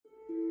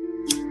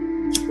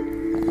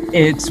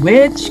It's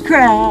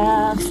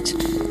witchcraft.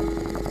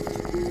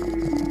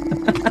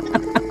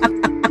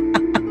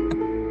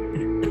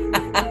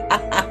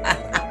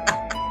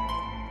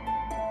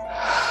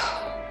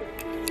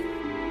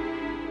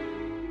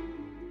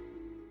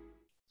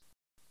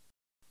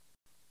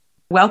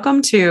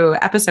 Welcome to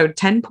episode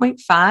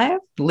 10.5,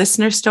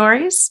 Listener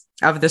Stories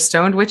of the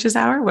Stoned Witches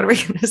Hour. What are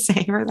we going to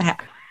say for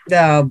that?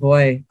 Oh,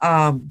 boy.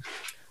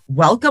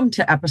 Welcome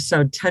to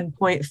episode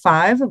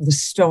 10.5 of the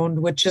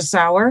Stoned Witches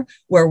Hour,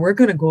 where we're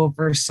going to go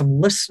over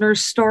some listener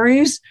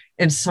stories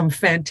and some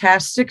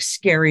fantastic,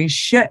 scary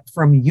shit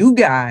from you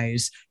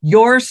guys.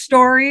 Your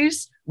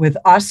stories with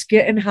us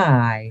getting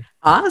high.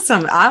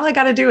 Awesome. All I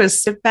got to do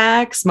is sit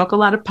back, smoke a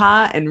lot of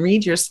pot, and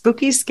read your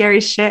spooky, scary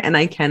shit, and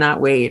I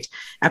cannot wait.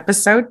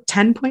 Episode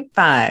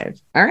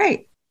 10.5. All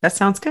right. That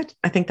sounds good.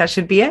 I think that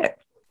should be it.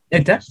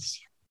 It does.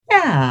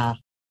 Yeah.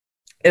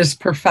 As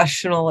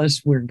professional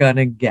as we're going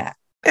to get.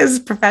 As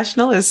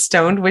professional as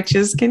stoned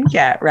witches can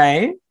get,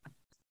 right?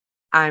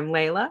 I'm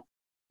Layla.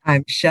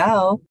 I'm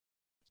Shell.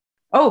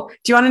 Oh,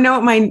 do you want to know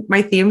what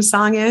my theme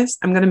song is?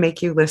 I'm going to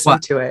make you listen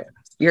to it.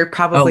 You're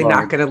probably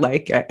not going to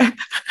like it.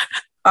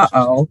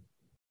 Uh-oh.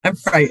 I'm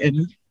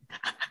frightened.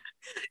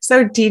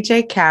 So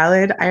DJ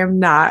Khaled, I am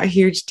not a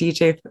huge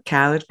DJ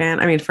Khaled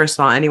fan. I mean, first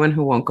of all, anyone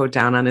who won't go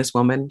down on his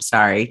woman,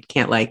 sorry,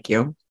 can't like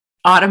you.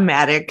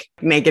 Automatic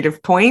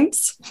negative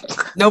points.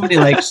 Nobody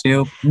likes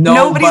you.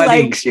 Nobody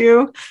likes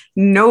you.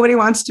 Nobody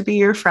wants to be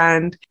your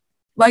friend.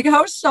 Like,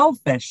 how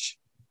selfish.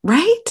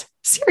 Right?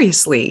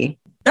 Seriously.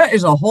 That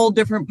is a whole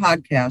different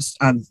podcast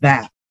on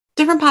that.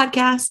 Different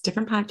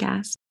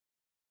podcast.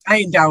 I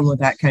ain't down with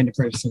that kind of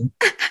person.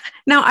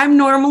 Now, I'm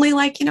normally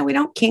like, we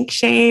don't kink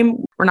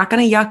shame. We're not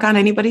going to yuck on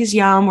anybody's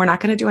yum. We're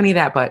not going to do any of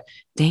that. But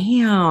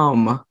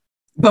damn.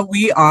 But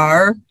we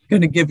are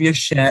going to give you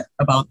shit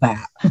about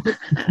that.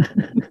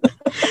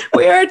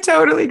 We are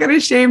totally going to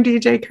shame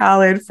DJ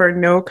Khaled for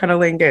no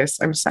cunnilingus.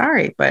 I'm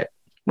sorry, but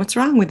what's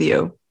wrong with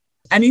you?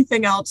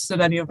 Anything else that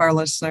any of our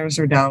listeners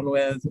are down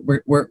with,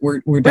 we're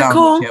down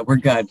cool. with you. We're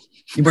good.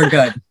 We're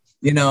good.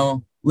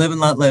 Live and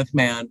let live,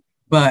 man.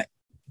 But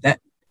that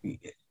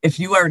if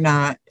you are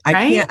not, I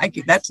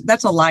can't.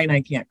 That's a line I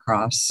can't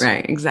cross.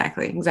 Right.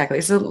 Exactly.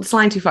 So it's a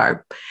line too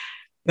far.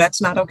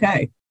 That's not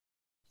okay.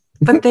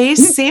 But they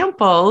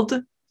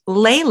sampled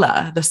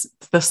Layla,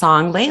 the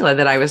song Layla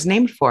that I was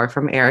named for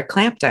from Eric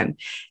Clapton.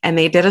 And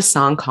they did a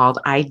song called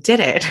I Did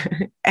It.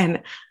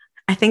 And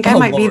I think I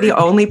might be the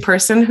only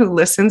person who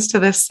listens to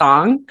this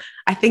song.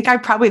 I think I'm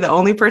probably the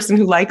only person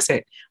who likes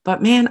it.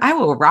 But man, I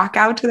will rock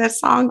out to that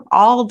song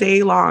all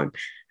day long.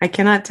 I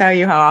cannot tell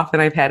you how often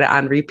I've had it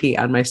on repeat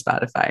on my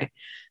Spotify.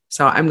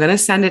 So I'm going to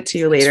send it to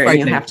you later and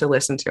you'll have to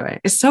listen to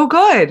it. It's so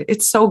good.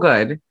 It's so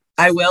good.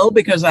 I will,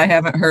 because I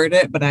haven't heard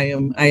it, but I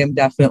am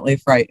definitely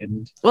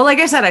frightened. Well, like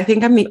I said, I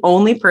think I'm the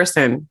only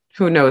person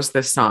who knows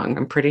this song.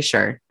 I'm pretty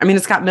sure. I mean,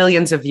 it's got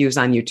millions of views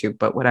on YouTube,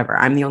 but whatever.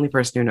 I'm the only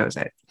person who knows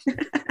it.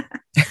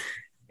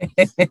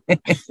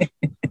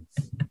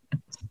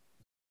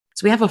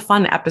 So we have a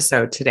fun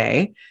episode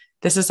today.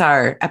 This is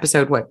our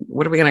episode. What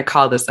are we going to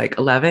call this? Like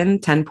 11,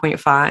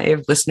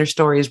 10.5, listener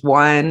stories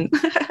 1.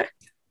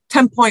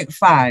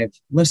 10.5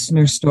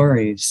 listener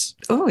stories.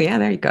 Oh, yeah,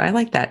 there you go. I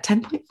like that.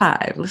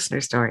 10.5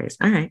 listener stories.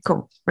 All right,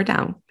 cool. We're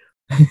down.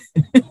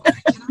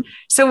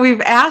 So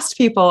we've asked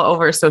people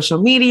over social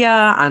media,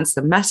 on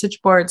some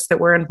message boards that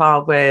we're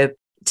involved with,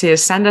 to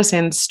send us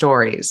in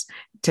stories,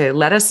 to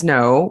let us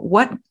know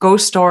what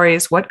ghost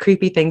stories, what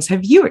creepy things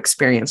have you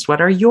experienced? What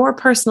are your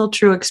personal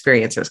true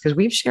experiences? Because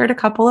we've shared a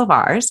couple of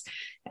ours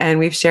and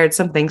we've shared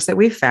some things that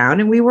we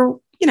found, and we were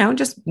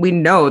we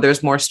know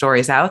there's more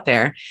stories out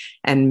there.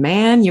 And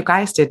man, you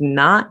guys did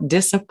not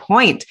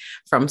disappoint,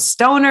 from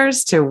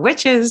stoners to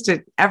witches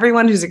to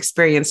everyone who's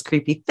experienced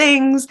creepy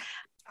things.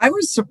 I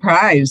was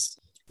surprised.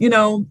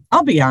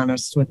 I'll be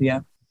honest with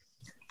you.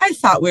 I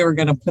thought we were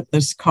going to put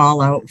this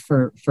call out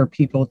for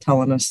people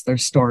telling us their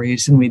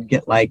stories, and we'd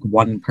get like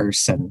one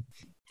person.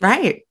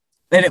 Right.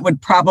 And it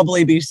would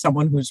probably be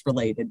someone who's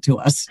related to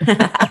us.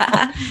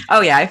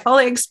 Oh, yeah. I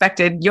fully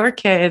expected your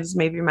kids,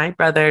 maybe my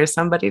brother,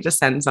 somebody to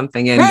send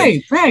something in.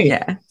 Right.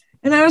 Yeah.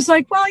 And I was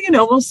like, well,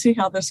 we'll see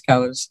how this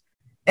goes.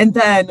 And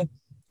then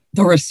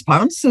the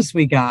responses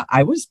we got,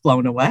 I was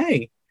blown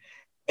away.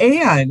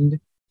 And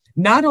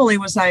not only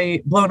was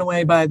I blown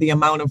away by the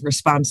amount of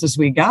responses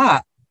we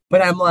got,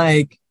 but I'm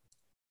like,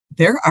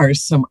 there are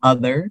some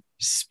other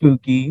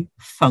spooky,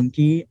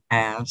 funky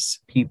ass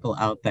people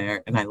out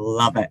there. And I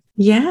love it.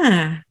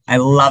 Yeah. I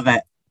love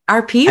it.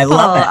 Our people,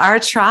 our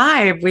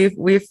tribe.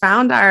 We've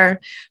found our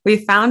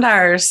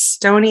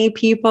stony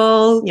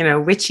people,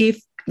 witchy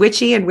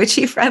and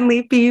witchy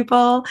friendly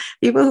people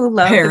who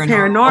love the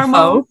paranormal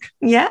folk.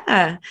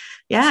 Yeah.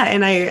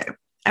 And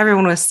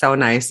everyone was so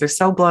nice. They're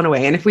so blown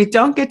away. And if we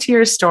don't get to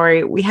your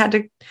story,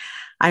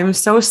 I'm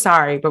so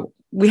sorry, but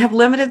we have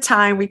limited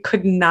time. We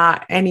could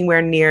not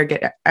anywhere near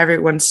get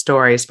everyone's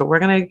stories, but we're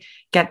going to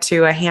get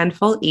to a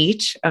handful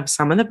each of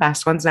some of the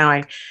best ones.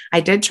 Now,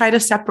 I did try to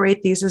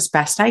separate these as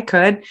best I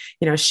could.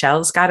 You know,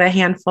 Shell's got a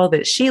handful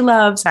that she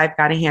loves. I've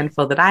got a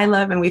handful that I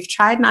love, and we've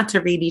tried not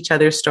to read each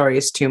other's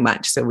stories too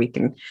much so we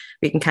can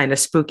kind of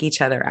spook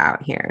each other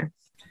out here.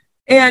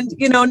 And,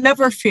 you know,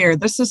 never fear.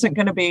 This isn't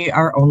going to be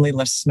our only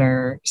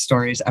listener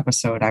stories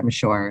episode, I'm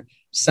sure.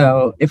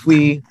 So if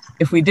we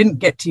didn't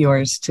get to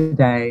yours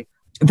today,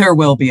 there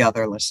will be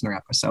other listener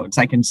episodes.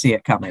 I can see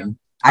it coming.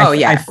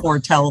 I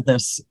foretell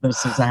this.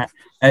 This is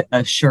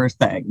a sure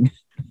thing.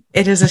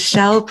 It is a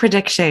Shell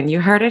prediction.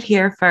 You heard it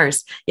here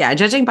first. Yeah,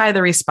 judging by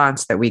the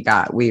response that we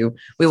got, we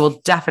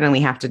will definitely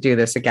have to do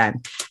this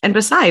again. And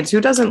besides, who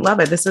doesn't love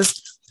it?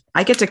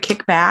 I get to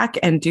kick back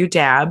and do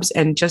dabs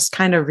and just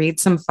kind of read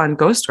some fun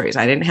ghost stories.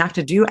 I didn't have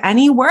to do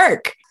any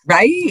work.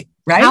 Right.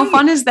 How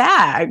fun is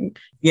that?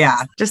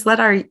 Yeah. Just let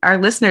our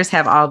listeners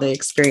have all the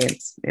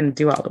experience and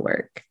do all the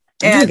work.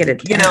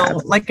 And, you know,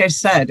 like I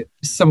said,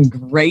 some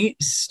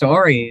great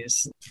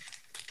stories.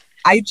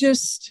 I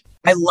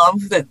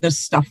love that this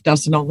stuff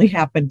doesn't only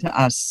happen to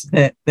us,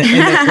 that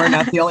we're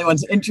not the only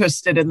ones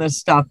interested in this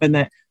stuff, and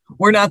that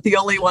we're not the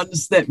only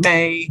ones that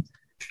may,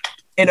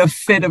 in a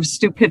fit of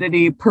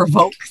stupidity,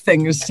 provoke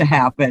things to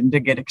happen to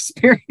get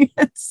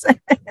experience.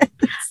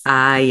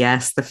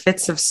 Yes, the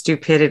fits of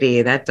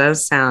stupidity. That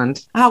does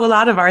sound how a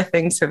lot of our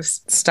things have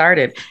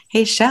started.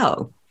 Hey,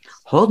 Shell,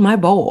 hold my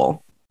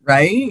bowl.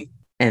 Right?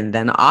 And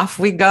then off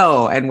we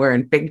go, and we're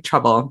in big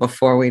trouble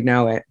before we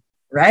know it.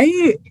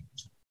 Right?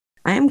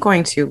 I am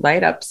going to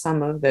light up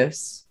some of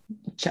this.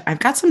 I've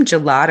got some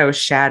gelato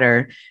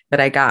shatter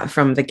that I got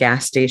from the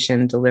gas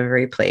station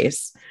delivery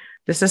place.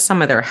 This is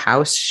some of their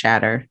house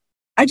shatter.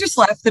 I just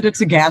laughed that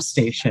it's a gas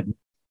station.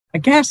 A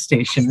gas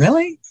station,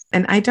 really?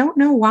 And I don't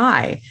know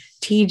why.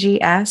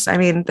 TGS. I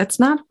mean, that's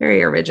not a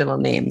very original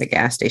name, the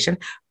gas station.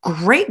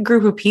 Great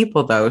group of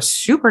people, though.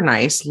 Super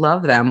nice.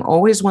 Love them.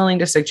 Always willing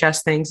to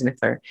suggest things. And if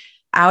they're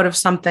out of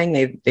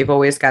something, they've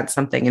always got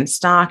something in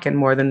stock and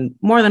more than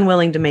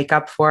willing to make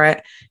up for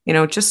it. You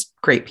know, just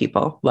great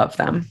people. Love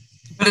them.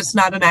 But it's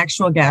not an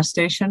actual gas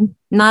station?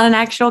 Not an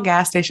actual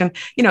gas station.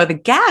 You know, the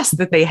gas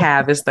that they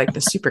have is like the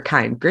super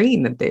kind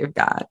green that they've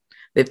got.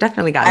 They've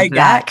definitely got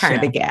that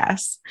kind of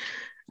gas.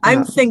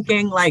 I'm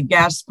thinking like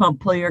gas pump,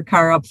 pull your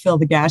car up, fill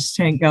the gas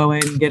tank, go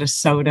in, get a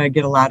soda,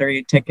 get a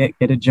lottery ticket,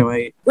 get a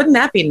joint. Wouldn't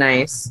that be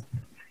nice?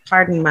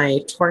 Pardon my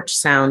torch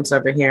sounds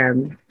over here.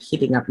 I'm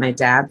heating up my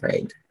dab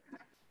rig.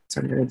 So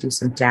I'm going to do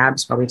some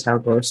dabs while we tell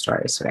ghost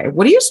stories today.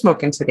 What are you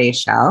smoking today,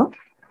 Shell?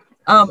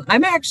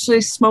 I'm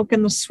actually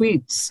smoking the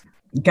sweets.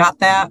 Got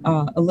that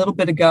a little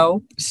bit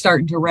ago,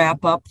 starting to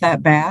wrap up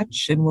that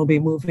batch, and we'll be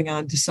moving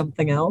on to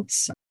something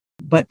else.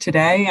 But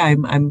today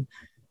I'm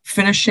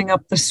finishing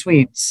up the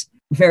sweets.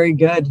 Very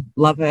good.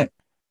 Love it.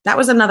 That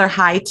was another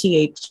high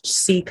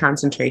THC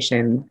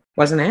concentration,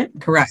 wasn't it?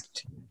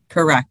 Correct.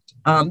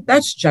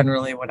 That's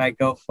generally what I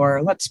go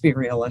for. Let's be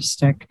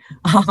realistic.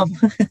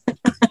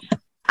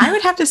 I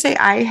would have to say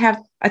I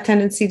have a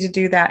tendency to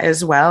do that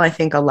as well. I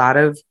think a lot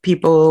of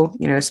people,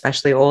 you know,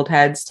 especially old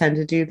heads, tend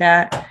to do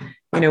that.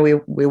 You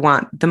know, we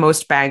want the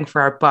most bang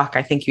for our buck.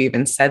 I think you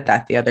even said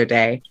that the other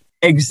day.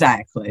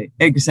 Exactly.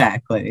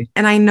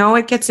 And I know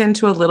it gets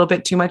into a little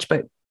bit too much,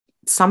 but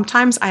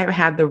sometimes I've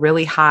had the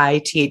really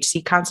high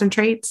THC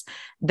concentrates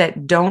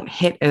that don't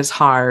hit as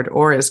hard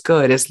or as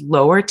good as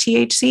lower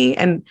THC.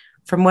 And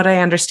from what I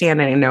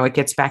understand, and I know it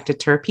gets back to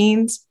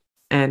terpenes,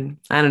 and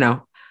I don't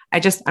know.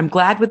 I'm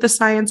glad with the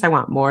science. I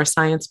want more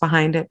science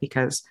behind it,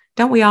 because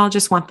don't we all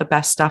just want the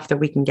best stuff that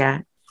we can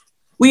get?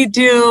 We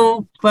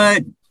do,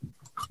 but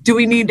do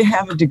we need to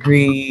have a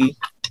degree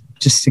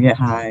just to get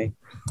high?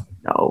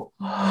 No.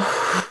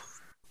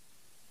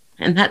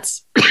 And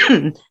that's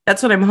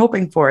what I'm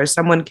hoping for, is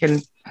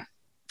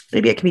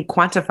maybe it can be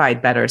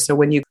quantified better. So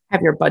when you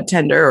have your bud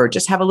tender, or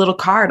just have a little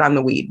card on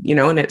the weed, you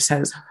know, and it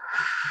says,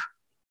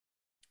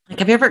 like,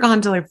 have you ever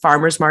gone to like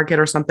farmer's market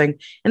or something,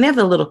 and they have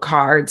the little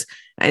cards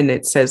and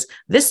it says,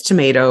 this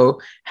tomato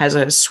has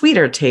a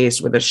sweeter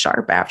taste with a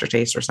sharp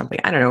aftertaste or something,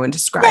 I don't know, and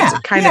describes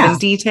it kind of in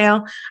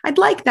detail. I'd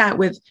like that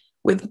with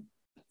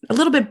a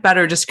little bit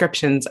better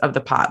descriptions of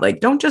the pot.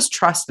 Like, don't just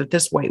trust that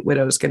this white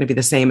widow is going to be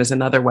the same as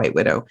another white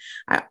widow.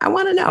 I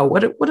want to know,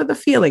 what are the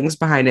feelings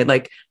behind it?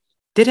 Like,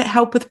 did it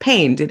help with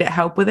pain? Did it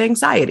help with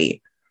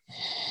anxiety?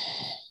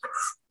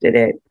 Did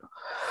it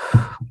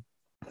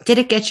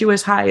get you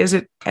as high as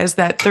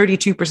that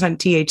 32%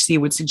 THC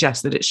would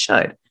suggest that it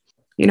should?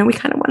 You know, we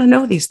kind of want to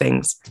know these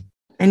things,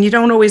 and you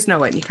don't always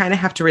know it. You kind of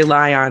have to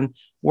rely on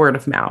word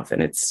of mouth,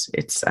 and it's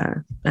I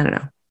don't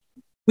know.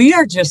 We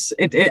are just,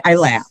 I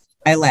laugh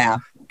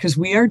because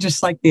we are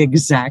just like the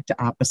exact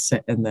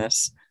opposite in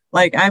this.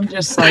 Like, I'm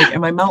just like,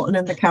 am I melting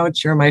in the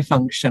couch or am I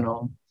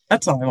functional?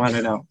 That's all I want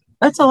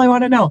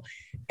to know.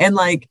 And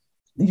like,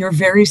 you're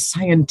very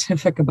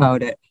scientific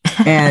about it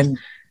and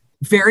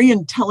very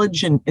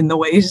intelligent in the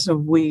ways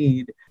of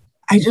weed.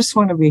 I just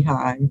want to be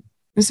high.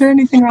 Is there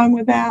anything wrong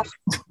with that?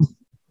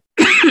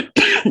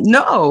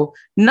 No,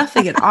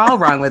 nothing at all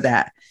wrong with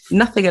that.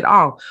 nothing at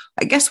all.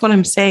 I guess what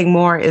I'm saying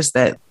more is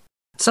that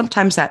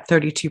sometimes that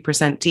 32%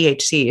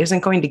 THC isn't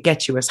going to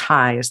get you as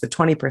high as the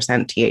 20%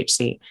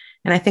 THC.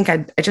 And I think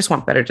I just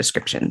want better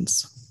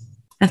descriptions.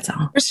 That's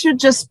all. There should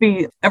just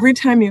be every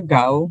time you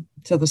go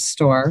to the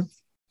store,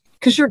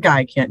 because your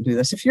guy can't do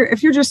this. If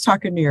you're just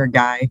talking to your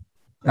guy,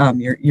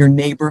 your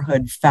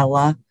neighborhood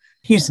fella,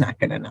 he's not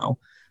going to know.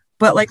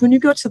 But like when you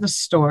go to the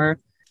store,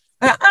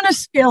 on a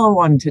scale of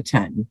 1 to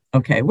 10,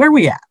 okay, where are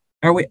we at?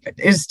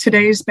 Is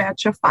today's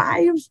batch a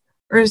 5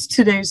 or is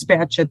today's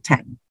batch a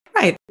 10?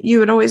 Right. You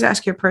would always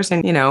ask your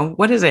person,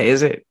 what is it?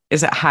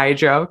 Is it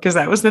hydro? Because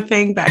that was the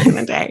thing back in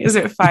the day. Is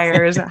it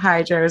fire? Is it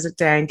hydro? Is it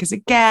dank? Is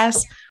it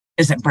gas?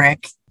 Is it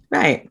brick?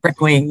 Right.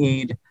 Brick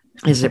weed.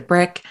 Is it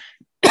brick?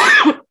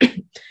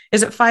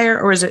 Is it fire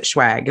or is it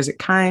swag? Is it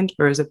kind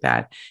or is it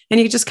bad? And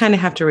you just kind of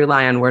have to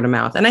rely on word of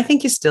mouth. And I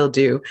think you still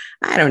do.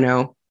 I don't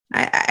know.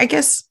 I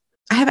guess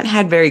I haven't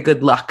had very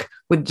good luck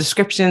with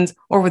descriptions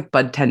or with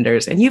bud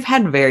tenders. And you've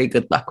had very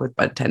good luck with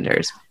bud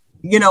tenders.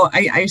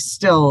 I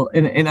still,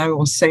 and I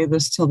will say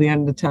this till the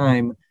end of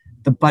time,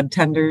 the bud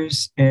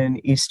tenders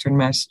in Eastern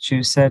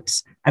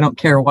Massachusetts, I don't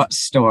care what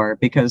store,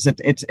 because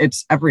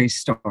it's every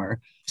store.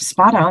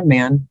 Spot on,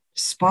 man.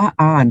 Spot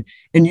on.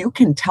 And you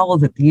can tell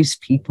that these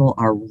people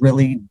are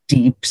really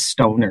deep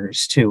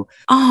stoners too.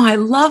 Oh, I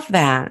love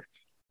that.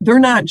 They're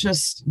not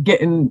just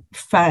getting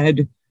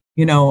fed,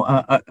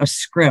 a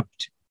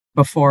script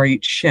before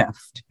each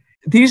shift.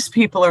 These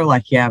people are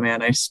like, yeah,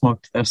 man, I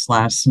smoked this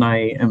last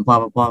night and blah,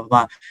 blah, blah,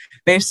 blah.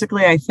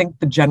 Basically, I think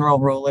the general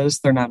rule is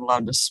they're not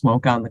allowed to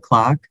smoke on the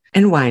clock.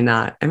 And why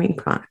not? I mean,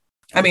 come on.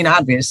 I mean,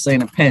 obviously,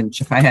 in a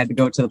pinch, if I had to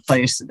go to the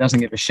place that doesn't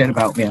give a shit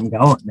about me, I'm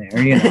going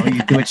there. You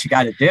do what you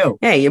got to do.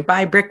 Yeah, you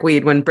buy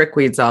brickweed when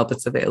brickweed's all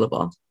that's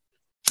available.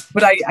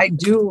 But I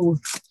do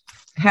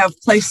have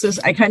places,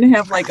 I kind of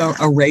have like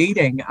a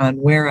rating on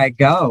where I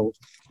go.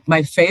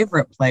 My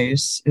favorite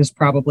place is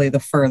probably the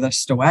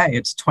furthest away.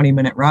 It's a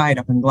 20-minute ride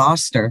up in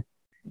Gloucester.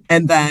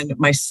 And then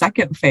my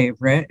second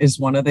favorite is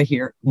one of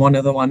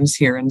the ones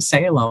here in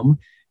Salem.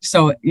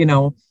 So,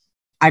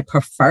 I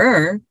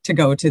prefer to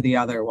go to the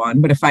other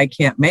one, but if I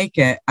can't make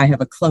it, I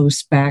have a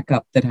close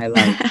backup that I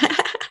like.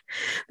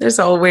 There's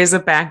always a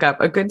backup.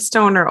 A good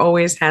stoner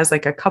always has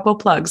like a couple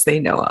plugs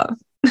they know of.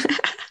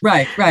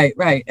 Right.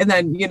 And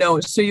then,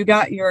 so you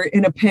got your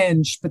in a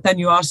pinch, but then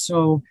you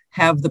also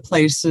have the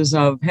places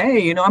of,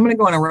 hey, I'm going to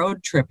go on a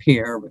road trip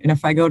here. And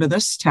if I go to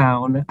this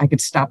town, I could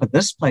stop at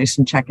this place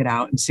and check it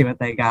out and see what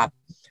they got.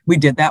 We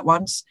did that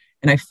once.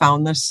 And I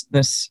found this,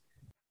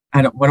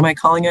 what am I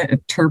calling it? A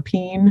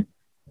terpene?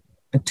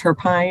 A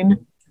terpines,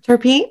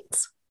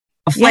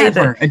 a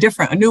flavor,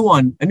 a new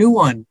one.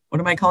 What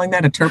am I calling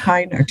that? A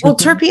terpine? Or terpene? Well,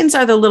 terpenes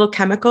are the little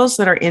chemicals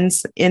that are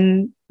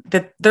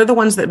they're the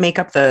ones that make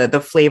up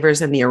the flavors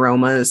and the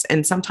aromas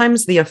and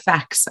sometimes the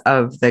effects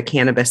of the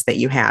cannabis that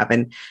you have.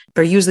 And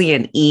they're usually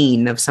an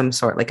ene of some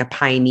sort, like a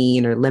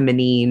pinene or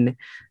limonene,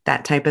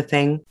 that type of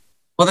thing.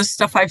 Well, this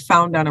stuff I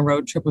found on a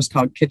road trip was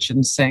called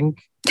kitchen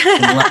sink.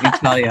 And let me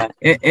tell you,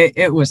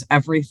 it was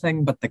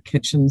everything but the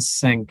kitchen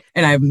sink.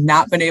 And I've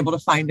not been able to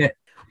find it.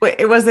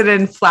 Wait, was it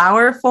in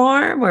flower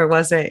form or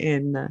was it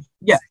in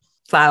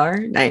flower?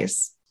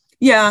 Nice.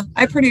 Yeah,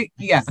 I pretty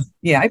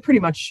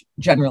much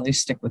generally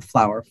stick with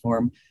flower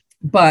form,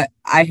 but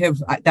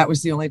that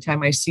was the only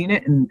time I seen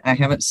it and I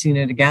haven't seen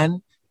it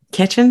again.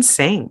 Kitchen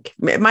sink.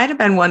 It might have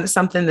been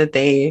something that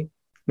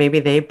maybe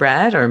they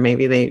bred or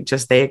maybe they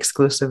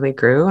exclusively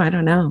grew. I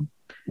don't know.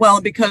 Well,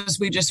 because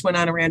we just went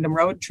on a random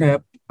road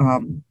trip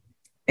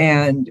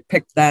and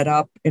picked that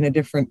up in a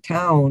different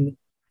town.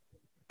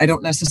 I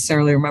don't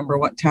necessarily remember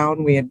what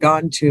town we had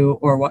gone to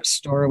or what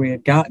store we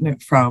had gotten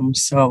it from.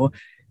 So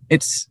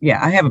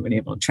I haven't been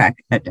able to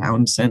track that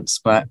down since,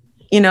 but.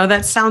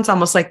 That sounds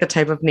almost like the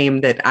type of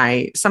name that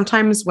I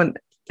sometimes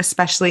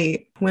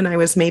especially when I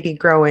was maybe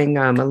growing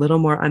a little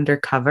more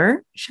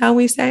undercover, shall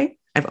we say?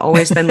 I've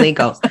always been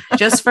legal.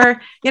 just so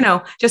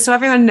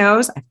everyone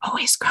knows, I've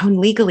always grown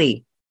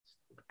legally.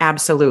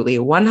 Absolutely.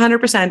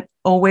 100%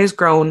 always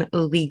grown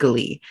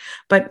legally.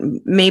 But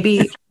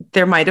maybe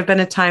there might have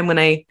been a time when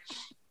I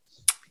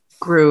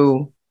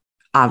grew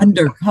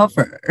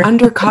undercover,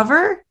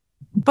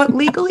 but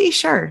legally.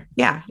 Sure.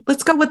 Yeah.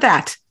 Let's go with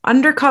that.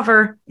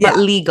 Undercover, but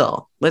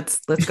legal. Let's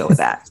go with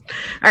that.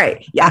 All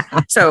right. Yeah.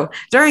 So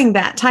during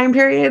that time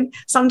period,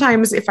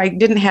 sometimes if I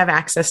didn't have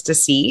access to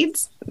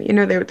seeds,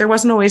 there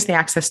wasn't always the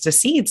access to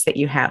seeds that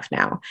you have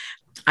now.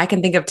 I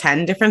can think of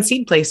 10 different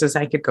seed places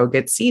I could go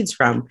get seeds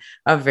from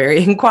of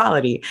varying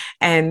quality.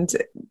 And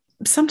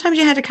sometimes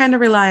you had to kind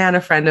of rely on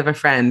a friend of a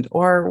friend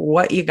or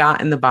what you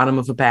got in the bottom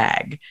of a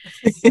bag.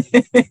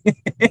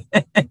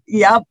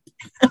 Yep.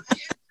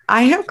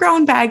 I have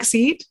grown bag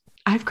seed.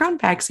 I've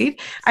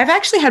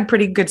actually had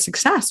pretty good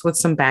success with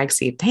some bag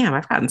seed. Damn,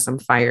 I've gotten some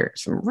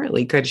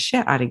really good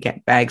shit out of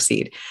bag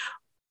seed.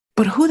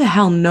 But who the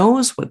hell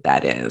knows what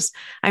that is?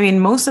 I mean,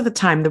 most of the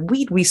time, the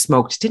weed we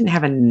smoked didn't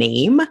have a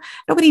name.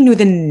 Nobody knew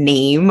the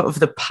name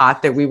of the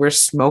pot that we were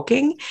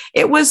smoking.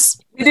 We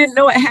didn't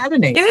know it had a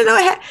name.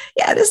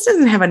 This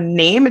doesn't have a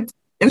name.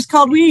 It was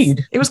called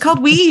weed. It was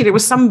called weed. It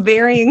was some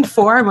varying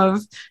form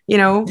of,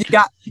 You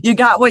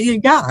got what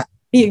you got.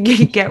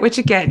 you get what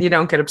you get. You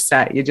don't get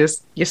upset.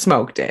 You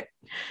smoked it.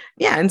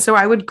 Yeah. And so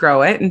I would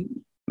grow it.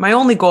 And my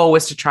only goal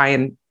was to try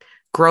and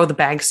grow the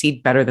bag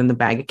seed better than the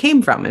bag it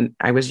came from. And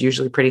I was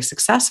usually pretty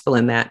successful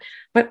in that,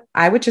 but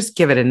I would just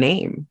give it a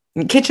name.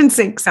 And kitchen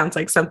sink sounds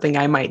like something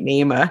I might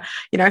name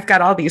I've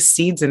got all these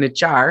seeds in a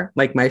jar,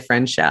 like my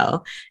friend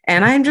Shell,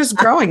 and I'm just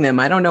growing them.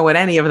 I don't know what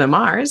any of them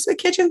are. It's a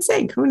kitchen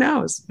sink. Who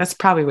knows? That's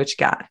probably what you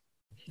got.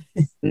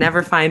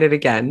 Never find it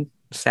again.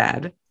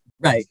 Sad.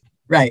 Right.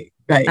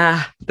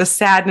 The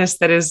sadness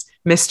that is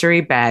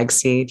mystery bag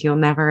seed. You'll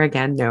never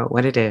again know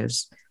what it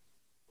is.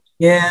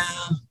 Yeah.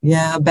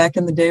 Back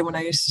in the day when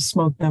I used to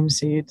smoke them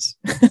seeds.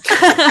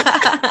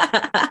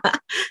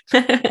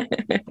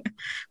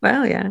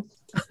 Well, yeah.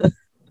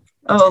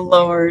 Oh,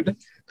 Lord.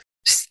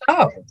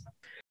 So,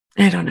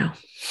 I don't know.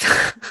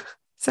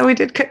 So we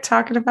did get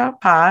talking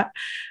about pot.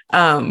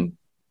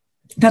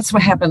 That's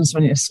what happens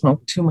when you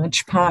smoke too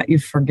much pot. You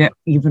forget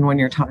even when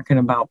you're talking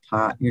about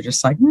pot. You're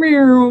just like,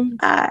 meow,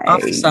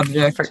 off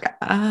subject.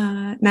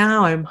 Forgot.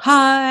 Now I'm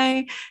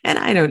high and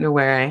I don't know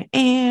where I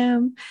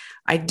am.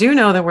 I do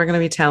know that we're going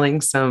to be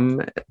telling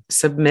some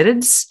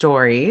submitted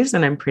stories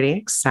and I'm pretty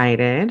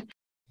excited.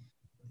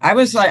 I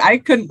was like, I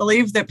couldn't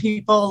believe that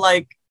people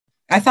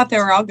I thought they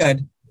were all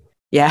good.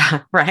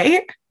 Yeah,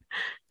 right?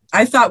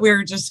 I thought we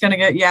were just going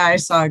to I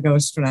saw a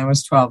ghost when I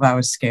was 12. I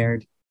was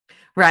scared.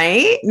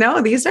 Right?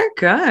 No, these are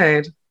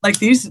good. Like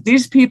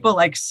these people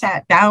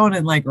sat down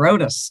and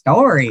wrote a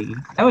story.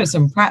 I was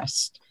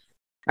impressed.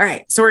 All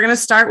right. So we're going to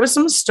start with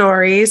some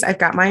stories. I've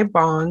got my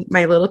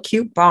little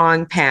cute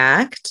bong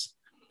packed.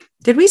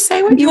 Did we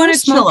say what you want to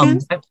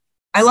smoking?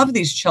 I love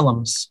these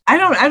chillums. I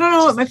don't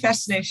know what my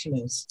fascination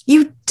is.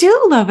 You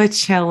do love a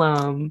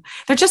chillum.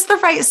 They're just the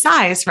right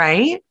size,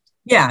 right?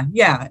 Yeah.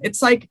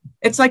 It's like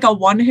a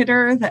one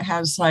hitter that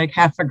has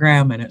half a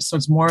gram in it. So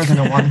it's more than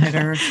a one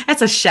hitter.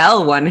 That's a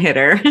Shell one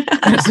hitter.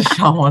 It's a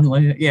Shell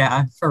one.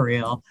 Yeah, for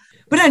real.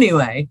 But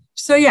anyway,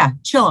 so yeah,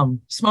 chillum,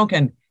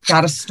 smoking,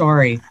 got a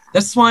story.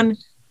 This one,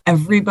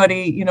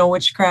 everybody,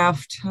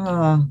 witchcraft,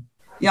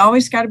 you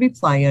always got to be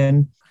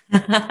playing.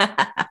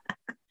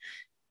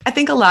 I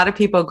think a lot of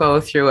people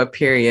go through a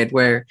period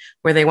where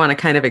they want to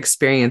kind of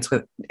experiment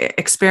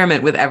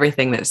with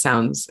everything that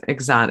sounds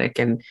exotic.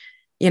 And,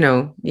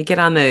 you get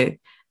on the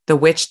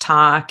witch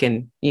talk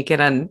and you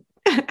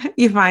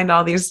find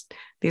all these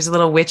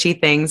little witchy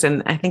things.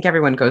 And I think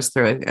everyone goes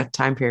through a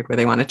time period where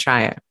they want to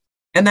try it.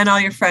 And then all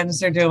your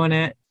friends are doing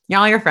it.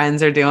 All your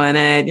friends are doing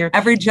it.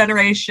 Every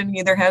generation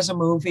either has a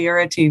movie or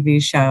a TV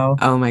show.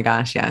 Oh my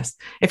gosh, yes.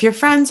 If your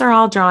friends are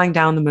all drawing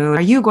down the moon,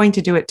 are you going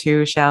to do it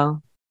too,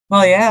 Shell?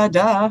 Well, yeah,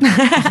 duh.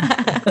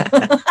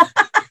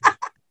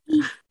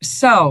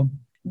 So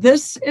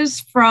this is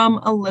from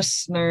a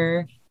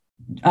listener.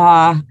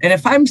 And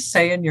if I'm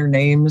saying your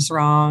names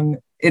wrong,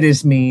 it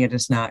is me. It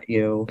is not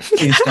you.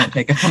 Please don't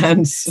take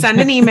offense. Send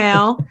an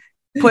email.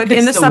 Put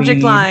in the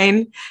subject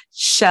line,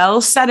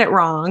 Shell said it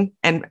wrong,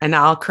 and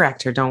I'll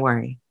correct her. Don't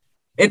worry.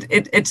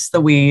 It's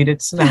the weed.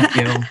 It's not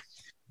you.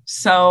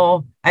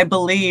 So I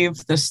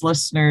believe this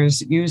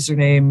listener's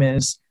username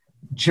is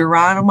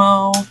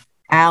Geronimo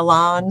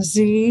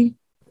Alonzi.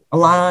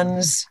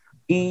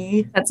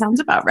 That sounds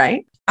about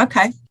right.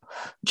 Okay.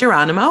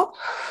 Geronimo.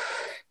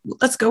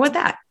 Let's go with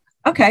that.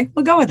 Okay,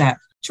 we'll go with that.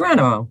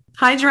 Geronimo.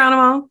 Hi,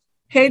 Geronimo.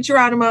 Hey,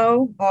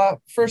 Geronimo.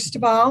 First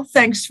of all,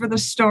 thanks for the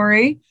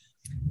story.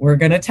 We're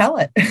going to tell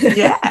it.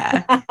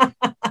 Yeah.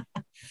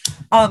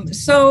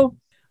 So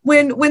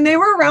when they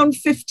were around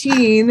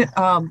 15,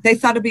 they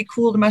thought it'd be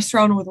cool to mess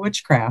around with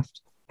witchcraft.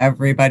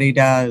 Everybody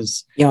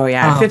does. Oh,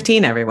 yeah.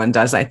 15, everyone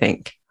does, I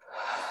think.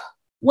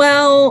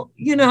 Well,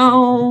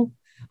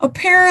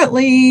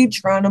 apparently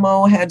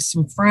Geronimo had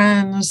some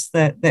friends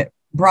that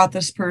brought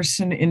this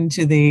person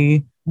into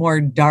the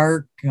more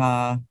dark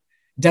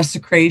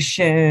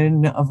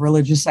desecration of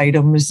religious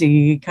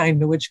items-y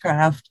kind of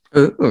witchcraft.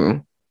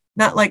 Ooh.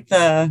 Not like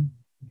the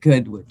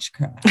good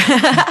witchcraft.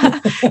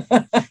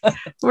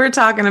 We're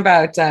talking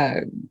about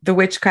the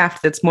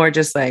witchcraft that's more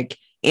just like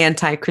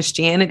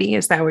anti-Christianity.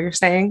 Is that what you're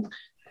saying?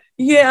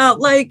 Yeah,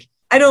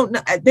 I don't know.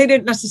 They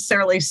didn't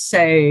necessarily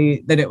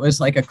say that it was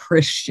like a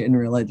Christian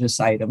religious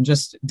item,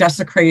 just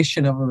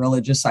desecration of a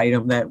religious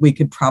item that we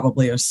could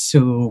probably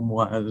assume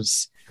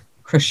was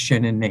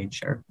Christian in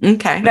nature.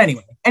 Okay. But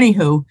anyway,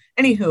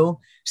 anywho.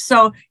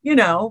 So,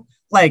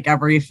 like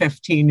every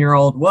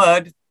 15-year-old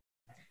would,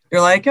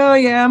 you're like, oh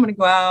yeah, I'm going to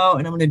go out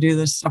and I'm going to do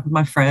this stuff with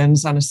my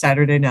friends on a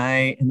Saturday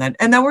night. And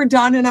then we're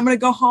done and I'm going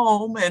to go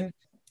home and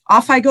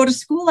off I go to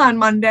school on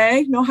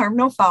Monday. No harm,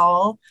 no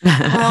foul.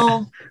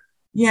 Well,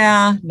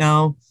 yeah,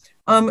 no.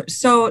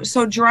 So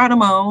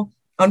Geronimo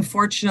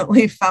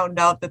unfortunately found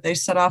out that they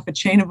set off a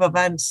chain of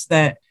events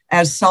that,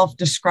 as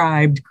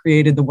self-described,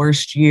 created the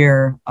worst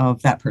year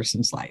of that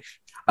person's life.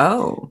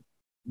 Oh.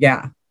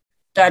 Yeah.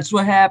 That's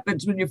what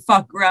happens when you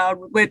fuck around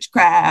with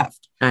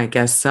witchcraft. I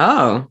guess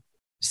so.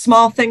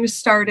 Small things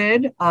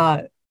started.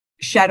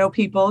 Shadow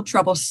people,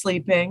 trouble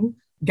sleeping,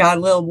 got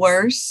a little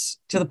worse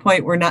to the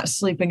point where not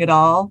sleeping at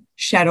all,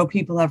 shadow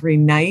people every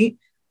night,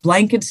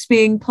 blankets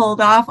being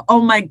pulled off.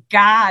 Oh my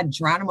God,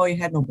 Geronimo, you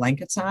had no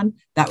blankets on?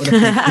 That would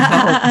have freaked me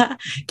out.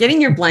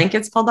 Getting your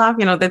blankets pulled off,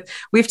 that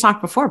we've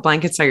talked before,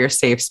 blankets are your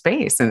safe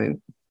space.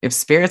 And if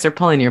spirits are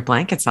pulling your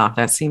blankets off,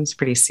 that seems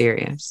pretty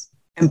serious.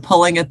 And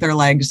pulling at their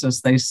legs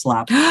as they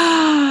slept.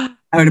 I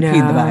would have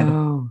peed the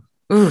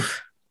bed.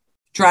 Oof.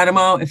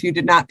 Geronimo, if you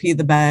did not pee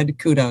the bed,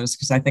 kudos,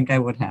 because I think I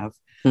would have.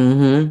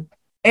 Mm-hmm.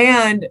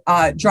 And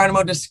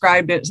Geronimo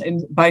described it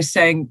by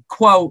saying,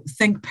 quote,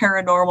 think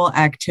paranormal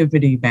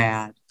activity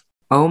bad.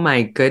 Oh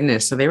my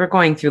goodness. So they were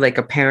going through like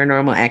a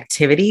paranormal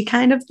activity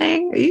kind of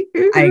thing?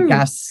 I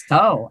guess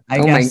so.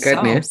 Oh my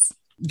goodness. So.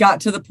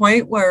 Got to the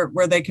point where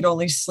they could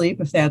only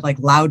sleep if they had like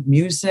loud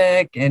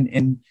music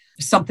and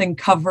something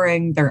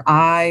covering their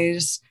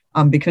eyes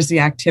because the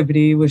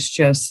activity was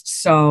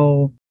just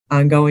so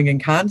ongoing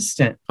and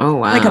constant. Oh,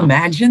 wow. Like,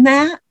 imagine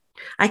that.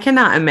 I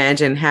cannot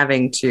imagine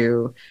having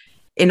to,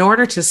 in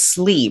order to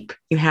sleep,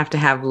 you have to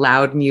have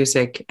loud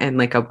music and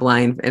like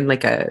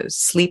a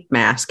sleep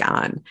mask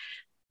on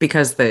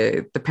because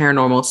the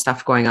paranormal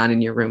stuff going on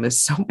in your room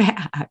is so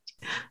bad.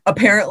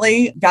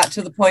 Apparently got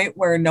to the point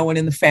where no one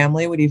in the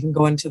family would even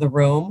go into the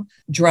room.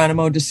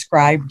 Geronimo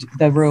described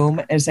the room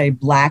as a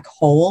black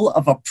hole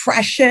of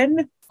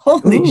oppression.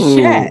 Holy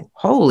shit.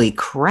 Holy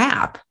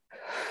crap.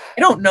 I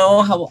don't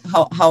know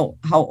how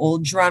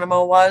old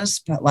Geronimo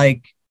was, but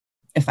like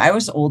if I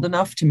was old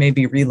enough to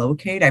maybe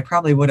relocate, I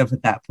probably would have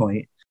at that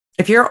point.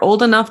 If you're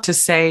old enough to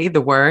say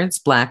the words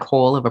black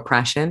hole of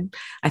oppression,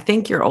 I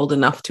think you're old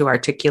enough to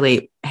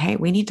articulate, hey,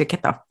 we need to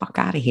get the fuck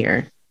out of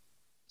here.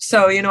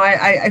 So,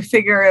 I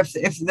figure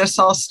if this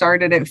all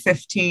started at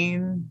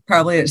 15,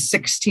 probably at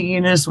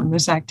 16 is when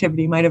this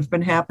activity might have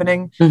been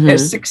happening. Mm-hmm. At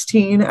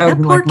 16, I would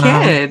be like,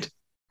 kid.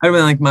 I'd be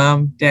like,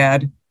 Mom,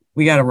 Dad,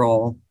 we got to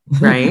roll.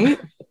 Right?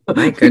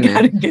 My goodness. We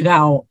got to get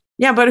out.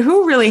 Yeah, but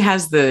who really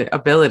has the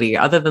ability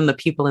other than the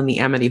people in the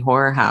Amity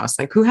Horror House?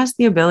 Like, who has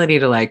the ability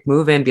to like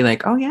move in, be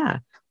like, oh yeah,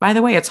 by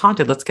the way, it's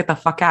haunted. Let's get the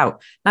fuck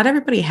out. Not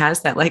everybody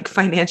has that like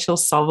financial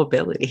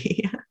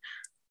solvability.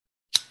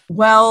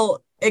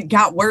 Well, it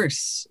got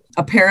worse.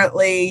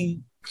 Apparently,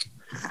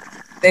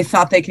 they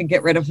thought they could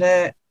get rid of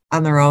it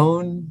on their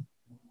own.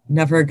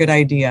 Never a good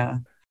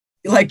idea.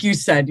 Like you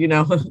said,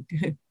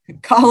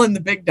 call in the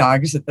big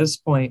dogs at this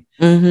point.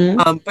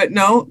 Mm-hmm. But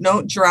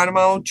no,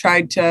 Geronimo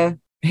tried to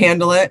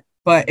handle it,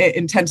 but it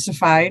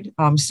intensified,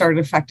 started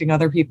affecting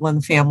other people in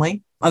the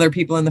family. Other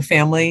people in the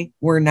family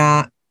were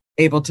not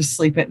able to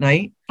sleep at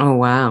night. Oh,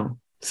 wow.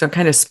 So it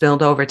kind of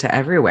spilled over to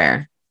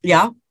everywhere.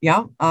 Yeah.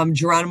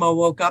 Geronimo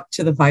woke up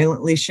to the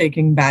violently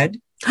shaking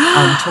bed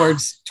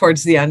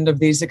towards the end of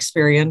these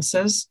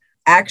experiences.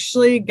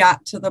 Actually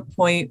got to the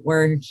point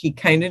where he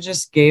kind of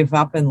just gave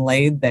up and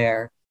laid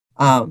there.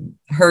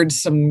 Heard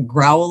some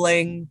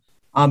growling,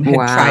 had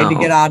tried to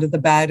get out of the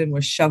bed and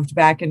was shoved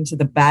back into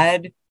the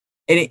bed.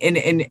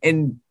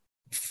 And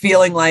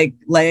feeling like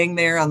laying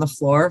there on the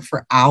floor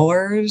for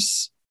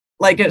hours.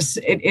 Like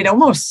it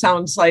almost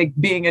sounds like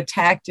being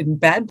attacked in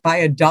bed by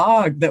a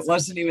dog that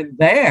wasn't even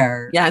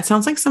there. Yeah, it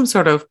sounds like some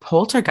sort of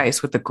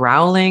poltergeist with the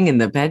growling and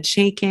the bed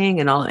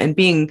shaking and all, and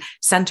being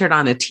centered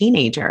on a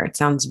teenager. It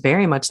sounds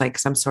very much like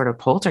some sort of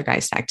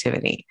poltergeist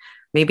activity,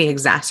 maybe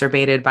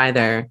exacerbated by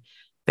their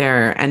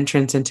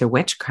entrance into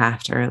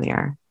witchcraft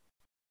earlier.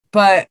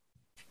 But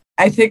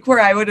I think where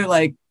I would have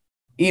like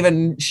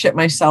even shit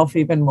myself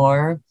even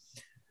more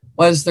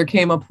was there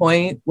came a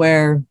point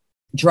where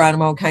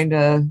Geronimo kind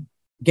of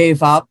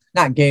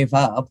not gave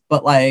up,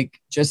 but like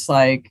just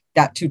like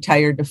got too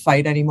tired to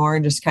fight anymore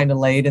and just kind of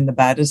laid in the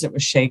bed as it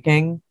was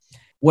shaking.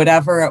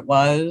 Whatever it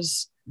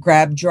was,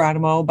 grabbed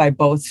Geronimo by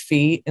both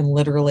feet and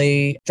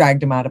literally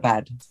dragged him out of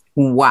bed.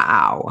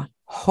 Wow.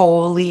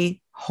 Holy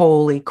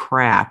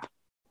crap.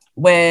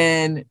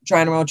 When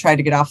Geronimo tried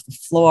to get off the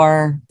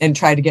floor and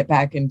tried to get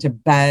back into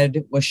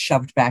bed, was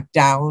shoved back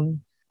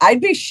down,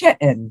 I'd be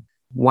shitting.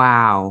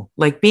 Wow.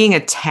 Like being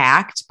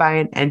attacked by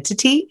an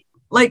entity?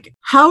 Like,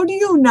 how do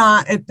you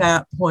not at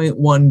that point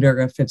wonder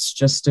if it's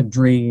just a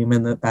dream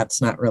and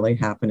that's not really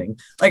happening?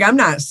 Like, I'm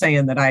not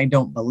saying that I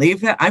don't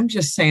believe it. I'm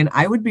just saying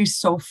I would be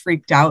so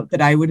freaked out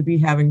that I would be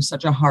having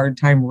such a hard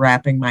time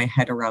wrapping my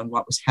head around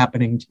what was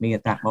happening to me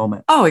at that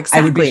moment. Oh, exactly.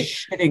 I would be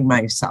shitting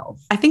myself.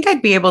 I think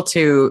I'd be able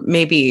to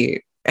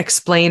maybe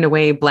explain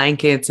away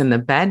blankets and the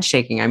bed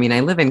shaking. I mean, I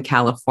live in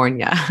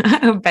California.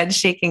 Bed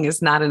shaking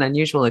is not an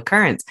unusual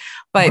occurrence,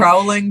 but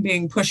growling,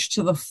 being pushed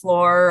to the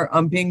floor,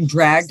 being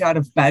dragged out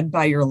of bed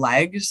by your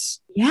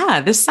legs.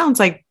 Yeah, this sounds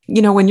like,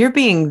 when you're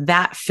being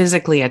that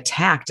physically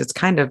attacked, it's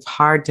kind of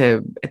hard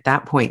to, at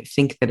that point,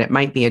 think that it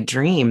might be a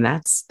dream.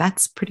 That's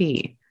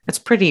pretty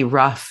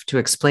rough to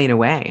explain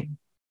away.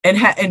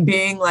 And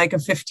being like a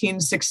 15,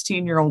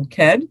 16-year-old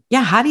kid.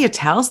 Yeah. How do you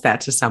tell that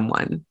to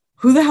someone?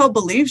 Who the hell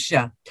believes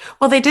you?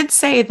 Well, they did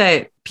say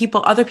that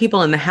other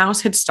people in the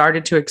house had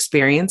started to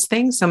experience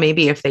things. So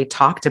maybe if they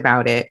talked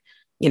about it,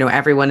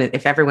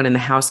 if everyone in the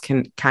house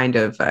can kind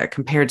of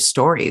compared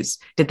stories,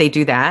 did they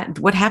do that?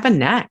 What happened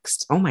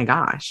next? Oh my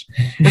gosh,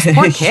 this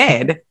poor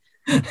kid.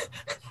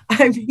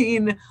 I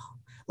mean,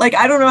 like,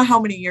 I don't know how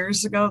many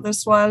years ago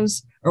this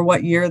was or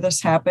what year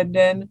this happened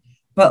in,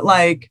 but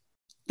like,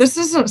 this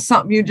isn't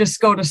something you just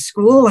go to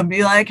school and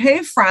be like,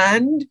 hey,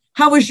 friend,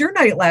 how was your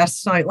night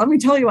last night? Let me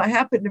tell you what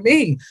happened to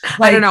me.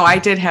 Like, I don't know. I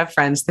did have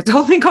friends that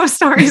told me ghost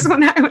stories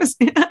when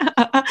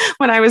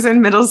I was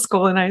in middle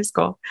school and high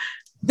school.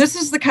 This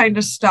is the kind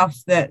of stuff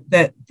that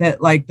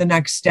like the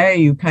next day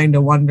you kind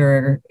of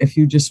wonder if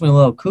you just went a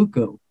little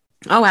cuckoo.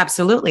 Oh,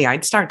 absolutely.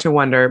 I'd start to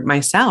wonder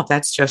myself.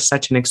 That's just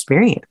such an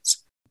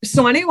experience.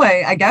 So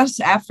anyway, I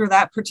guess after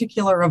that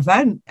particular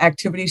event,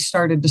 activity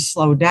started to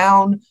slow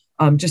down.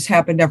 Just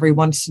happened every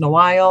once in a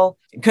while.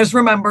 Because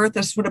remember,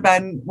 this would have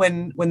been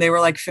when they were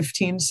like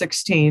 15,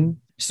 16.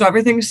 So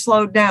everything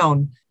slowed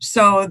down.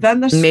 So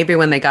then maybe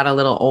when they got a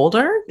little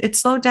older, it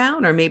slowed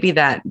down, or maybe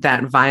that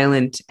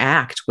violent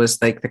act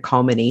was like the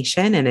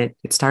culmination and it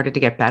started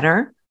to get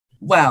better.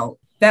 Well,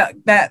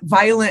 that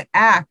violent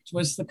act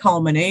was the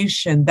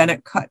culmination. Then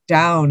it cut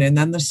down. And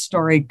then the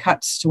story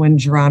cuts to when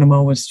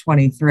Geronimo was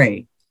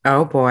 23.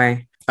 Oh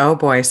boy. Oh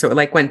boy. So it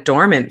like went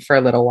dormant for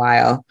a little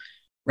while.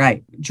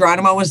 Right.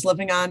 Geronimo was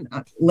living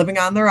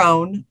on their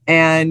own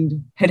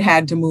and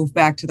had to move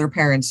back to their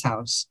parents'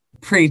 house.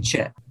 Preach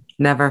it.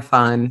 Never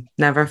fun.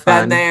 Never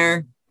fun. Been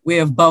there. We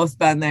have both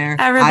been there.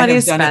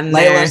 Everybody's been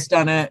there. Layla's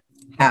done it.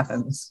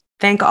 Happens.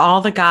 Thank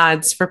all the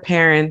gods for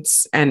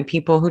parents and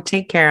people who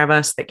take care of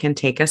us that can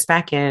take us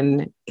back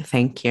in.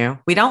 Thank you.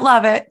 We don't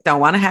love it.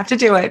 Don't want to have to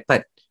do it,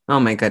 but oh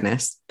my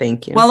goodness.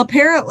 Thank you. Well,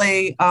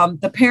 apparently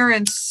the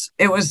parents,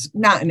 it was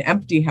not an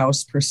empty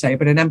house per se,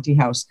 but an empty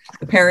house.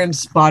 The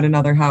parents bought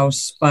another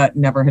house, but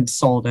never had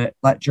sold it.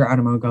 Let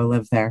Geronimo go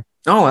live there.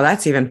 Oh, well,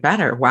 that's even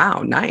better.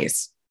 Wow.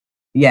 Nice.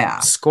 Yeah.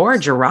 Score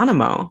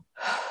Geronimo.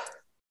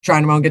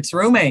 Geronimo gets a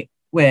roommate,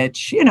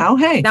 which,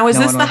 hey. Now, is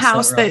this the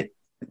house that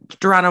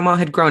Geronimo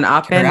had grown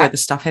up in where the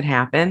stuff had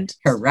happened?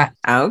 Correct.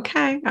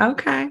 Okay.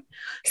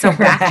 So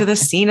back to the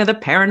scene of the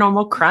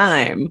paranormal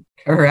crime.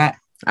 Correct.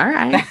 All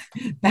right.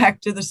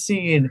 Back to the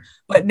scene.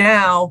 But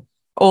now,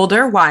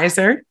 older,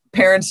 wiser.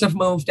 Parents have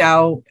moved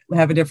out,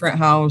 have a different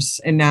house,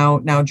 and now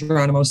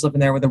Geronimo's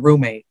living there with a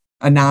roommate,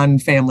 a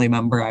non-family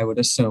member, I would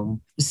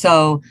assume.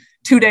 So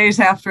 2 days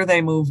after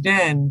they moved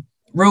in,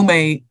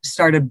 roommate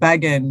started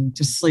begging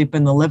to sleep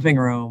in the living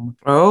room.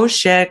 Oh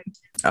shit.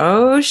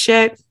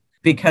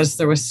 Because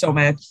there was so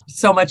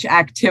much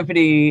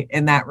activity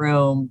in that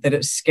room that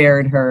it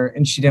scared her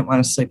and she didn't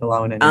want to sleep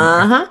alone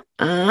anymore.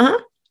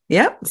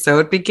 Yep. So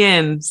it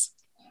begins.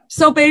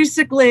 So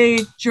basically,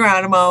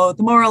 Geronimo,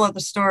 the moral of the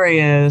story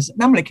is,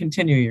 and I'm going to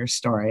continue your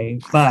story,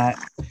 but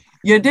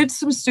you did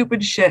some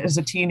stupid shit as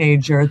a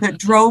teenager that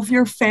drove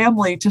your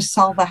family to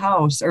sell the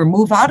house or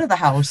move out of the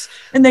house.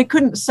 And they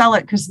couldn't sell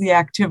it because of the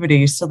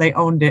activity. So they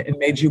owned it and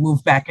made you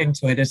move back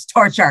into it as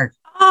torture.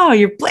 Oh,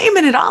 you're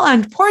blaming it all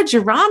on poor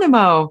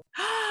Geronimo.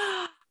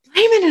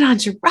 Blaming it on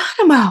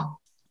Geronimo.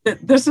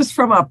 This is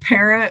from a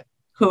parent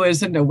who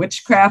is into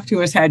witchcraft, who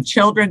has had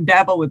children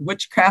dabble with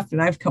witchcraft.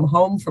 And I've come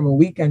home from a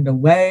weekend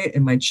away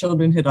and my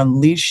children had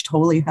unleashed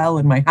holy hell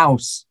in my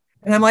house.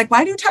 And I'm like,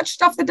 why do you touch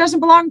stuff that doesn't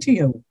belong to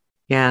you?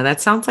 Yeah,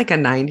 that sounds like a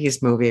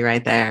 90s movie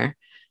right there.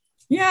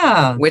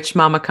 Yeah. Witch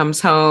mama comes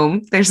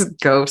home. There's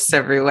ghosts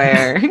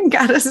everywhere.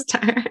 Gotta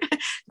start.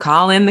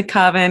 Call in the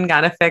coven.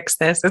 Gotta fix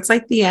this. It's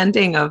like the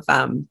ending of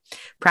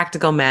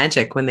Practical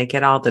Magic when they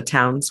get all the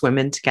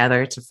townswomen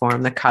together to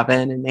form the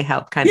coven and they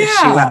help kind of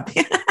shoe up.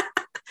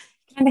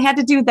 And they had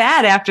to do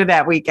that after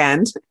that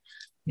weekend.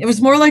 It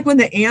was more like when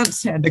the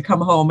ants had to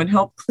come home and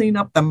help clean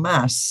up the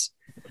mess.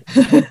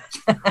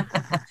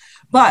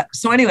 But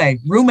so anyway,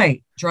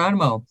 roommate,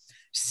 Geronimo.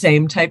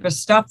 Same type of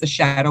stuff, the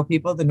shadow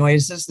people, the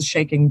noises, the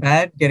shaking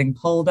bed, getting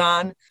pulled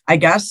on. I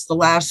guess the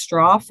last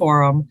straw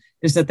for them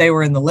is that they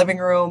were in the living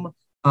room,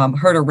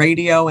 heard a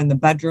radio in the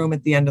bedroom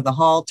at the end of the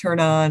hall turn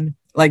on.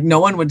 Like no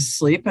one would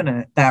sleep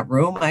in that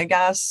room, I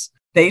guess.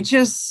 They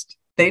just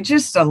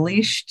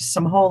unleashed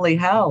some holy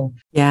hell.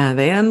 Yeah,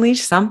 they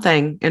unleashed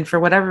something. And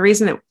for whatever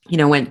reason, it,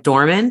 went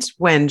dormant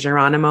when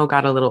Geronimo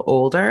got a little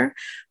older.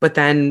 But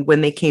then when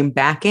they came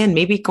back in,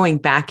 maybe going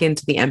back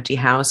into the empty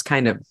house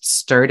kind of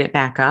stirred it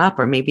back up,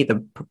 or maybe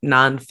the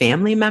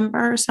non-family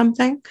member or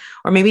something,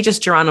 or maybe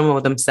just Geronimo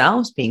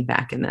themselves being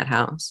back in that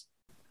house.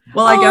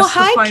 Well, I guess.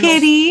 Hi,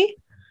 kitty.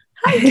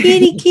 Hi,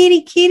 kitty,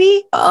 kitty,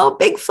 kitty. Oh,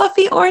 big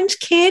fluffy orange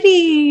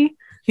kitty.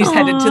 He's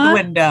headed to the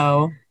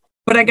window.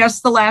 But I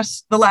guess the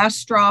last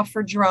straw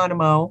for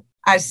Geronimo.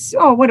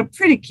 What a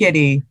pretty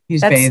kitty.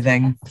 He's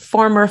bathing.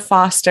 Former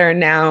foster,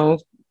 now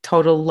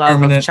total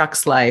love of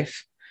Chuck's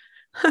life.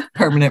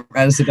 Permanent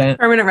resident.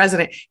 Permanent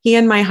resident. He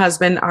and my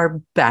husband are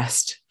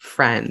best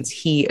friends.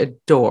 He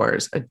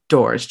adores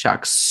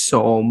Chuck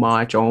so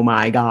much. Oh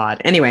my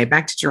God. Anyway,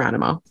 back to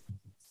Geronimo.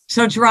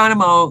 So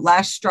Geronimo,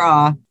 last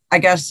straw. I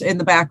guess in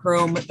the back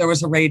room, there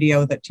was a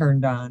radio that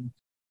turned on.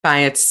 By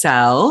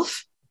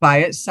itself.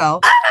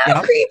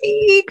 Yep.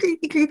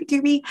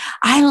 Creepy.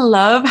 I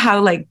love how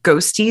like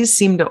ghosties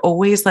seem to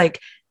always like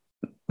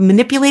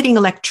manipulating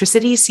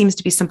electricity seems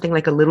to be something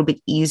like a little bit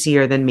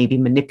easier than maybe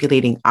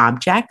manipulating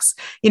objects,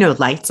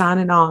 lights on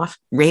and off,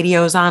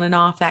 radios on and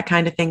off, that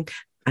kind of thing.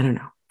 I don't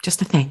know.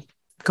 Just a thing.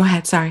 Go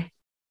ahead. Sorry.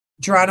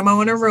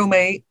 Geronimo and a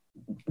roommate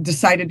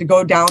decided to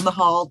go down the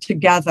hall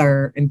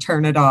together and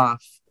turn it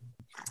off.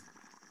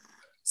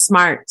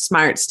 Smart.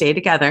 Stay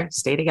together.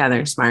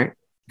 Smart.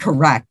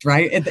 Correct,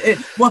 right?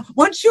 Well,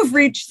 once you've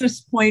reached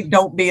this point,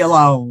 don't be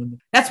alone.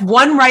 That's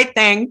one right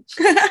thing.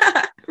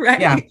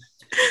 Right. Yeah.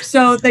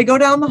 So they go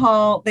down the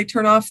hall, they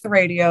turn off the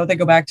radio, they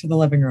go back to the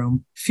living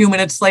room. A few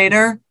minutes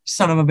later,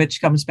 son of a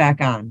bitch comes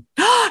back on.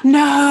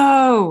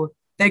 No.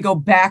 They go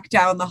back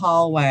down the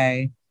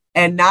hallway,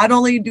 and not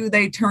only do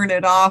they turn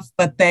it off,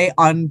 but they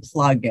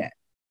unplug it.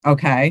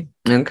 Okay.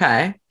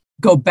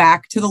 Go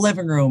back to the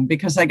living room,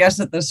 because I guess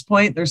at this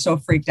point they're so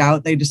freaked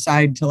out, they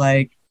decide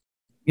to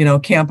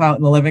camp out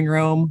in the living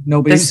room.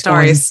 This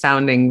story is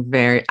sounding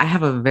I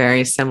have a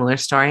very similar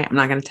story. I'm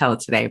not going to tell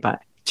it today,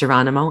 but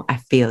Geronimo, I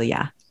feel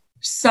ya.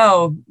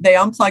 So they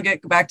unplug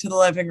it, go back to the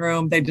living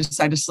room. They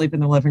decide to sleep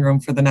in the living room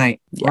for the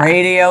night. Yeah.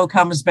 Radio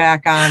comes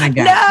back on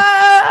again.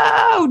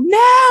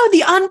 No,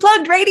 the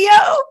unplugged radio.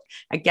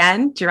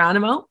 Again,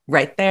 Geronimo,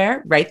 right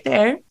there.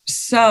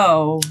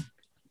 So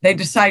they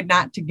decide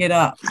not to get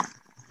up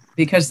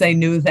because they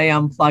knew they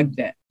unplugged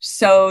it.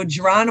 So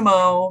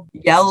Geronimo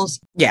yells.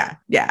 Yeah.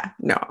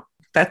 No,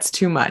 that's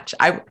too much.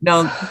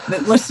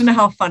 Listen to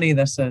how funny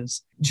this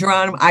is.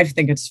 Geronimo, I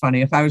think it's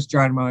funny. If I was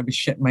Geronimo, I'd be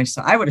shitting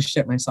myself. I would have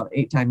shit myself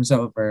 8 times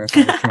over if I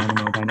was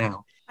Geronimo by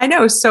now. I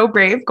know. So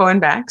brave. Going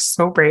back.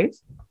 So brave.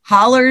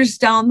 Hollers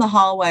down the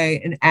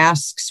hallway and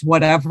asks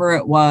whatever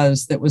it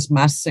was that was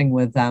messing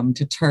with them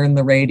to turn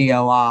the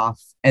radio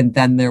off. And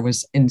then there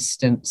was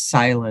instant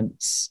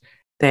silence.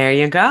 There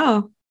you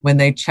go. When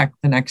they checked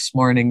the next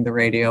morning, the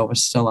radio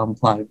was still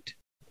unplugged.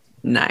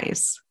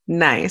 Nice.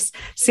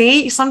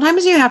 See,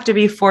 sometimes you have to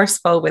be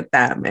forceful with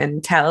them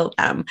and tell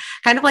them,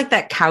 kind of like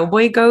that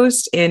cowboy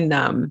ghost in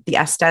the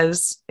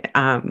Estes,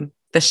 the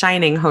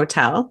Shining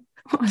Hotel.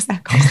 What was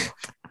that called?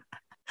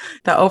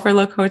 The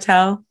Overlook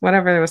Hotel,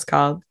 whatever it was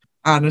called.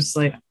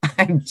 Honestly,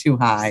 I'm too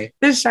high.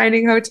 The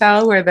Shining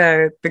Hotel, where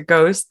the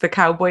ghost, the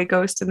cowboy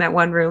ghost in that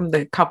one room,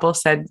 the couple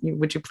said,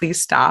 "Would you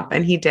please stop?"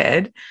 And he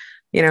did,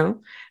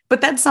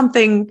 but that's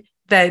something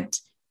that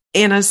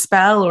in a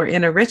spell or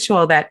in a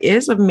ritual that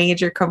is a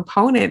major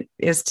component,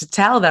 is to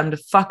tell them to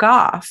fuck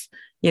off,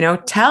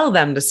 tell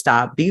them to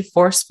stop, be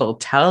forceful,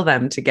 tell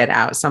them to get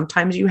out.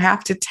 Sometimes you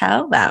have to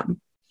tell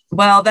them.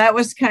 Well, that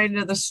was kind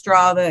of the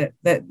straw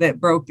that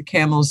broke the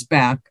camel's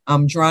back.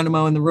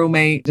 Geronimo and the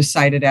roommate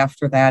decided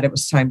after that it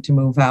was time to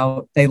move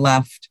out. They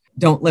left.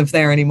 Don't live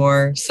there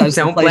anymore.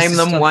 Don't blame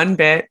them one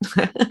bit.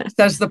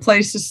 Says the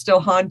place is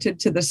still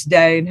haunted to this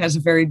day and has a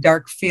very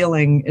dark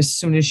feeling as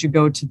soon as you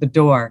go to the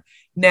door.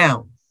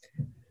 Now,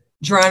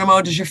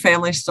 Geronimo, does your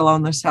family still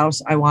own this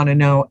house? I want to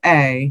know,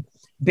 A.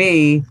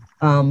 B,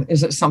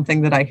 is it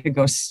something that I could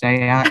go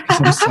stay at?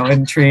 Because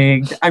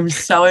I'm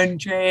so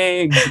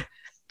intrigued.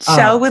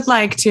 Shell would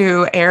like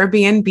to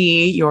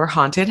Airbnb your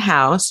haunted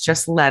house.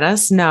 Just let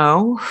us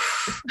know.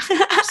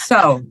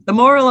 So the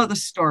moral of the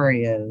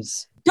story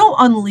is, don't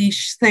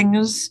unleash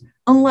things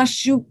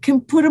unless you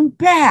can put them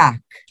back.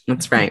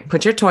 That's right.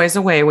 Put your toys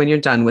away when you're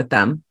done with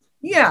them.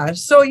 Yeah.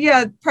 So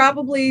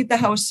probably the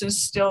house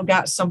has still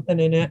got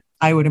something in it,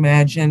 I would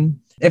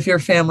imagine. If your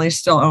family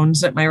still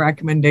owns it, my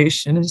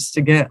recommendation is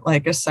to get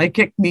like a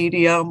psychic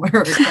medium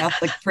or a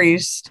Catholic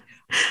priest.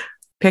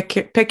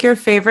 Pick your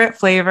favorite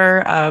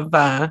flavor of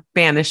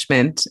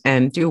banishment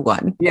and do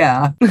one.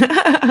 Yeah.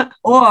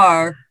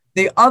 Or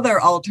the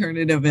other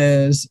alternative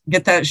is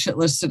get that shit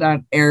listed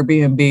on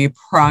Airbnb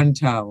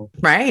pronto.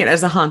 Right.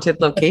 As a haunted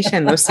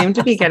location. Those seem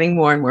to be getting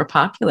more and more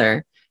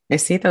popular. I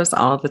see those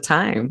all the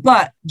time.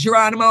 But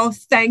Geronimo,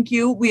 thank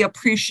you. We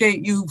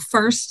appreciate you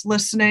first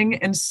listening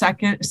and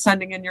second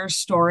sending in your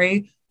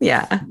story.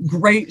 Yeah.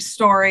 Great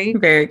story.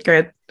 Very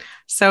good.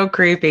 So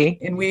creepy.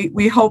 And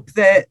we hope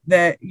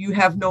that you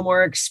have no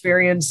more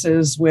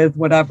experiences with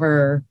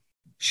whatever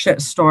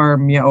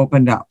shitstorm you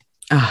opened up.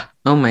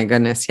 Oh my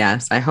goodness.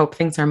 Yes. I hope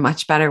things are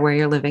much better where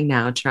you're living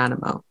now,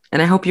 Geronimo.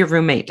 And I hope your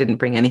roommate didn't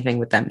bring anything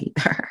with them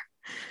either.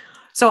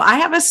 So I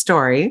have a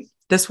story.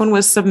 This one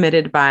was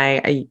submitted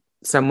by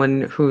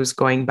someone who's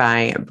going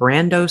by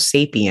Brando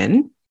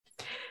Sapien.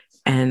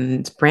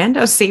 And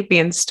Brando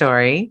Sapien's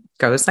story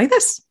goes like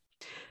this.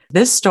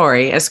 This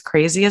story, as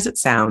crazy as it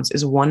sounds,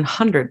 is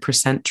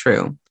 100%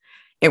 true.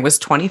 It was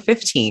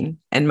 2015,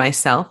 and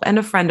myself and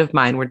a friend of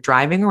mine were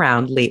driving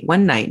around late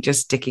one night,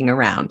 just dicking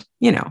around,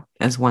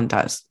 as one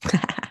does.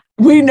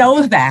 We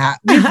know that.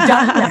 We've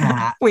done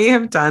that. We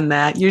have done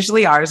that.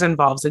 Usually ours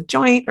involves a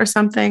joint or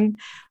something,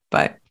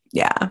 but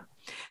yeah.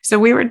 So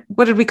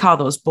what did we call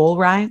those? Bull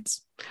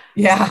rides?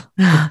 Yeah.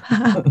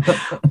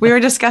 We were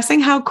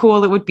discussing how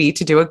cool it would be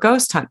to do a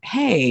ghost hunt.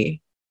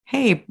 Hey,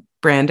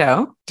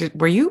 Brando,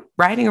 were you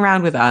riding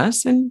around with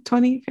us in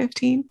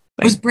 2015?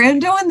 Was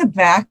Brando in the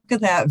back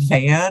of that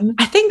van?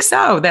 I think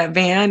so. That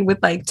van with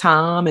like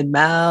Tom and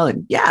Mel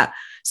and yeah.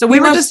 So we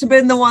must have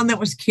been the one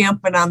that was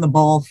camping on the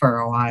bowl for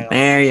a while.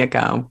 There you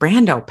go.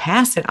 Brando,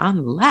 pass it on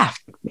the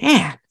left,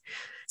 man.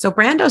 So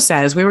Brando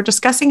says we were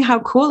discussing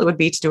how cool it would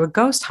be to do a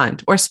ghost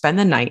hunt or spend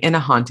the night in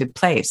a haunted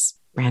place.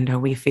 Brando,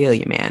 we feel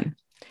you, man.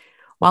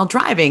 While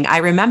driving, I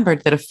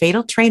remembered that a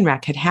fatal train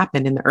wreck had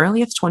happened in the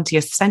earliest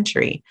 20th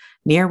century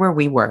near where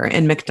we were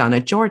in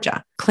McDonough,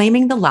 Georgia,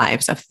 claiming the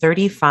lives of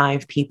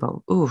 35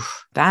 people.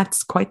 Oof,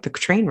 that's quite the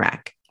train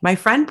wreck. My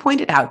friend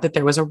pointed out that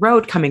there was a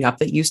road coming up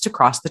that used to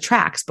cross the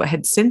tracks, but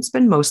had since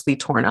been mostly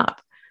torn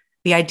up.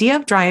 The idea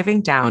of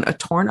driving down a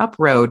torn up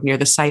road near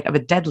the site of a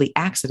deadly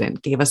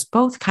accident gave us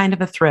both kind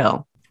of a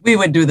thrill. We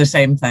would do the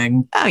same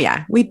thing. Oh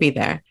yeah, we'd be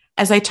there.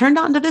 As I turned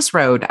onto this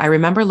road, I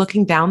remember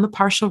looking down the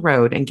partial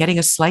road and getting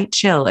a slight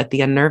chill at the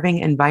unnerving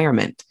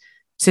environment,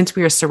 since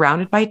we were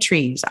surrounded by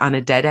trees on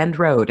a dead-end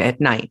road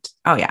at night.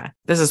 Oh yeah,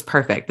 this is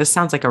perfect. This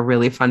sounds like a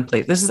really fun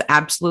place. This is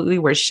absolutely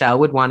where Shell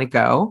would want to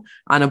go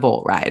on a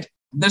boat ride.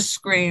 This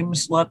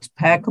screams, let's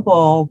pack a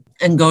bowl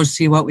and go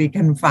see what we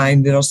can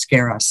find. It'll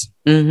scare us.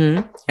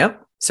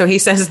 Yep. So he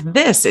says,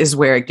 this is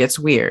where it gets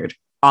weird.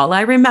 All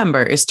I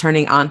remember is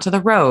turning onto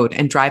the road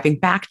and driving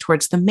back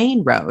towards the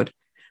main road.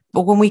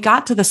 But when we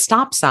got to the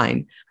stop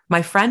sign,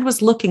 my friend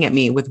was looking at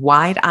me with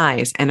wide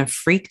eyes and a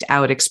freaked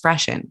out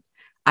expression.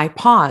 I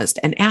paused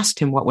and asked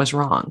him what was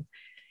wrong.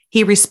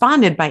 He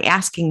responded by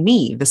asking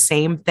me the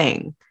same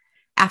thing.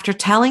 After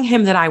telling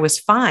him that I was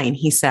fine,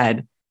 he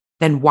said,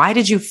 "Then why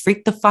did you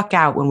freak the fuck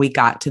out when we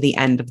got to the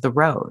end of the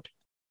road?"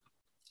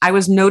 I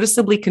was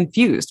noticeably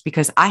confused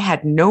because I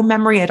had no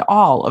memory at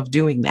all of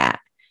doing that.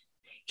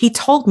 He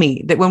told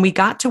me that when we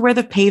got to where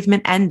the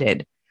pavement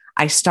ended,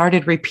 I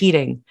started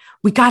repeating,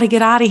 "We got to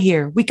get out of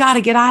here. We got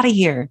to get out of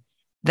here."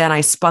 Then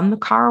I spun the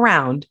car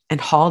around and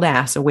hauled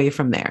ass away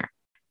from there.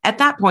 At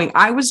that point,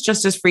 I was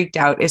just as freaked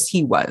out as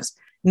he was.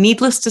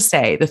 Needless to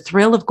say, the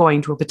thrill of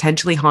going to a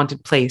potentially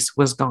haunted place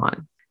was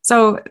gone.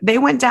 So they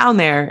went down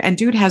there and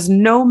dude has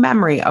no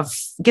memory of,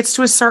 gets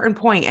to a certain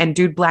point and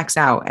dude blacks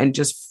out and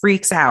just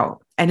freaks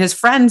out. And his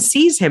friend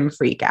sees him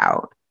freak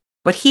out,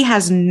 but he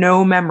has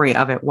no memory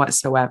of it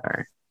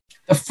whatsoever.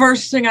 The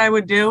first thing I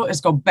would do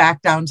is go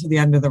back down to the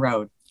end of the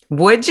road.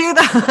 Would you?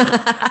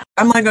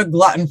 I'm like a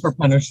glutton for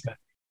punishment.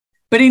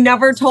 But he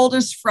never told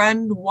his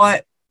friend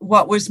what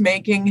was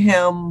making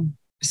him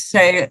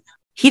say it.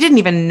 He didn't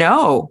even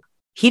know.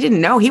 He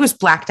didn't know. He was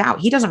blacked out.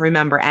 He doesn't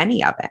remember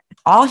any of it.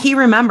 All he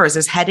remembers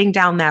is heading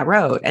down that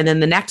road. And then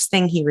the next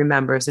thing he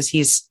remembers is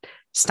he's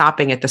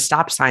stopping at the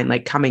stop sign,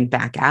 like coming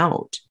back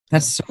out.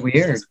 That's so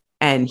weird.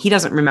 And he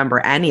doesn't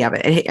remember any of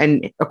it.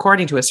 And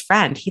according to his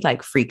friend, he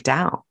like freaked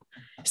out,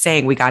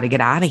 saying, "We got to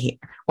get out of here,"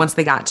 once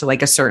they got to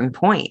like a certain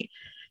point.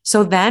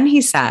 So then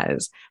he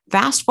says,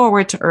 fast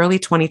forward to early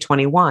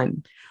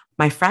 2021.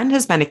 My friend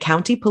has been a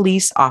county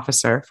police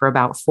officer for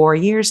about 4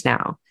 years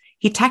now.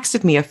 He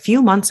texted me a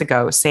few months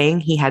ago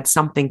saying he had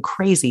something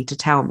crazy to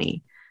tell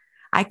me.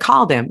 I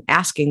called him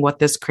asking what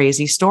this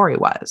crazy story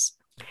was.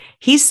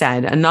 He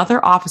said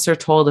another officer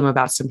told him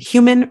about some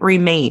human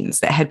remains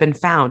that had been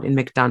found in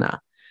McDonough.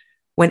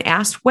 When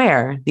asked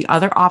where, the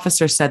other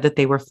officer said that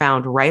they were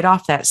found right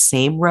off that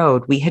same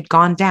road we had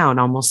gone down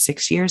almost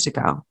 6 years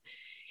ago.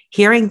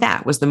 Hearing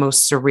that was the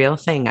most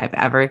surreal thing I've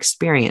ever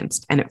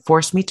experienced, and it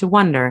forced me to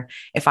wonder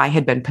if I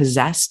had been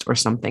possessed or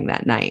something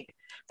that night.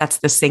 That's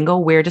the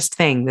single weirdest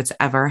thing that's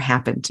ever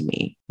happened to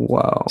me.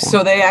 Whoa.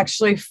 So they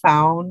actually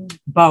found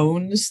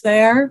bones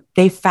there?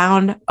 They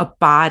found a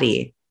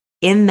body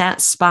in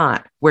that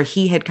spot where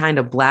he had kind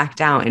of blacked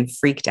out and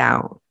freaked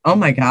out. Oh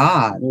my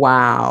God.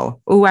 Wow.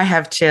 Oh, I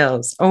have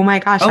chills. Oh my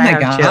gosh. Oh I my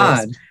have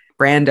God. Chills.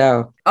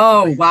 Brando.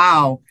 Oh,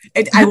 wow.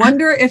 I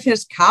wonder if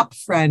his cop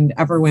friend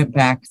ever went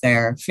back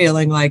there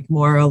feeling like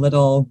more a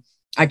little,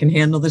 I can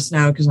handle this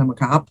now because I'm a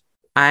cop.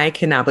 I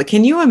cannot, but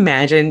can you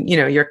imagine,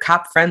 your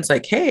cop friends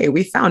like, "Hey,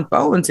 we found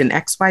bones in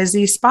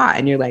XYZ spot."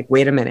 And you're like,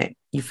 "Wait a minute,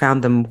 you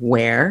found them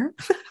where?"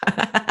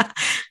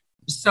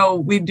 So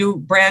we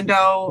do,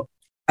 Brando,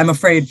 I'm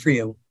afraid for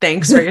you.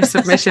 Thanks for your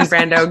submission,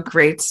 Brando.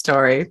 Great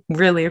story.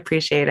 Really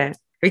appreciate it.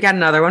 We got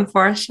another one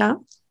for us,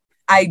 Shel?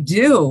 I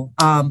do.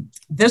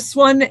 This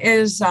one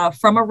is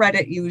from a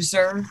Reddit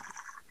user.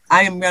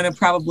 I am going to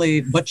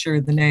probably butcher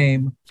the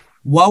name.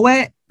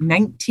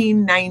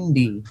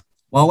 Wowet1990.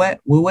 Wowet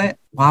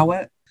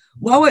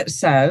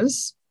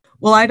says,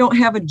 "Well, I don't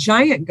have a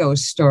giant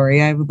ghost story.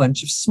 I have a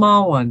bunch of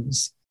small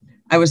ones.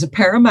 I was a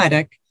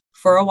paramedic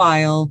for a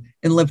while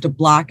and lived a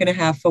block and a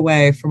half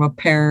away from a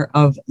pair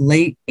of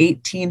late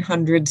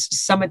 1800s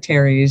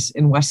cemeteries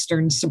in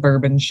western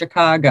suburban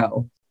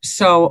Chicago."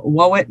 So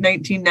Wowet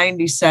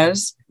 1990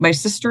 says, "My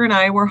sister and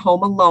I were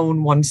home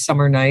alone one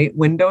summer night,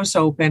 windows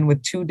open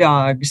with two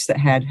dogs that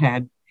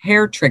had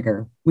hair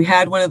trigger. We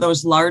had one of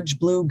those large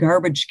blue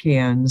garbage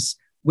cans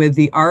with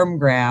the arm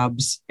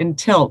grabs and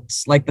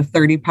tilts, like the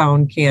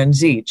 30-pound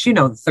cans each. The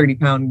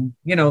 30-pound,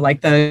 like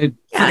the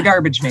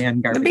garbage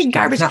man garbage. The big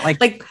garbage, cans, not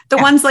like the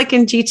ones like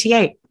in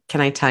GTA.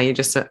 Can I tell you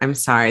I'm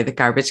sorry, the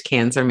garbage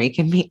cans are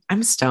making me,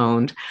 I'm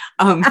stoned.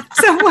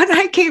 So when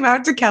I came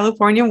out to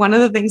California, one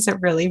of the things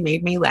that really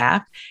made me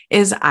laugh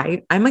is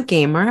I'm a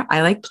gamer.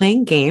 I like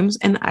playing games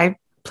and I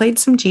played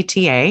some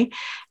GTA.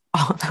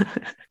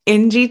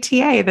 in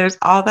GTA, there's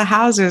all the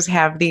houses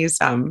have these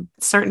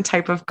certain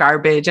type of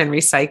garbage and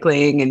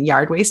recycling and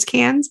yard waste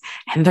cans.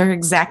 And they're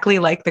exactly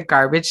like the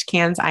garbage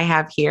cans I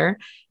have here.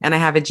 And I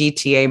have a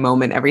GTA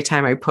moment every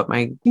time I put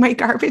my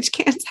garbage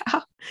cans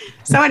out.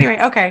 So anyway,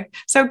 okay.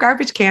 So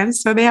garbage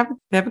cans. So they have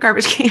a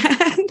garbage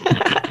can.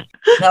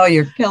 No,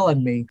 you're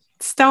killing me.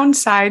 Stone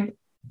side.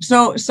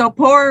 So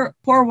poor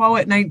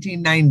Wowat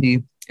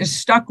 1990 is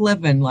stuck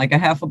living like a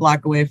half a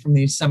block away from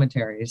these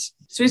cemeteries.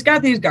 So he's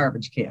got these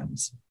garbage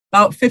cans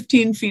about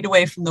 15 feet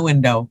away from the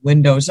window.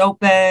 Windows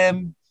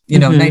open,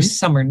 nice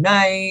summer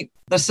night.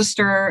 The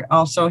sister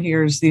also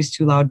hears these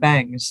two loud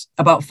bangs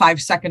about 5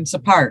 seconds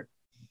apart,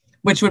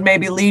 which would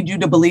maybe lead you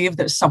to believe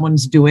that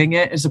someone's doing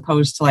it as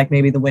opposed to like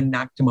maybe the wind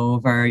knocked him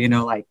over,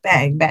 like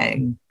bang,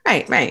 bang.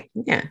 Right.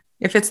 Yeah.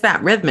 If it's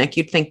that rhythmic,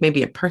 you'd think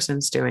maybe a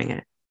person's doing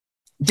it.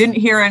 Didn't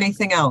hear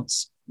anything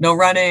else. No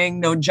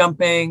running, no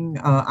jumping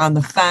on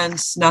the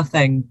fence,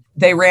 nothing.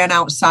 They ran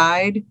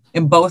outside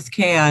and both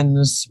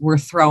cans were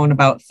thrown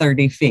about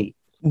 30 feet.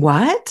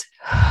 What?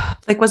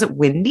 Like, was it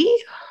windy?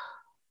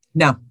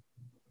 No.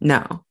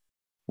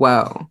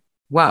 Whoa.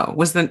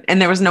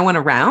 And there was no one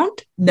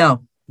around?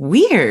 No.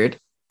 Weird.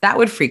 That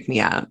would freak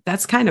me out.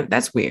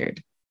 That's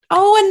weird.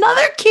 Oh,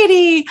 another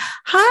kitty.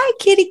 Hi,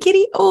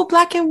 kitty. Oh,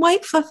 black and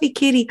white fluffy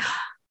kitty.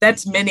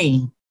 That's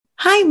Minnie.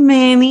 Hi,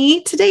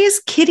 Minnie. Today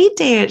is kitty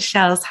day at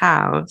Shell's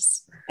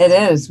house. It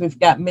is. We've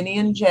got Minnie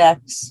and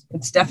Jax.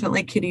 It's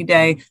definitely kitty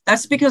day.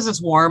 That's because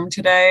it's warm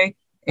today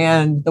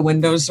and the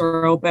windows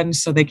are open.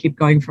 So they keep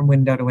going from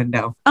window to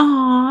window.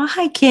 Oh,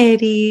 hi,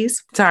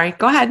 kitties. Sorry,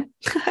 go ahead.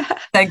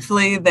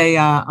 Thankfully, they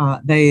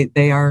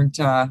aren't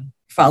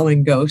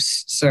following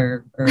ghosts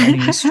or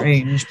any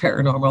strange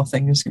paranormal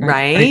things.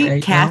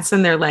 Right? Cats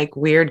and their like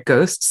weird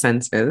ghost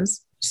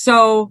senses.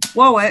 So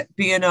Wowat,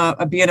 being a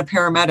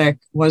paramedic,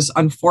 was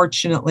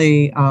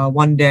unfortunately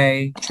one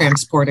day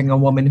transporting a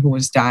woman who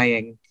was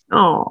dying.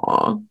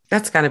 Oh,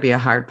 that's got to be a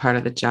hard part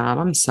of the job.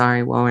 I'm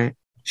sorry, Wowat.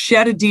 She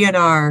had a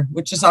DNR,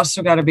 which has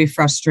also got to be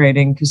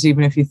frustrating because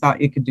even if you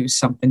thought you could do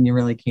something, you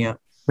really can't.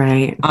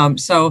 Right.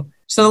 So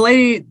the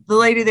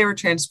lady they were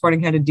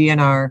transporting had a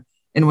DNR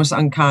and was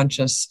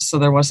unconscious, so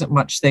there wasn't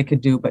much they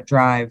could do but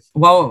drive.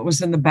 Wowat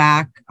was in the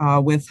back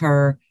with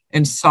her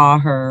and saw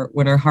her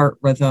when her heart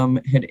rhythm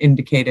had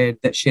indicated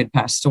that she had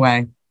passed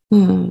away.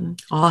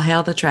 All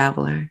hail the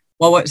traveler.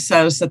 Wowat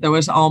says that there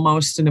was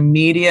almost an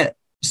immediate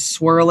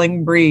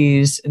swirling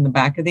breeze in the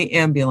back of the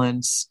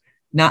ambulance,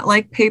 not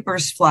like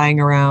papers flying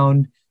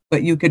around,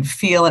 but you could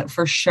feel it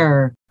for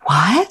sure.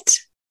 What?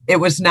 It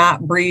was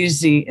not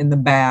breezy in the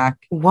back.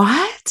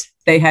 What?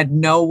 They had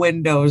no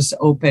windows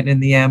open in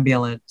the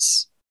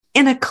ambulance.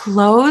 In a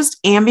closed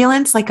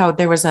ambulance,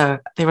 there was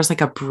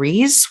like a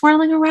breeze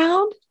swirling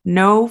around?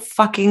 No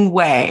fucking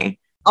way.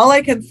 All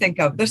I can think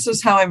of, this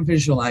is how I'm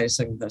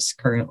visualizing this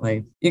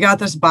currently. You got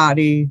this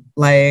body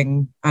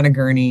laying on a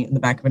gurney in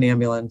the back of an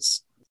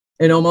ambulance,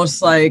 and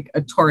almost like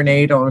a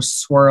tornado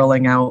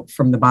swirling out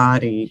from the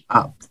body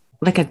up.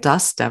 Like a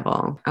dust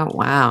devil. Oh,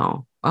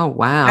 wow.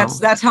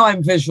 That's how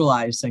I'm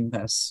visualizing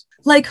this.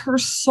 Like her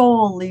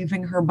soul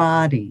leaving her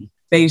body,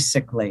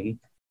 basically.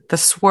 The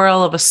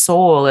swirl of a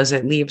soul as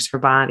it leaves her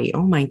body.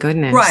 Oh my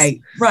goodness.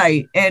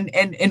 Right.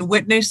 And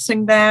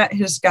witnessing that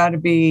has got to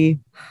be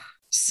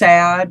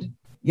sad,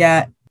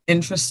 yet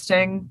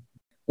interesting.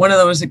 One of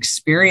those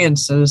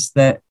experiences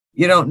that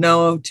you don't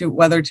know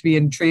whether to be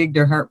intrigued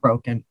or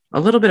heartbroken. A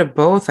little bit of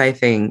both, I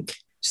think.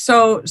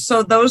 So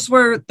those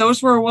were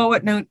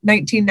Wowat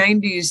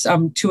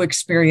 1990s two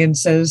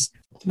experiences.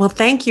 Well,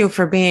 thank you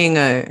for being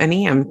an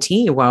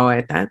EMT,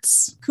 Wowat.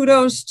 That's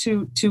kudos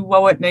to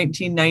Wowat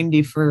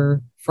 1990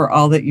 for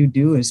all that you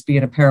do as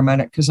being a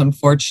paramedic, because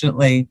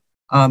unfortunately,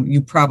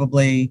 you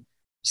probably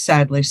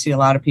sadly see a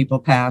lot of people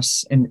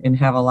pass and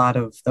have a lot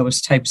of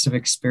those types of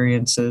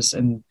experiences.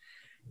 And,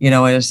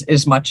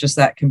 as much as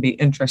that can be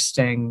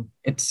interesting,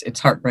 it's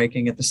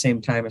heartbreaking at the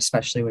same time,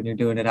 especially when you're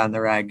doing it on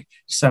the reg.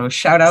 So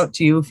shout out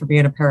to you for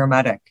being a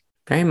paramedic.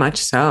 Very much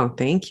so.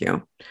 Thank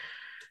you.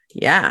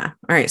 Yeah.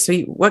 All right. So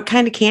what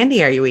kind of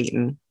candy are you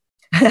eating?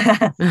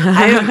 I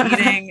am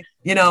eating,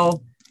 you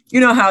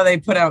know how they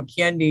put out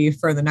candy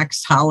for the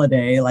next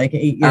holiday, like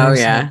 8 years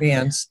in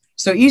advance.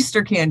 So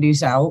Easter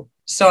candy's out.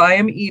 So I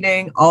am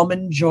eating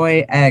Almond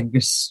Joy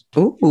eggs.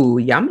 Ooh,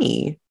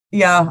 yummy.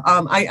 Yeah.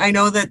 I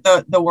know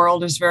that the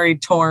world is very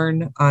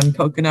torn on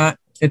coconut.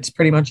 It's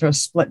pretty much a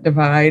split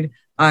divide.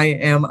 I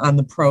am on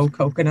the pro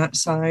coconut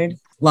side.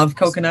 Love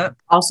coconut.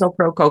 Also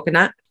pro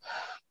coconut.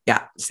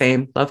 Yeah,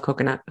 same. Love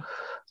coconut.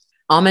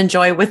 Almond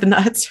Joy with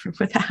nuts or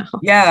without.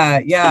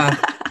 Yeah.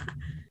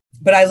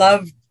 But I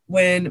love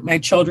when my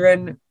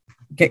children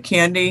get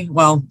candy.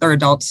 Well, they're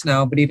adults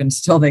now, but even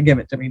still, they give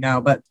it to me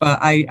now. But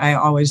I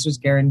always was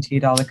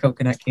guaranteed all the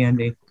coconut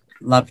candy.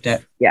 Loved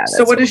it. Yeah.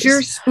 So what is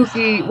your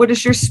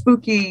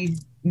spooky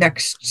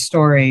next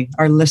story?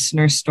 Our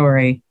listener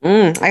story.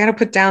 I got to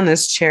put down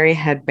this cherry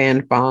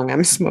headband bong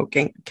I'm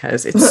smoking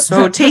because it's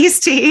so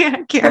tasty.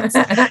 I can't.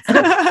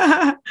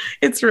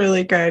 It's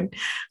really good.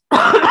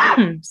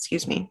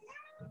 Excuse me.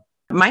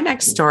 My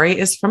next story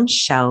is from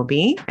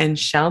Shelby, and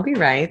Shelby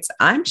writes,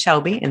 I'm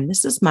Shelby, and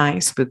this is my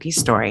spooky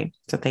story.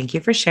 So thank you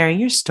for sharing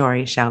your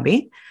story,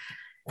 Shelby.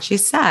 She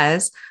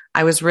says,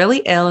 I was really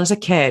ill as a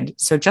kid.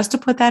 So just to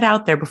put that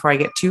out there before I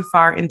get too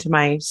far into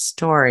my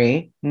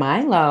story,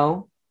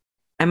 Milo,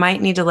 I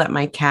might need to let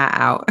my cat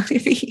out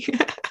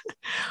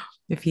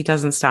if he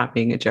doesn't stop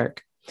being a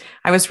jerk.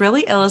 I was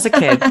really ill as a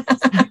kid.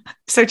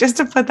 So just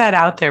to put that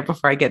out there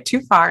before I get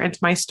too far into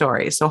my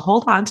story. So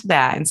hold on to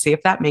that and see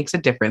if that makes a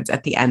difference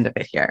at the end of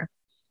it here.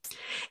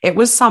 It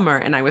was summer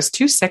and I was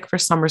too sick for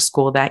summer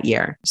school that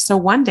year. So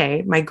one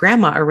day, my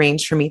grandma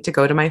arranged for me to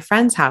go to my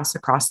friend's house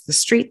across the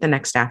street the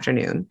next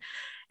afternoon.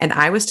 And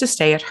I was to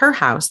stay at her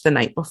house the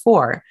night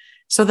before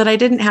so that I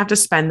didn't have to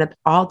spend it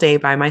all day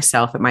by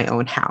myself at my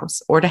own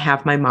house or to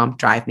have my mom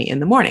drive me in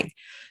the morning.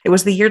 It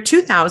was the year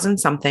 2000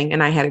 something,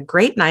 and I had a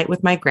great night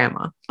with my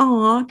grandma.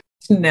 Aw.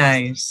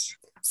 Nice.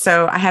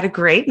 So I had a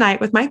great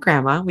night with my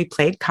grandma. We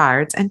played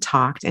cards and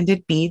talked and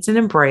did beads and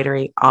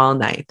embroidery all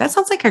night. That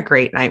sounds like a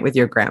great night with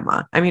your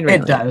grandma. I mean, really.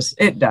 It does.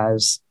 It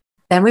does.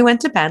 Then we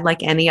went to bed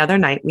like any other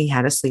night we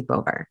had a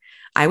sleepover.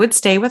 I would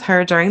stay with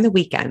her during the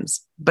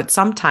weekends, but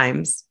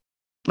sometimes,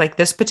 like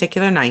this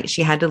particular night,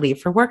 she had to leave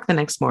for work the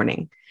next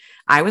morning.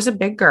 I was a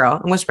big girl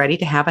and was ready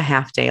to have a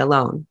half day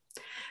alone.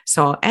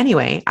 So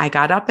anyway, I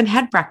got up and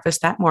had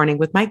breakfast that morning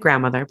with my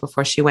grandmother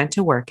before she went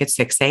to work at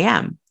 6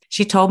 a.m.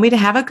 She told me to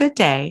have a good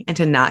day and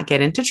to not get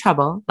into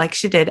trouble like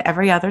she did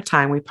every other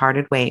time we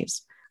parted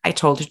ways. I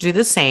told her to do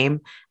the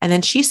same, and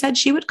then she said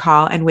she would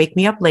call and wake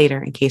me up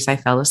later in case I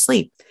fell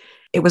asleep.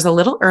 It was a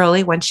little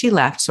early when she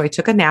left, so I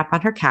took a nap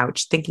on her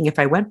couch, thinking if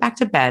I went back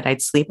to bed,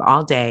 I'd sleep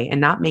all day and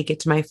not make it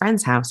to my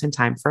friend's house in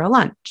time for a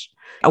lunch.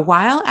 A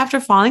while after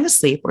falling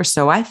asleep, or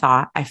so I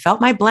thought, I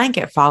felt my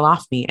blanket fall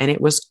off me, and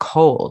it was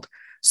cold.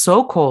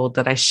 So cold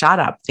that I shot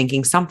up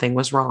thinking something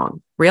was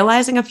wrong.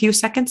 Realizing a few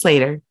seconds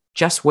later,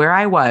 just where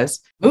I was.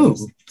 Ooh.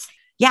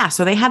 Yeah,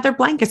 so they had their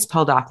blankets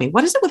pulled off me.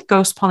 What is it with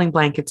ghosts pulling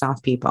blankets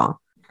off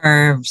people?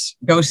 Pervs,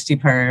 ghosty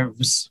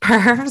pervs.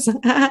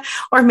 Pervs.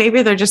 Or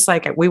maybe they're just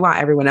like, we want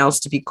everyone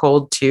else to be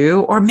cold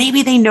too. Or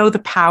maybe they know the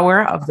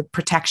power of the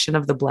protection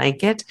of the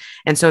blanket.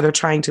 And so they're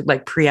trying to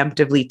like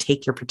preemptively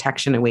take your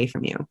protection away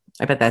from you.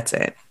 I bet that's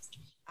it.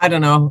 I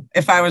don't know.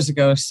 If I was a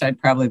ghost, I'd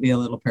probably be a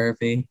little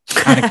pervy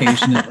on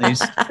occasion, at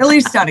least. At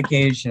least on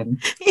occasion.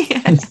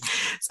 Yes.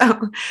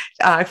 So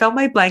I felt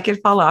my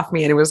blanket fall off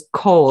me and it was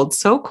cold,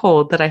 so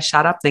cold that I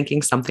shot up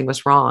thinking something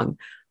was wrong.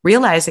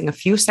 Realizing a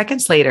few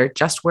seconds later,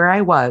 just where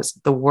I was,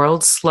 the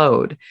world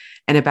slowed.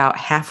 And about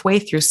halfway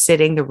through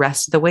sitting the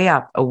rest of the way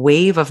up, a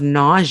wave of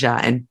nausea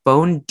and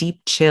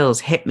bone-deep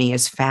chills hit me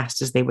as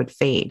fast as they would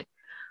fade.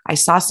 I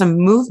saw some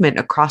movement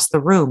across the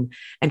room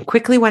and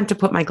quickly went to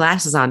put my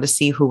glasses on to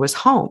see who was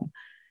home.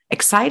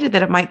 Excited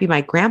that it might be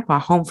my grandpa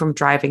home from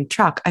driving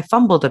truck, I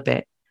fumbled a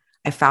bit.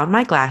 I found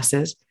my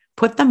glasses,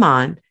 put them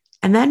on,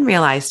 and then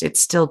realized it's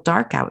still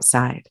dark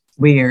outside.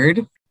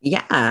 Weird.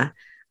 Yeah.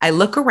 I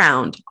look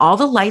around. All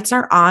the lights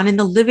are on in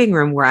the living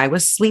room where I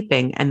was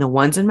sleeping, and the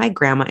ones in my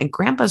grandma and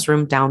grandpa's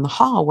room down the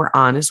hall were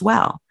on as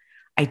well.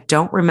 I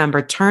don't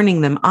remember turning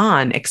them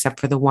on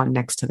except for the one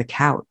next to the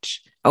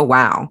couch. Oh,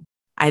 wow.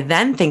 I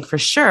then think for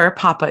sure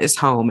Papa is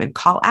home and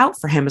call out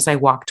for him as I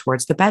walk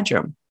towards the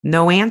bedroom.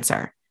 No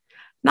answer.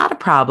 Not a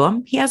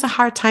problem. He has a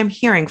hard time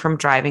hearing from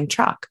driving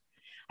truck.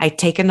 I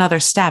take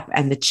another step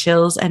and the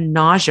chills and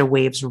nausea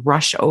waves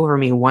rush over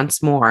me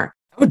once more.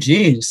 Oh,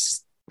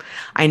 geez.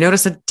 I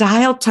notice a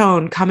dial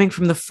tone coming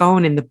from the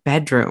phone in the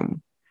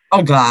bedroom.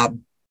 Oh,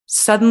 God.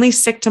 Suddenly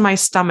sick to my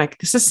stomach.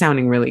 This is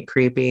sounding really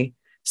creepy.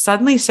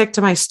 Suddenly sick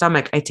to my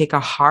stomach, I take a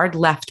hard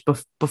left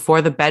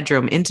before the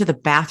bedroom into the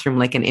bathroom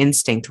like an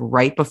instinct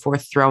right before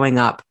throwing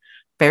up,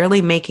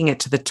 barely making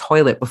it to the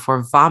toilet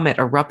before vomit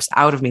erupts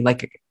out of me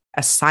like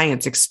a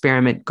science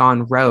experiment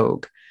gone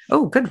rogue.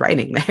 Oh, good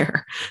writing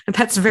there.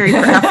 That's very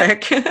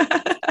graphic.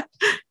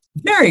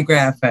 Very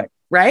graphic.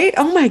 Right?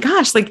 Oh my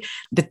gosh. Like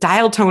the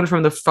dial tone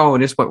from the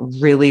phone is what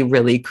really,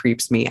 really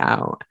creeps me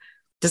out.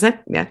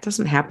 That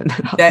doesn't happen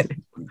at all.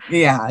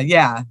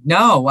 Yeah.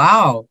 No,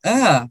 wow.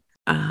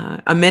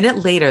 A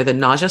minute later, the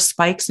nausea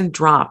spikes and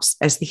drops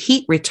as the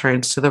heat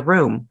returns to the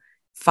room,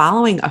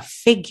 following a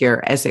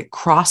figure as it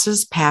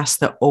crosses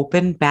past the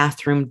open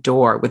bathroom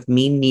door with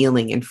me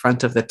kneeling in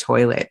front of the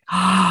toilet.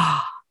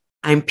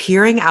 I'm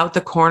peering out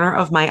the corner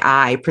of my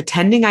eye,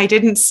 pretending I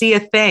didn't see a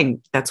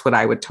thing. That's what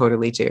I would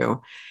totally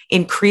do.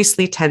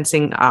 Increasingly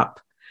tensing up.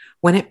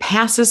 When it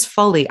passes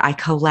fully, I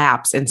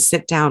collapse and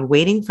sit down,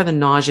 waiting for the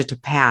nausea to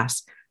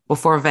pass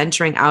before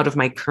venturing out of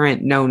my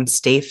current known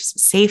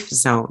safe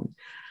zone.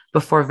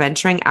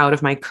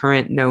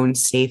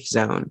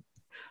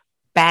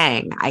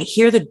 Bang! I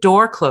hear the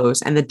door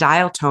close and the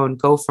dial tone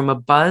go from a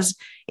buzz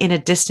in a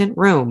distant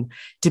room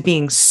to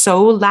being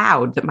so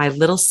loud that my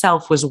little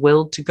self was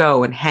willed to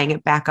go and hang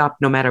it back up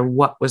no matter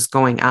what was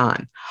going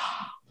on.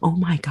 Oh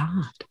my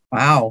God.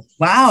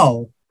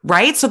 Wow.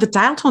 Right? So the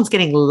dial tone's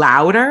getting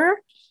louder.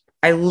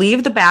 I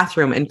leave the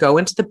bathroom and go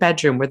into the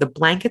bedroom where the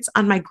blankets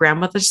on my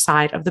grandmother's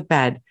side of the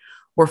bed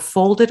were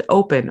folded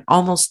open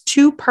almost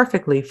too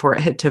perfectly for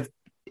it to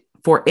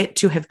for it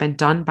to have been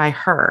done by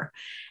her.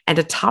 And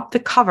atop the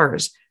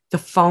covers, the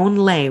phone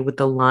lay with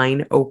the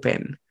line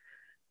open.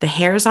 The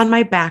hairs on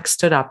my back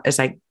stood up as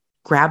I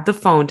grabbed the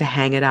phone to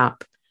hang it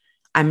up.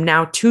 I'm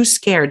now too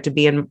scared to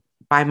be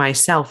by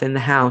myself in the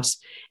house.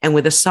 And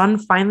with the sun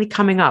finally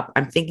coming up,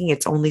 I'm thinking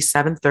it's only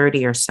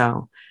 7:30 or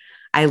so.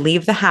 I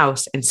leave the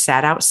house and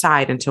sat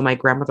outside until my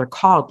grandmother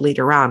called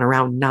later on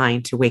around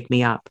 9 to wake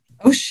me up.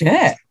 Oh,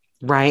 shit.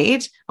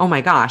 Right? Oh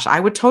my gosh.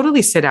 I would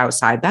totally sit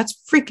outside. That's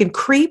freaking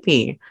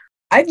creepy.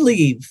 I'd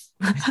leave.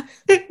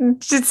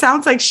 It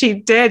sounds like she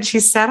did. She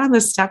sat on the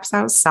steps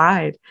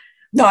outside.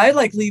 No, I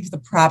like leave the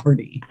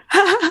property.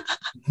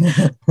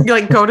 You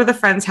like go to the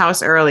friend's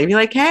house early. Be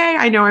like, hey,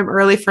 I know I'm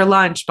early for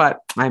lunch, but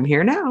I'm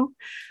here now.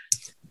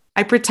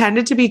 I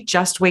pretended to be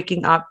just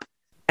waking up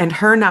and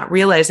her not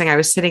realizing I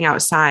was sitting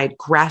outside,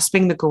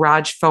 grasping the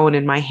garage phone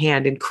in my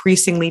hand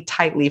increasingly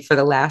tightly for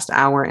the last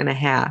hour and a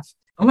half.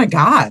 Oh my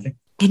God.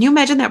 Can you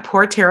imagine that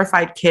poor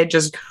terrified kid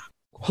just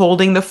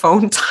holding the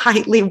phone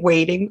tightly,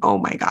 waiting? Oh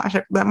my gosh,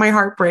 my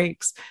heart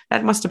breaks.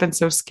 That must have been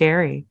so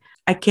scary.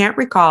 I can't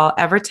recall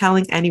ever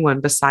telling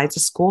anyone besides a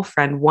school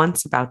friend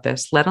once about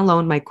this, let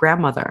alone my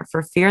grandmother,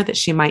 for fear that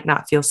she might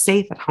not feel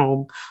safe at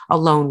home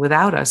alone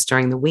without us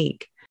during the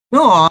week.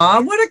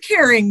 Aw, what a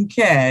caring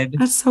kid.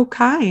 That's so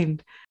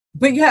kind.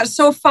 But yeah, it's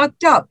so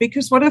fucked up,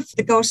 because what if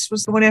the ghost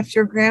was the one after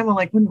your grandma?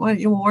 Like, wouldn't want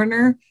you warn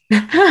her?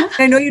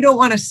 I know you don't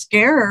want to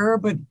scare her,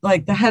 but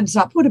like the heads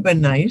up would have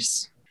been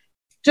nice.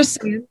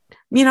 Just saying.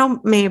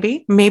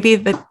 Maybe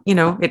that,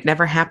 it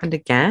never happened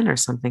again or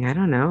something. I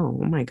don't know.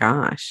 Oh my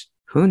gosh.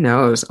 Who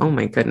knows? Oh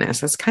my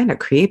goodness. That's kind of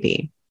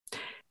creepy.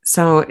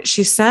 So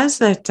she says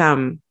that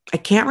I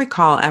can't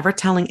recall ever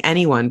telling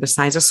anyone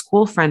besides a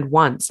school friend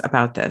once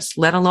about this,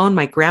 let alone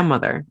my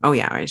grandmother. Oh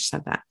yeah, I just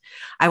said that.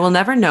 I will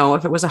never know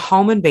if it was a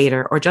home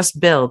invader or just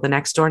Bill, the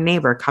next door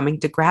neighbor, coming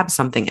to grab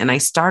something, and I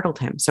startled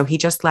him, so he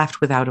just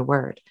left without a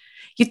word.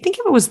 You'd think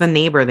if it was the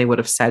neighbor, they would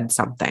have said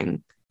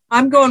something.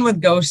 I'm going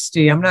with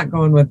ghosty. I'm not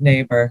going with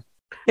neighbor.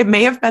 It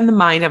may have been the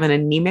mind of an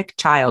anemic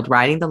child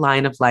riding the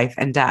line of life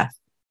and death,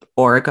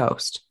 or a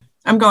ghost.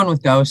 I'm going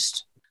with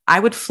ghost. I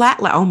would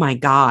flatline. Oh my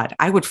God.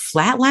 I would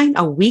flatline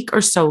a week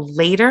or so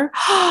later.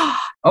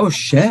 Oh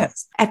shit.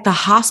 At the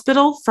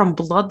hospital from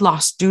blood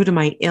loss due to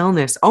my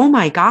illness. Oh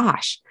my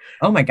gosh.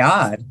 Oh my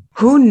God.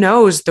 Who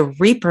knows? The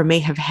Reaper may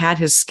have had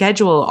his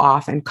schedule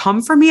off and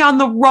come for me on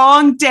the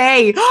wrong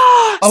day.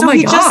 So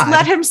he just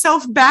let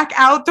himself back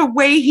out the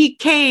way he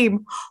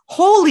came.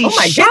 Holy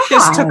shit, God.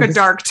 This took a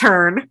dark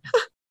turn.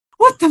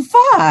 What the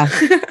fuck?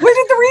 Where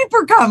did the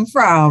Reaper come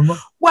from?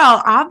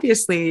 Well,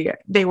 obviously,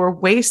 they were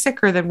way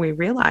sicker than we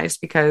realized,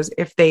 because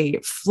if they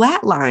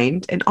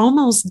flatlined and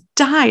almost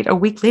died a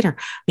week later,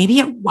 maybe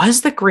it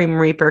was the Grim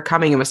Reaper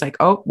coming and was like,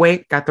 oh,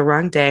 wait, got the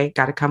wrong day.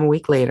 Got to come a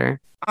week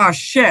later. Oh,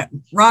 shit.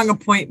 Wrong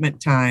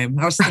appointment time.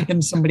 I was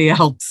thinking somebody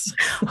else.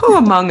 Who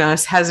among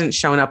us hasn't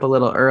shown up a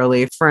little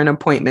early for an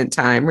appointment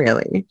time,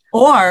 really?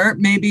 Or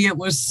maybe it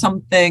was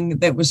something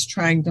that was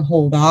trying to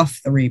hold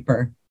off the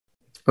Reaper.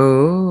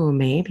 Oh,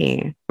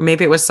 maybe. Or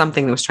maybe it was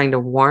something that was trying to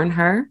warn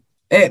her.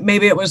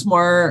 Maybe it was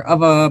more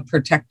of a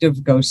protective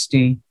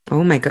ghosty.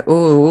 Oh my God.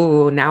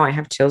 Oh, now I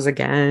have chills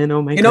again.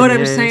 Oh my God. You know what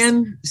I'm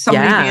saying?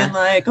 Somebody being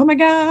like, oh my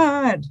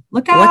God,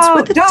 look out.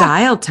 What's with the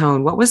dial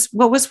tone? What was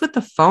with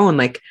the phone?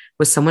 Like,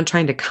 was someone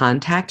trying to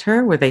contact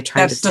her? Were they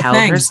trying to tell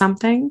her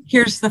something?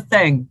 Here's the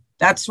thing.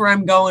 That's where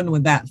I'm going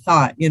with that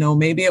thought.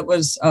 Maybe it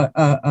was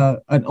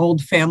an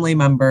old family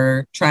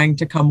member trying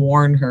to come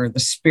warn her, the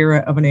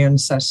spirit of an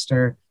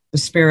ancestor, the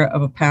spirit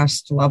of a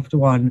past loved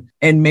one.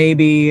 And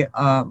maybe,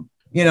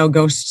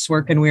 ghosts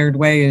work in weird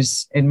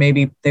ways. And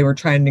maybe they were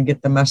trying to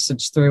get the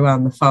message through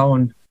on the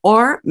phone.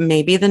 Or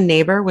maybe the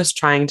neighbor was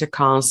trying to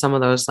call some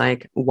of those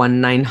like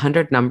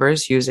 1-900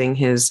 numbers using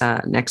his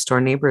next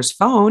door neighbor's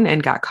phone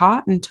and got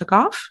caught and took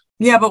off.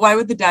 Yeah, but why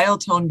would the dial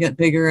tone get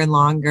bigger and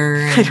longer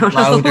and I don't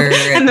louder? Know.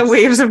 And the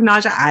waves of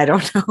nausea? I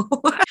don't know.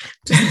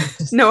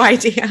 No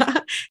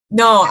idea.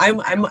 No,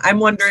 I'm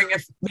wondering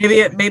if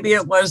maybe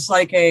it was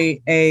like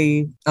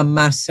a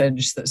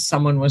message that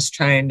someone was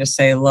trying to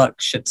say, look,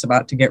 shit's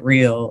about to get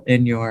real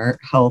in your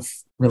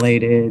health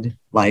related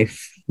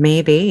life.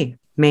 Maybe.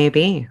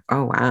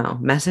 Oh, wow.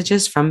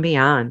 Messages from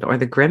beyond, or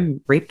the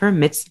Grim Reaper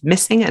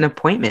missing an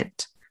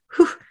appointment.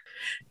 Whew.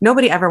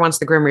 Nobody ever wants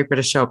the Grim Reaper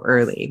to show up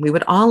early. We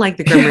would all like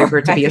the Grim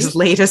Reaper to be as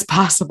late as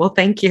possible.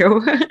 Thank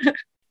you.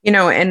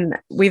 And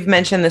we've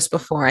mentioned this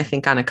before, I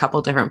think on a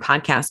couple different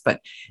podcasts, but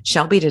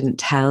Shelby didn't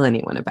tell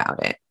anyone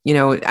about it.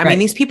 I mean,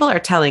 these people are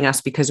telling us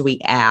because we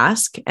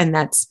ask, and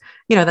that's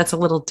a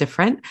little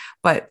different,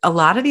 but a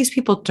lot of these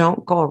people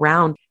don't go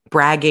around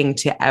bragging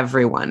to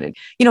everyone. And,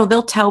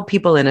 they'll tell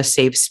people in a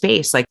safe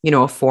space, like,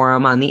 a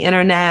forum on the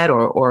internet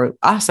or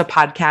us, a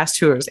podcast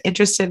who is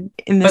interested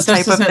in this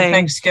type of thing.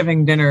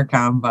 Thanksgiving dinner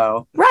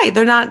combo. Right.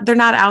 They're not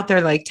out there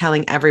like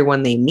telling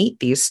everyone they meet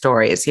these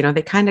stories.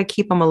 They kind of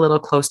keep them a little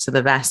close to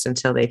the vest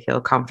until they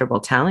feel comfortable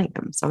telling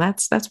them. So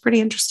that's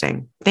pretty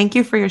interesting. Thank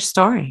you for your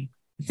story.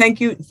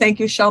 Thank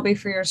you, Shelby,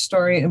 for your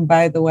story. And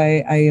by the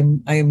way,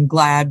 I am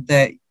glad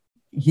that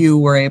you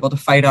were able to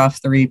fight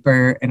off the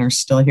Reaper and are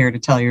still here to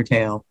tell your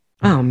tale.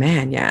 Oh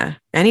man, yeah.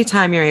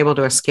 Anytime you're able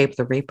to escape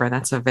the Reaper,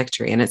 that's a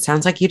victory. And it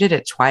sounds like you did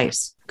it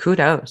twice.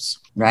 Kudos.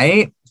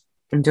 Right?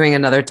 I'm doing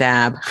another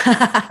dab.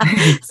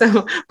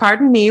 So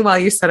pardon me while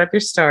you set up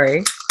your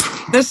story.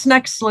 This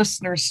next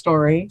listener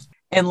story,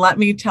 and let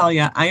me tell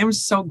you, I am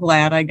so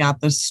glad I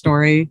got this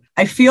story.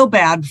 I feel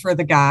bad for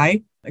the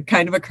guy,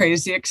 kind of a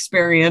crazy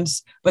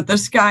experience, but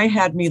this guy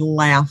had me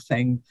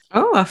laughing.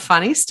 Oh, a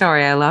funny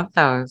story. I love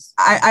those.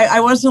 I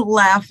wasn't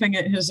laughing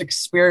at his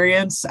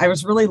experience. I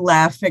was really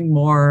laughing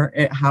more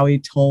at how he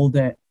told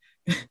it.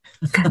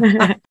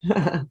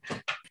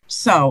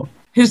 So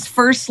his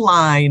first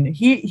line,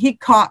 he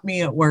caught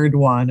me at word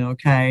one.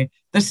 Okay.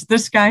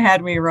 This guy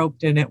had me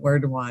roped in at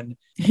word one.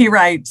 He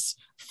writes,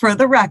 "For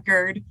the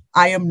record,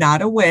 I am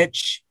not a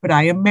witch, but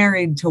I am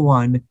married to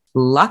one.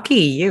 Lucky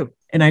you.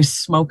 And I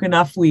smoke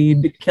enough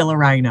weed to kill a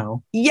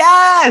rhino."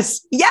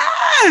 Yes.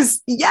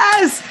 Yes.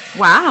 Yes.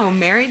 Wow.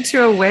 Married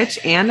to a witch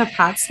and a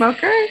pot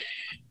smoker.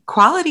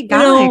 Quality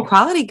guy.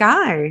 Quality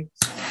guy.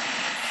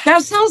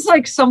 That sounds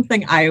like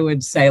something I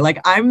would say. Like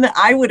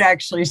I would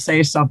actually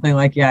say something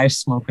like, "Yeah, I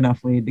smoke enough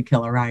weed to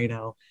kill a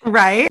rhino."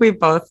 Right. We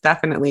both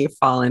definitely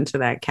fall into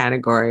that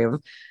category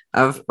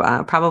of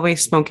probably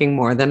smoking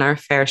more than our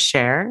fair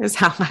share is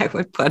how I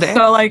would put it.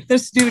 So like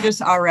this dude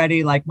is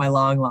already like my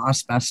long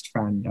lost best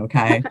friend.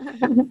 Okay.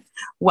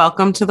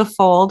 Welcome to the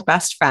fold,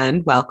 best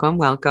friend. Welcome.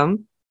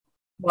 Welcome.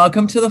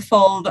 Welcome to the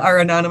fold, our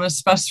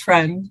anonymous best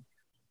friend.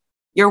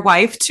 Your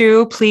wife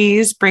too.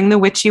 Please bring the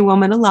witchy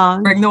woman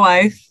along. Bring the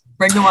wife.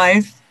 Bring the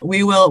wife.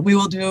 We will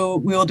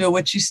do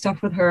witchy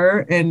stuff with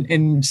her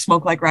and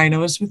smoke like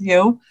rhinos with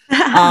you.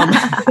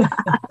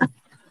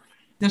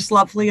 This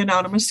lovely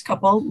anonymous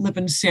couple live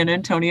in San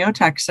Antonio,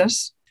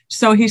 Texas.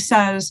 So he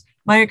says,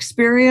 "My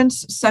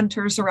experience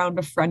centers around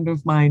a friend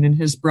of mine and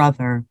his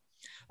brother.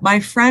 My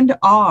friend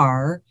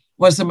R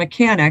was a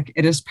mechanic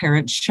at his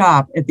parents'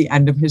 shop at the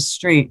end of his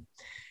street.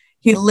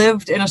 He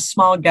lived in a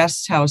small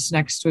guest house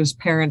next to his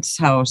parents'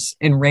 house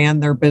and ran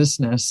their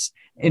business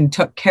and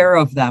took care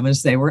of them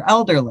as they were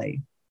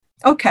elderly."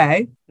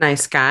 Okay.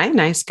 Nice guy.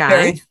 Nice guy.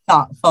 Very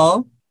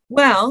thoughtful.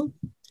 Well,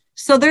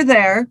 so they're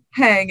there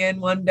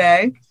hanging one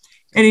day.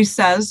 And he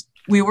says,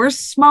 "We were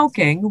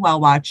smoking while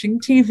watching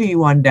TV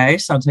one day."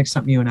 Sounds like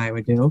something you and I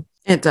would do.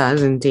 It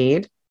does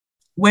indeed.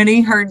 "When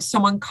he heard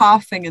someone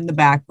coughing in the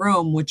back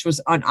room, which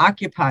was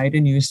unoccupied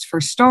and used for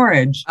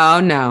storage." Oh,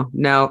 no.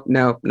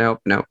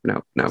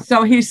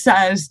 So he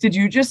says, "Did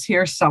you just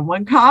hear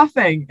someone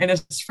coughing?" And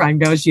his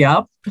friend goes,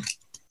 "Yep."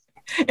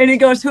 And he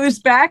goes, "Who's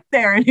back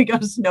there?" And he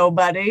goes,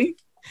 "Nobody."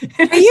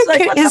 Are you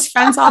kidding? His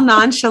friend's all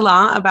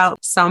nonchalant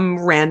about some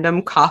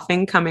random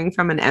coughing coming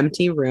from an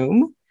empty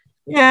room.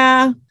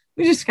 "Yeah,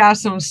 we just got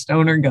some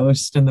stoner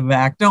ghost in the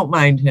back. Don't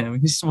mind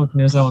him. He's smoking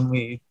his own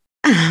weed."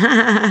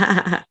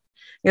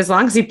 As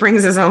long as he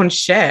brings his own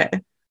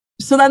shit.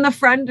 So then the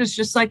friend is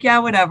just like, "Yeah,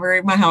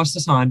 whatever. My house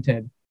is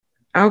haunted."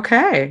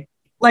 Okay.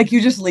 Like you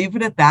just leave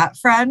it at that,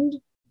 friend?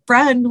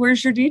 Friend,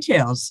 where's your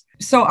details?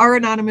 So our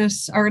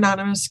anonymous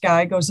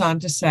guy goes on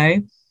to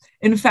say,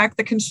 "In fact,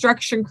 the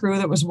construction crew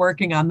that was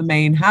working on the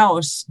main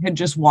house had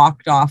just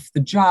walked off the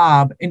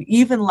job and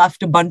even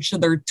left a bunch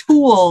of their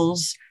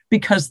tools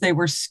because they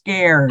were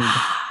scared."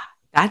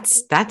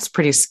 That's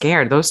pretty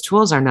scared. Those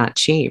tools are not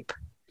cheap.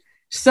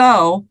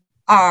 So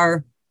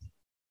our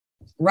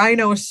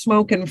rhino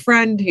smoking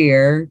friend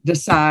here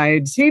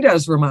decides he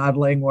does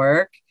remodeling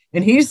work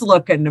and he's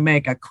looking to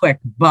make a quick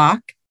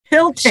buck.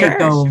 He'll take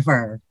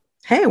over.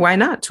 Hey, why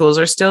not? Tools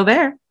are still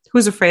there.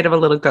 Who's afraid of a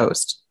little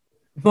ghost?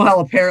 Well,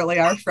 apparently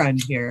our friend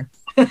here.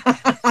 All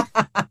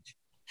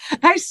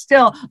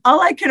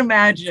I can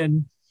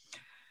imagine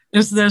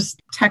is this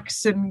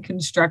Texan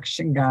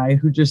construction guy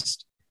who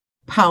just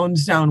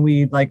pounds down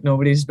weed like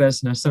nobody's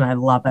business. And I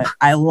love it.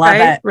 I love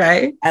it.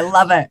 Right. I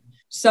love it.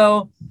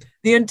 So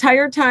the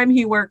entire time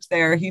he worked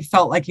there, he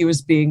felt like he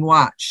was being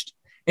watched.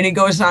 And he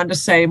goes on to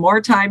say, "More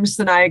times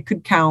than I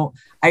could count,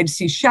 I'd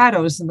see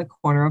shadows in the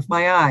corner of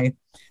my eye.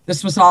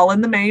 This was all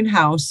in the main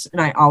house,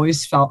 and I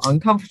always felt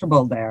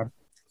uncomfortable there.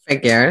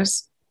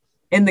 Figures.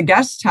 In the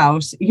guest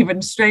house,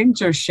 even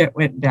stranger shit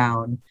went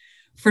down.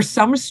 For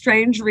some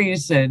strange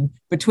reason,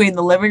 between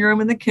the living room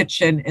and the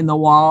kitchen and the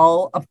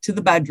wall up to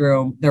the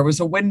bedroom, there was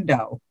a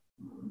window."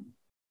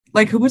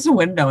 Like, who puts a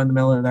window in the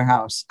middle of their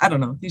house? I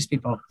don't know. These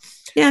people.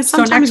 Yeah,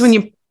 sometimes when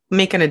you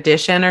make an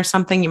addition or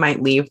something, you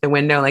might leave the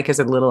window like as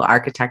a little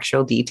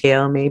architectural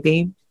detail,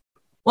 maybe.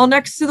 Well,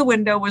 next to the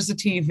window was a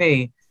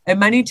TV. And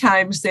many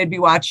times they'd be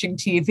watching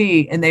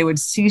TV and they would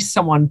see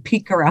someone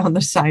peek around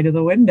the side of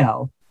the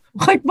window.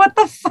 Like, what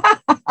the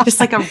fuck? Just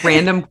like a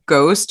random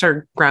ghost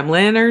or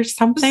gremlin or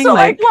something. So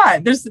like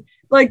what? There's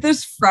like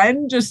this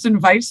friend just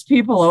invites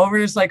people over.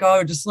 It's like,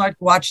 "Oh, just like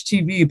watch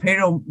TV.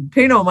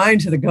 Pay no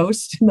mind to the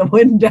ghost in the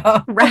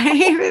window."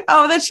 Right?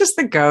 Oh, that's just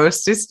the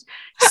ghost just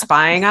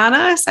spying on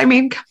us. I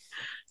mean,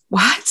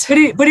 what?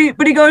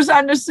 But he goes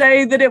on to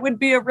say that it would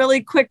be a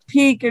really quick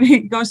peek, and he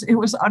goes, "It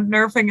was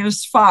unnerving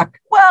as fuck."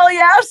 Well,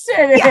 yes,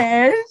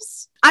 it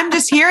is. I'm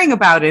just hearing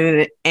about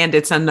it and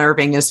it's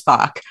unnerving as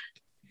fuck.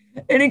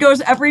 And he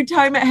goes, every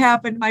time it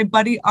happened, my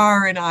buddy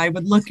R and I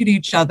would look at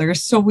each other.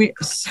 So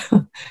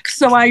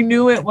I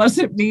knew it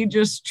wasn't me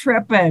just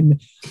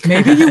tripping.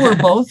 Maybe you were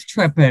both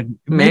tripping.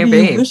 Maybe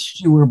you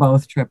wished you were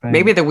both tripping.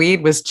 Maybe the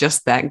weed was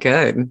just that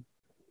good.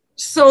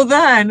 So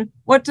then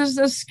what does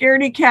this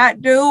scaredy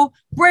cat do?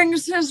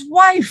 Brings his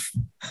wife.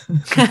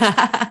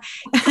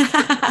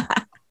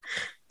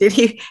 Did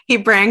he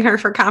bring her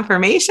for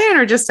confirmation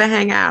or just to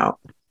hang out?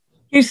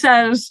 He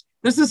says,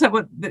 this is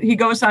what he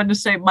goes on to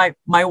say.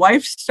 My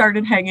wife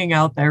started hanging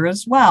out there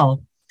as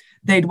well.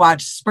 They'd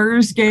watch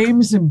Spurs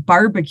games and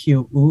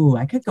barbecue. Ooh,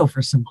 I could go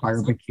for some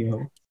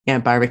barbecue. Yeah,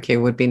 barbecue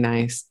would be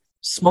nice.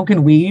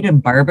 Smoking weed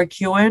and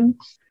barbecuing.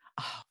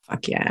 Oh,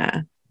 fuck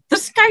yeah.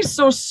 This guy's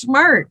so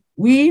smart.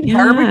 Weed,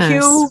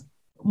 barbecue. Oh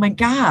my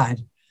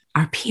God.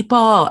 Our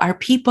people.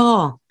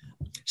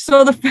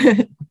 So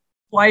the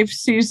wife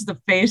sees the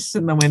face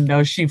in the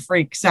window. She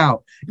freaks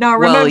out. Now,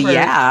 remember. Well,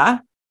 yeah.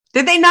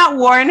 Did they not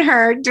warn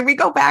her? Did we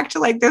go back to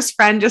like this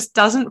friend just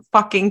doesn't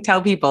fucking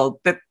tell people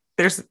that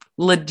there's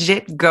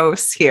legit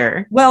ghosts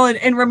here? Well,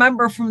 and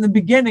remember from the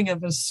beginning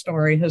of his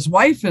story, his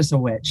wife is a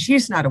witch.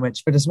 She's not a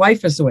witch, but his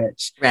wife is a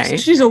witch. Right. So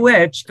she's a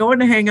witch going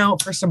to hang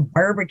out for some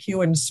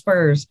barbecue and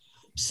Spurs.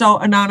 So,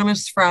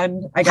 anonymous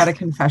friend, I got a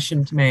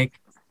confession to make.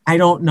 I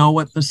don't know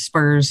what the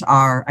Spurs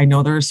are. I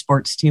know they're a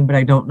sports team, but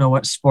I don't know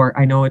what sport.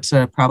 I know it's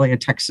probably a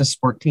Texas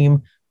sport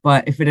team,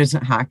 but if it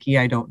isn't hockey,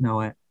 I don't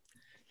know it.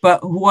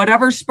 But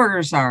whatever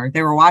Spurs are,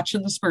 they were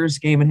watching the Spurs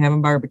game and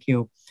having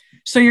barbecue.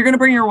 So you're going to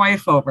bring your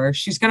wife over.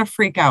 She's going to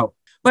freak out.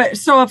 But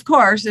so, of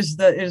course, is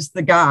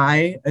the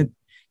guy,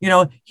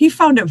 he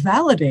found it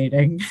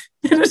validating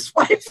that his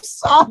wife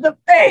saw the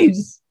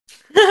face.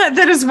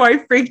 That his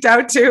wife freaked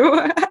out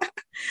too.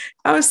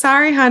 Oh,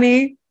 sorry,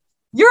 honey.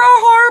 You're a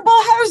horrible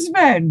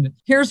husband.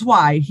 Here's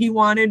why. He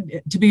wanted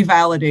it to be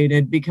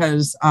validated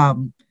because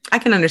I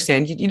can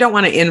understand. You don't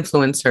want to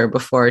influence her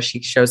before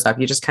she shows up.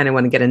 You just kind of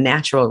want to get a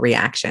natural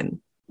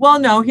reaction. Well,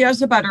 no, he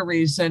has a better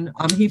reason.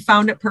 He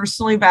found it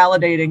personally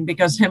validating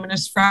because him and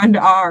his friend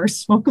R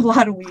smoke a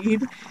lot of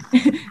weed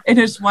and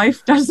his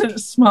wife doesn't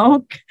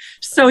smoke.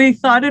 So he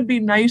thought it'd be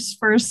nice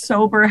for a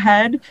sober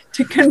head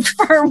to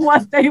confirm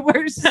what they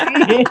were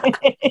seeing.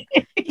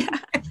 Yeah.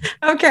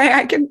 Okay,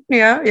 I can.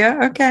 Yeah.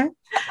 Okay.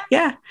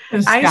 Yeah.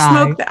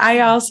 I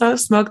also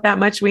smoke that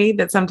much weed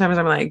that sometimes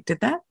I'm like,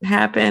 did that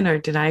happen or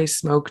did I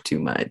smoke too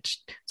much?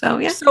 So,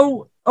 yeah.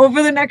 So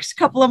over the next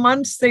couple of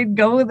months, they'd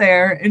go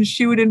there and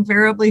she would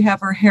invariably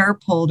have her hair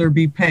pulled or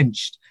be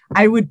pinched.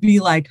 I would be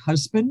like,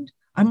 husband,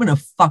 I'm going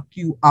to fuck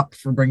you up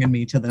for bringing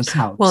me to this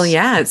house. Well,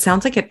 yeah, it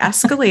sounds like it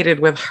escalated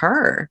with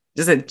her.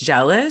 Is it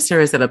jealous or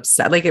is it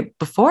upset?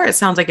 Before, it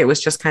sounds like it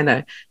was just kind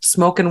of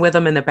smoking with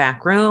them in the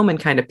back room and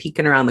kind of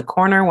peeking around the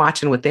corner,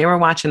 watching what they were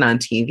watching on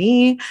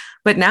TV.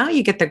 But now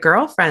you get the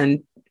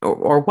girlfriend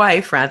or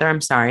wife, rather,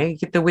 I'm sorry, you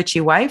get the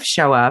witchy wife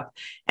show up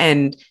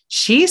and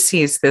she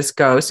sees this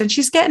ghost and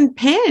she's getting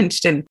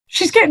pinched and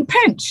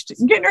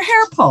getting her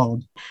hair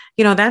pulled.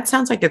 That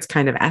sounds like it's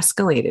kind of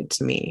escalated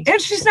to me. And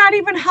she's not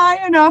even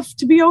high enough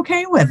to be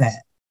okay with it.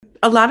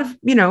 A lot of,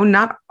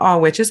 not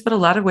all witches, but a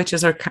lot of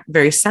witches are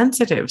very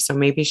sensitive. So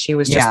maybe she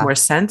was just more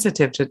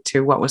sensitive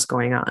to what was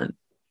going on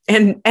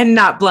and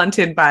not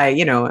blunted by,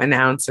 an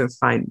ounce of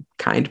fine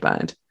kind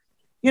bud.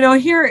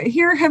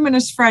 Here him and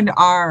his friend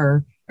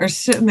are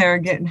sitting there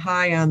getting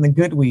high on the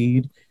good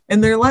weed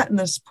and they're letting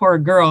this poor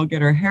girl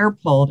get her hair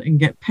pulled and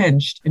get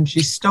pinched and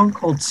she's stone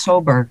cold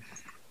sober.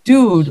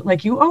 Dude,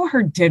 you owe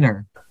her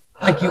dinner.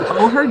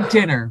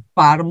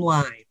 Bottom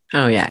line.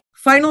 Oh, yeah.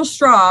 Final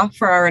straw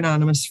for our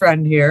anonymous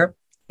friend here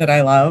that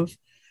I love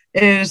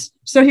is,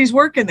 so he's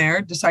working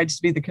there, decides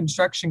to be the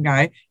construction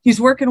guy. He's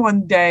working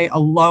one day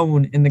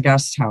alone in the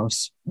guest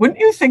house. Wouldn't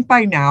you think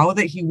by now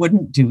that he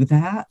wouldn't do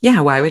that?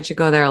 Yeah, why would you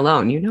go there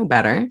alone? You know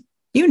better.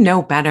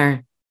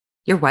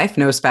 Your wife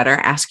knows better.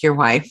 Ask your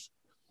wife.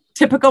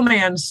 Typical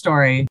man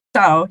story.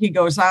 So he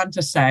goes on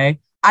to say,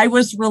 I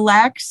was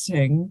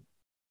relaxing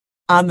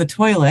on the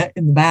toilet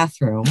in the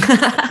bathroom.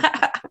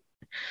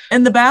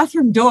 And the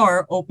bathroom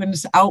door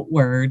opens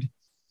outward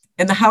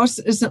and the house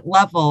isn't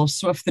level.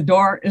 So if the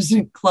door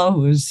isn't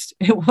closed,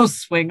 it will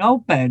swing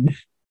open.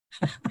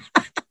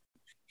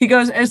 He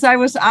goes, as I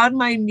was on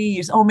my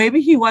knees. Oh, maybe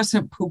he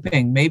wasn't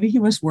pooping. Maybe he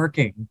was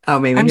working. Oh,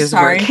 maybe I'm he was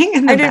sorry.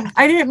 Working.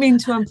 I didn't mean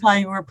to imply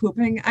you were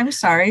pooping. I'm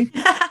sorry.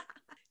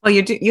 Well,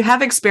 you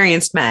have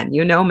experienced men.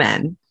 You know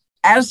men.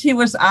 As he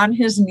was on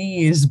his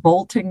knees,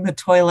 bolting the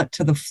toilet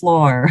to the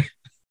floor.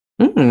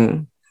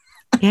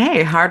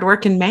 Yay,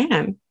 hardworking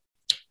man.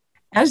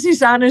 As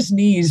he's on his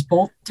knees,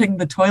 bolting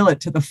the toilet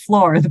to the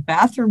floor, the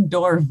bathroom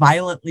door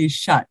violently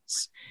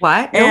shuts.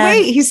 What? No,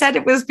 wait, he said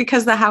it was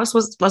because the house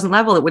wasn't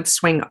level. It would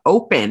swing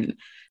open.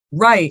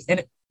 Right.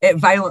 And it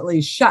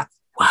violently shut.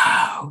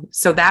 Wow.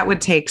 So that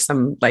would take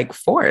some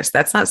force.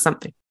 That's not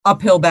something.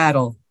 Uphill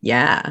battle.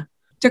 Yeah.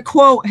 To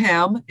quote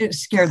him, it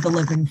scared the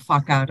living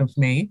fuck out of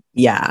me.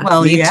 Yeah.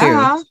 Well, me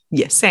yeah. Too.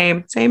 Yeah.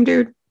 Same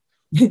dude.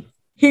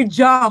 He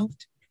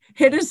jumped,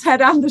 hit his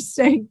head on the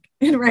sink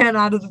and ran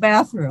out of the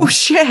bathroom. Oh,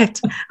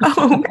 shit.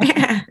 Oh,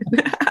 man.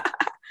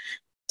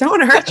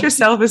 Don't hurt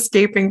yourself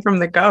escaping from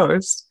the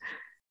ghost.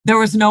 There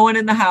was no one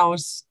in the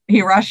house.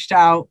 He rushed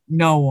out.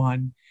 No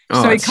one.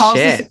 Oh, So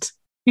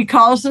he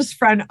calls his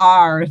friend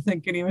R,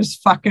 thinking he was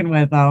fucking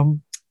with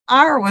him.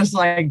 R was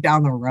like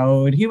down the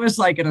road. He was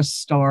like in a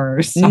store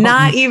or something.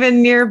 Not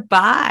even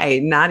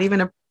nearby. Not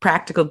even a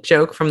practical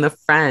joke from the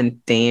friend.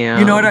 Damn.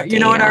 You know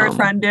what our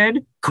friend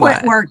did?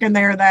 Quit working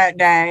there that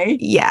day.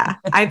 Yeah.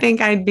 I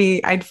think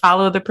I'd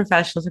follow the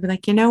professionals and be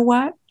like, you know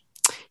what?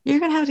 You're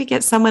going to have to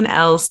get someone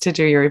else to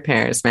do your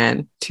repairs,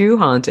 man. Too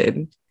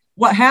haunted.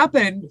 What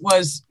happened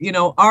was,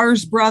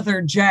 R's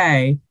brother,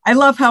 Jay, I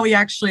love how he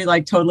actually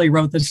like totally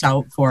wrote this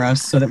out for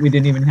us so that we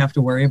didn't even have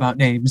to worry about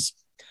names.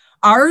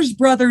 R's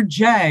brother,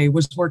 Jay,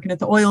 was working at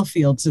the oil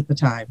fields at the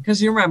time,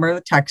 because you remember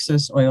the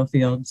Texas oil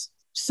fields.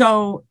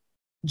 So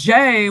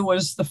Jay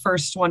was the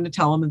first one to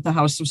tell him that the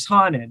house was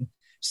haunted.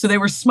 So they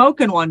were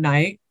smoking one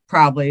night,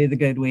 probably the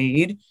good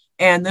weed,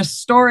 and this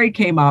story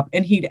came up,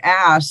 and he'd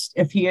asked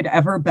if he had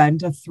ever been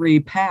to Three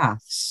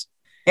Paths.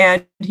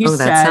 And he said,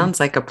 that sounds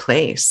like a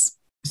place.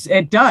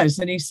 It does.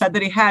 And he said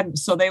that he hadn't.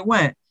 So they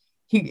went.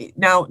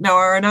 Now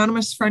our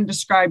anonymous friend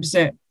describes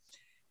it.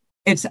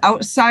 It's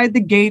outside the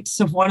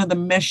gates of one of the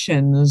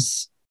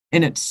missions,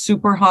 and it's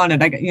super haunted.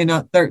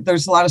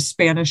 There's a lot of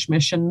Spanish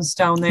missions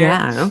down there.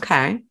 Yeah.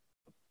 Okay.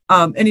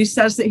 And he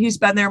says that he's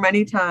been there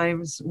many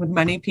times with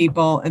many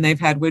people, and they've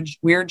had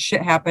weird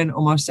shit happen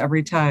almost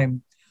every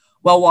time.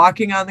 While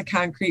walking on the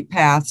concrete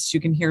paths, you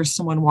can hear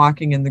someone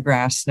walking in the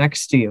grass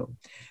next to you.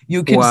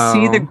 You can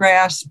see the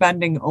grass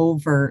bending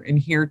over and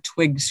hear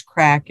twigs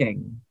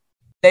cracking.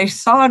 They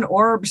saw an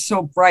orb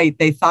so bright,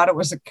 they thought it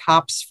was a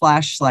cop's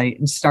flashlight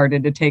and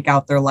started to take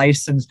out their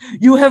license.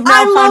 You have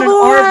now found an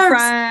orb,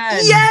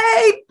 friend.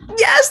 Yay!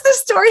 Yes, this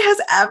story has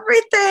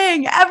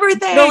everything.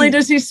 Everything. Not only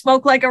does he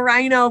smoke like a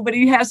rhino, but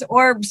he has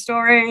orb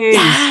stories.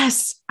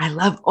 Yes, I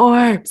love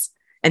orbs.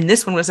 And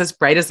this one was as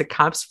bright as a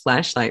cop's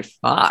flashlight.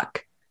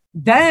 Fuck.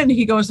 Then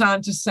he goes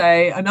on to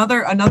say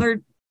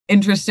another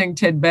interesting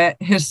tidbit.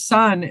 His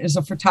son is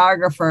a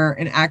photographer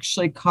and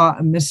actually caught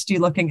a misty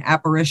looking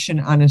apparition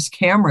on his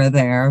camera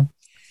there.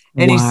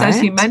 And he says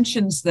he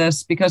mentions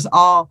this because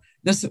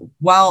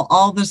while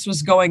all this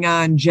was going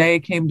on, Jay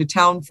came to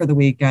town for the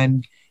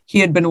weekend. He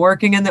had been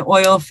working in the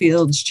oil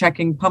fields,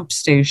 checking pump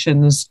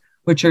stations,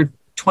 which are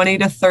 20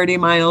 to 30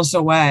 miles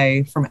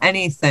away from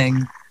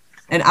anything.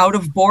 And out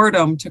of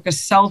boredom, took a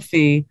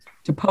selfie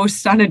to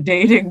post on a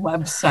dating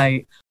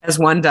website. As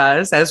one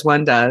does.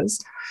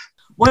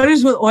 What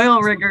is with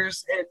oil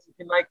riggers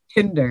in like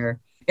Tinder?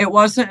 It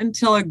wasn't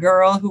until a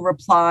girl who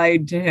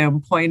replied to him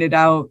pointed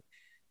out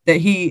to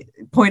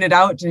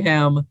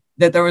him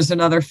that there was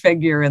another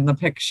figure in the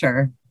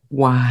picture.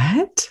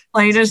 What?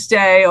 Plain as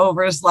day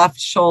over his left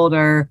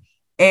shoulder.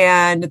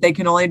 And they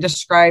can only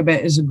describe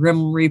it as a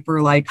Grim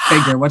Reaper-like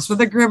figure. What's with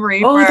the Grim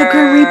Reaper? Oh, the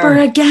Grim Reaper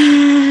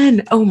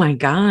again. Oh my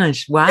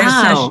gosh.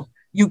 Wow.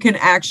 You can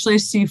actually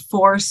see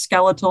 4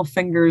 skeletal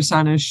fingers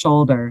on his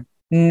shoulder.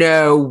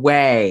 No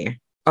way.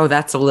 Oh,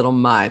 that's a little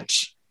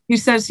much. He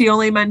says he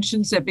only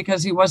mentions it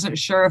because he wasn't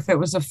sure if it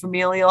was a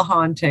familial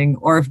haunting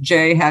or if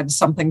Jay had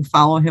something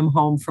follow him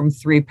home from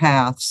Three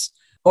Paths,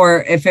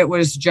 or if it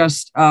was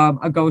just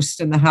a ghost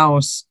in the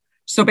house.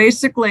 So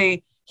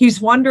basically,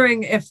 he's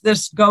wondering if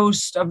this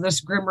ghost of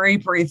this Grim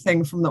Reaper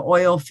thing from the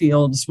oil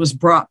fields was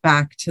brought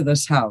back to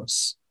this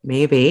house.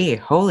 Maybe.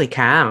 Holy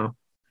cow.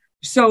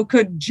 So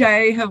could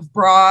Jay have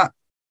brought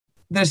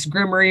this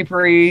Grim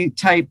Reaper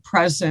type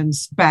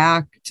presence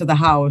back to the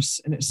house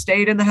and it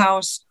stayed in the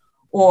house?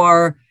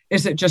 Or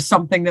is it just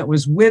something that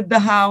was with the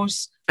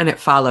house? And it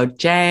followed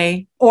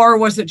Jay? Or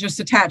was it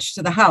just attached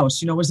to the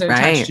house? Was it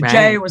attached to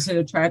Jay? Was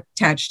it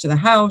attached to the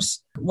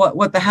house?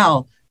 What the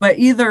hell? But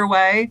either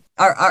way,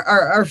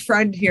 our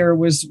friend here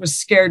was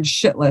scared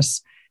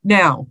shitless.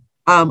 Now,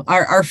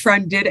 our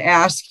friend did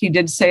ask, he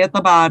did say at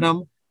the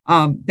bottom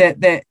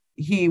that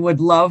he would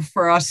love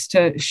for us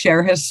to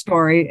share his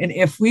story. And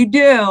if we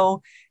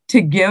do, to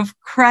give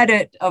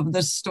credit of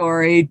the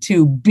story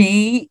to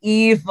Be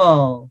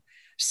Evil.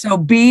 So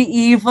Be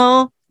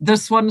Evil,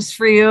 this one's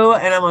for you.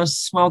 And I'm going to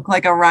smoke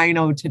like a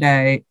rhino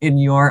today in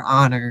your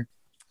honor.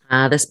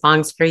 This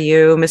bong's for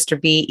you,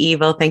 Mr. Be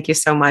Evil. Thank you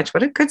so much.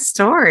 What a good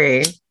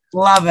story.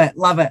 Love it.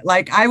 Love it.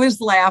 Like I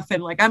was laughing,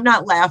 like I'm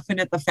not laughing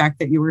at the fact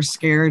that you were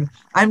scared.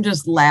 I'm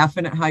just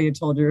laughing at how you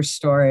told your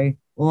story.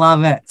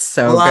 Love it.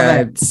 So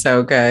good.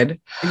 So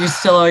good. And you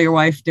still owe your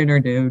wife dinner,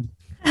 dude.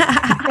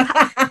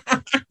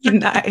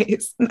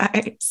 Nice.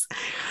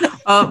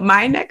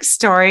 My next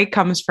story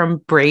comes from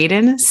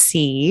Braden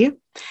C.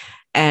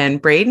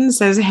 And Braden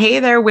says, "Hey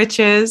there,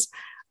 witches.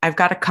 I've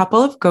got a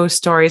couple of ghost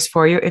stories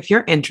for you if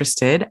you're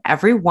interested.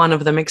 Every one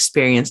of them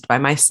experienced by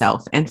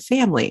myself and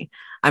family.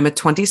 I'm a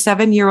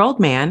 27-year-old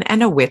man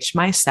and a witch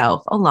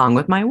myself, along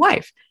with my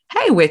wife.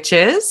 Hey,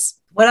 witches."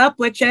 What up,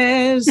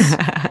 witches?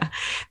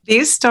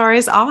 These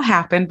stories all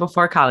happened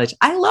before college.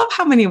 I love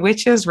how many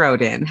witches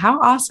wrote in.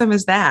 How awesome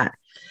is that?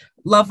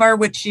 Love our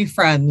witchy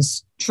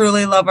friends.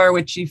 Truly love our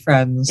witchy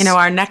friends.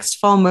 Our next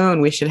full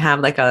moon, we should have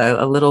like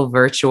a little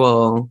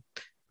virtual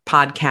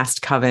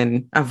podcast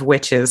coven of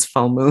witches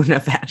full moon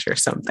event or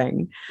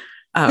something.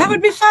 That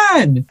would be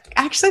fun.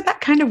 Actually,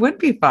 that kind of would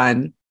be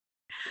fun.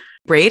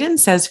 Braden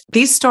says,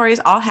 these stories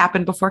all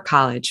happened before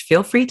college.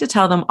 Feel free to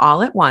tell them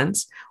all at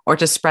once or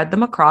to spread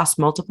them across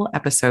multiple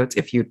episodes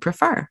if you'd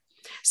prefer.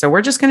 So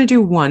we're just going to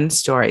do one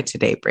story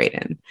today,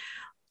 Braden.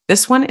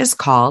 This one is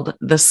called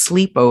The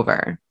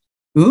Sleepover.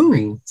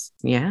 Ooh.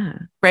 Yeah.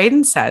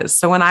 Braden says,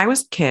 so when I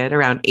was a kid,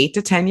 around 8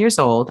 to 10 years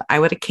old, I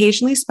would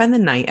occasionally spend the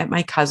night at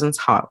my cousin's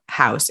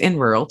house in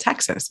rural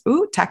Texas.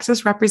 Ooh,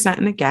 Texas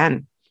representing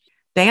again.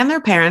 They and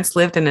their parents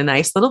lived in a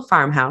nice little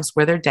farmhouse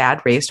where their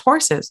dad raised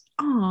horses.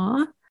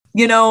 Aww.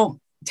 You know,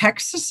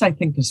 Texas, I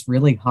think, is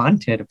really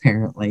haunted,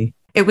 apparently.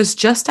 It was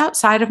just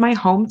outside of my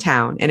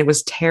hometown, and it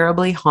was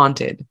terribly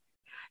haunted.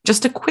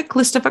 Just a quick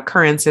list of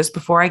occurrences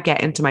before I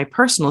get into my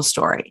personal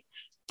story.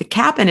 The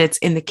cabinets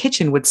in the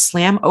kitchen would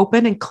slam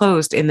open and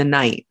closed in the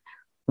night.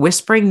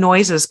 Whispering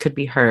noises could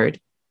be heard.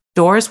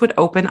 Doors would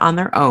open on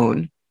their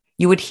own.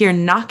 You would hear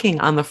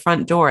knocking on the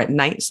front door at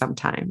night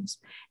sometimes.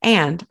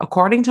 And,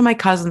 according to my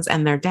cousins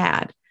and their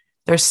dad,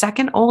 their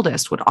second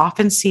oldest would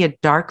often see a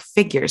dark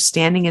figure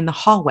standing in the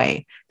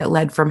hallway that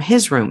led from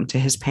his room to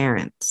his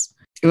parents.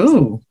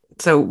 Ooh.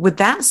 So with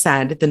that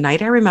said, the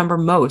night I remember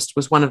most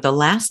was one of the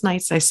last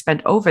nights I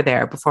spent over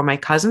there before my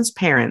cousin's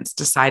parents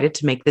decided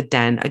to make the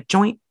den a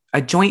joint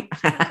a joint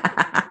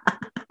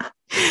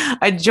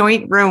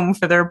room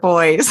for their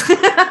boys.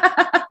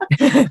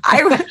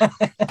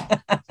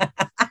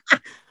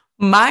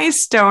 My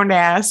stone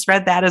ass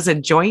read that as a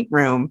joint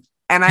room.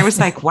 And I was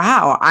like,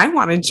 wow, I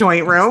want a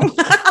joint room.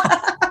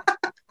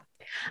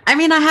 I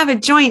mean, I have a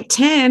joint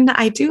tin.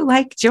 I do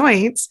like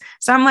joints.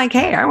 So I'm like,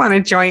 hey, I want a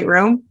joint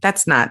room.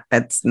 That's not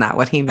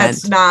what he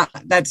meant.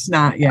 That's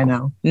not, you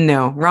know.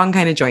 No, wrong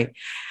kind of joint.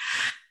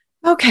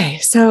 Okay.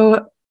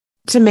 So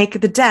to make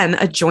the den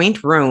a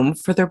joint room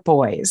for their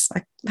boys,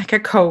 like a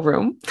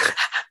co-room.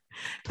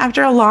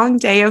 After a long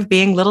day of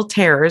being little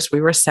terrors,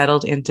 we were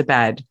settled into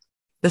bed.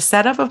 The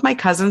setup of my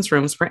cousin's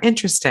rooms were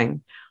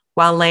interesting.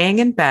 While laying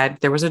in bed,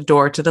 there was a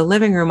door to the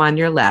living room on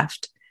your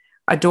left,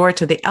 a door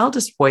to the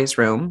eldest boy's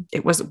room.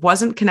 It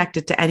wasn't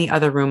connected to any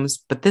other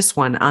rooms, but this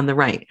one on the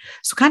right.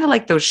 So kind of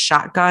like those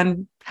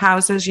shotgun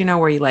houses, you know,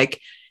 where you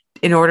like,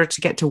 in order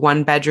to get to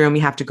one bedroom,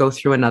 you have to go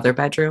through another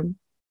bedroom.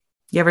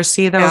 You ever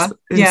see those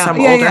in some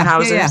older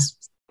houses?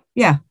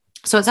 Yeah.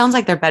 So it sounds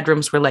like their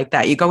bedrooms were like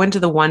that. You go into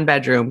the one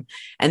bedroom,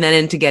 and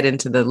then to get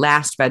into the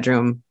last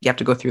bedroom, you have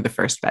to go through the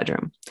first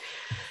bedroom.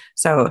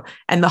 So,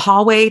 and the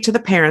hallway to the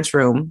parents'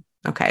 room.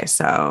 Okay,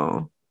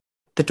 so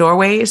the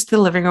doorway is to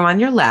the living room on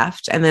your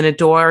left, and then a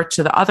door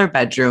to the other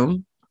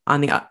bedroom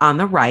on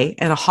the right,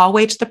 and a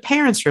hallway to the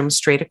parents' room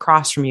straight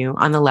across from you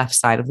on the left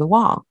side of the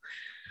wall.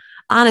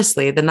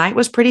 Honestly, the night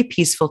was pretty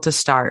peaceful to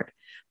start.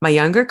 My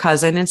younger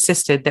cousin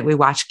insisted that we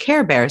watch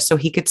Care Bears so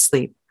he could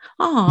sleep.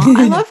 Oh,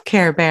 I love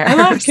Care Bears. I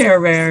love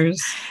Care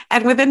Bears.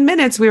 And within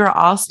minutes, we were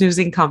all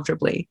snoozing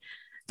comfortably.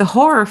 The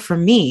horror for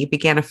me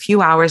began a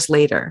few hours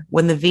later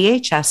when the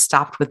VHS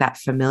stopped with that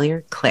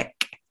familiar click.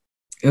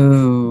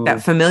 Ooh.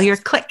 That familiar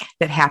click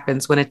that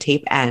happens when a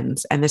tape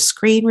ends and the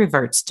screen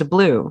reverts to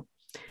blue.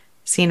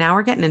 See, now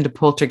we're getting into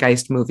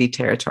poltergeist movie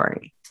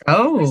territory.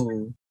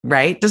 Oh.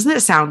 Right? Doesn't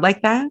it sound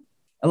like that?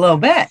 A little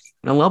bit.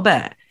 A little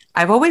bit.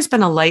 I've always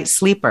been a light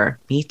sleeper.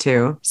 Me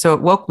too. So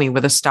it woke me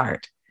with a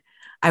start.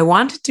 I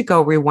wanted to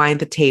go rewind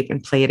the tape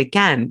and play it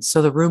again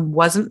so the room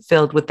wasn't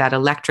filled with that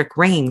electric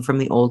rain from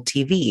the old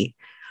TV.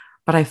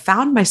 But I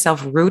found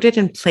myself rooted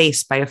in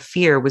place by a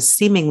fear with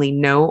seemingly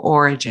no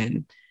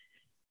origin.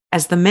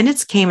 As the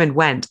minutes came and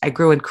went, I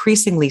grew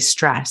increasingly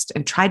stressed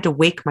and tried to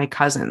wake my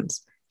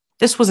cousins.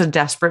 This was a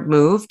desperate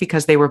move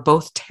because they were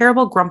both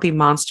terrible, grumpy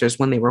monsters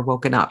when they were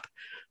woken up,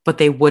 but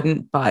they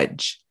wouldn't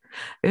budge.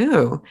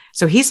 Ooh.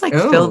 So he's like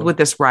filled with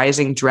this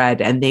rising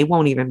dread and they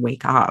won't even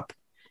wake up.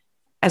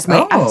 As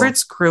my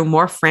efforts grew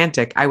more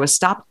frantic, I was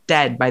stopped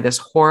dead by this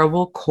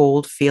horrible,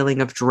 cold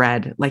feeling of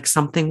dread, like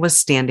something was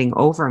standing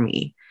over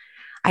me.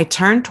 I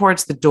turned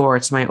towards the door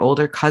to my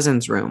older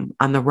cousin's room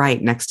on the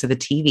right next to the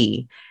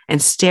TV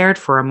and stared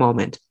for a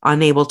moment,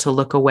 unable to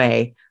look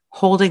away,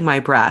 holding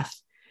my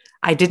breath.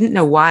 I didn't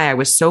know why I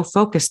was so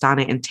focused on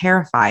it and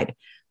terrified,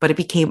 but it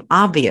became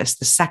obvious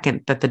the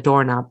second that the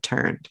doorknob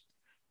turned.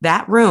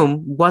 That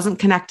room wasn't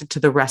connected to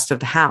the rest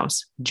of the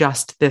house,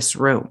 just this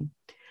room.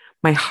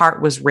 My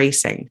heart was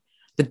racing.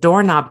 The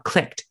doorknob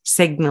clicked,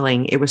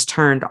 signaling it was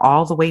turned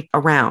all the way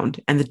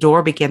around, and the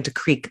door began to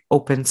creak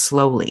open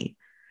slowly.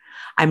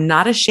 I'm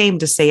not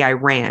ashamed to say I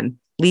ran,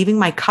 leaving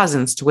my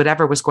cousins to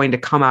whatever was going to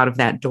come out of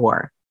that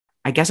door.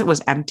 I guess it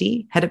was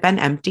empty. Had it been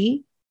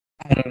empty?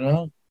 I don't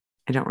know.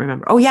 I don't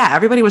remember. Oh, yeah.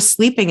 Everybody was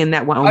sleeping in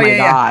that one. Oh, my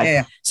God.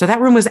 Yeah. So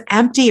that room was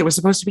empty. It was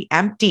supposed to be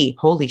empty.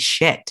 Holy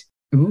shit.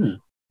 Ooh.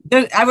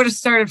 I would have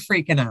started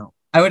freaking out.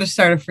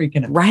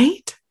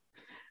 Right?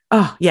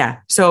 Oh, yeah.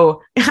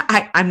 So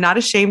I'm not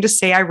ashamed to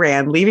say I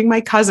ran, leaving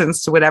my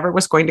cousins to whatever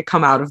was going to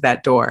come out of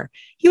that door.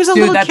 He was a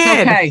little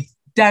kid. Okay.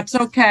 That's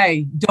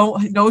okay.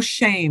 No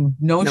shame.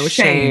 No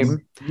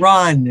shame.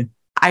 Run.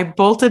 I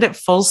bolted at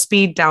full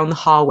speed down the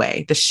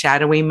hallway, the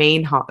shadowy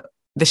main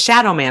the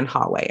Shadow Man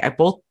hallway. I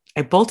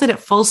bolted at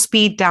full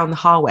speed down the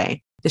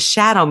hallway, the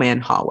Shadow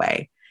Man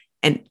hallway.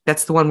 And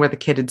that's the one where the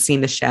kid had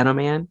seen the Shadow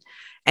Man,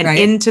 and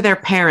into their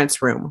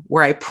parents' room,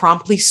 where I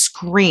promptly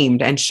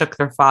screamed and shook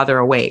their father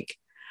awake.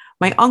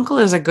 My uncle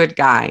is a good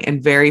guy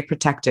and very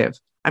protective.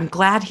 I'm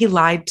glad he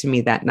lied to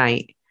me that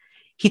night.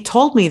 He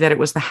told me that it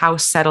was the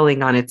house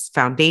settling on its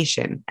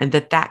foundation and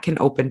that can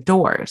open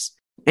doors.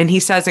 And he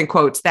says in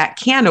quotes, that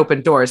can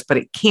open doors, but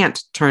it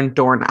can't turn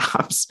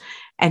doorknobs.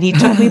 And he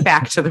took me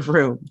back to the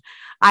room.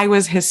 I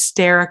was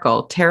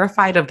hysterical,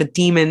 terrified of the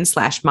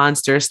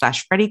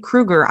demon/monster/Freddy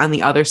Krueger on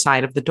the other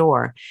side of the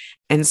door,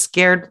 and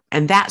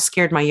that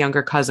scared my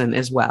younger cousin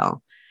as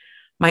well.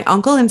 My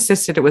uncle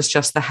insisted it was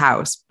just the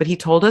house, but he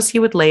told us he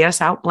would lay us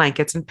out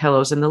blankets and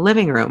pillows in the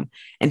living room,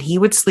 and he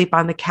would sleep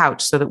on the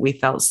couch so that we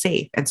felt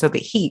safe and so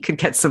that he could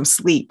get some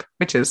sleep,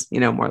 which is,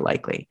 more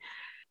likely.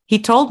 He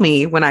told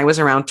me when I was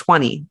around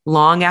 20,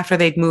 long after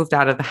they'd moved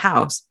out of the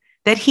house,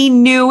 that he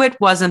knew it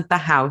wasn't the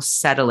house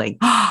settling.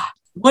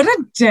 What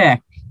a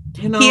dick.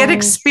 He had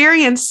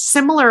experienced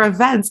similar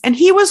events and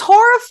he was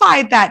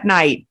horrified that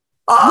night.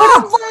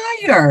 What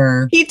a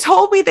liar. He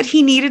told me that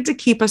he needed to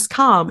keep us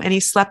calm and he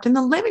slept in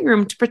the living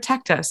room to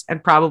protect us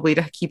and probably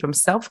to keep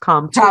himself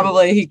calm too.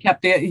 Probably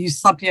he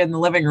slept you in the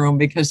living room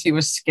because he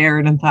was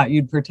scared and thought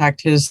you'd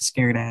protect his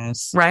scared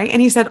ass. Right.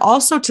 And he said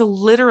also to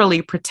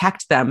literally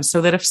protect them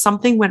so that if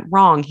something went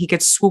wrong, he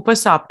could swoop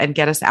us up and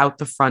get us out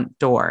the front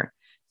door.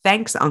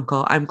 Thanks,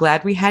 Uncle. I'm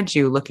glad we had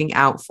you looking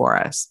out for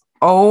us.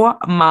 Oh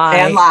my.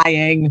 And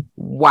lying.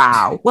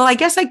 Wow. Well, I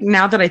guess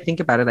now that I think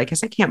about it, I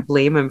guess I can't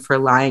blame him for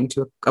lying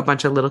to a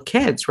bunch of little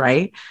kids,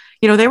 right?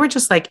 They were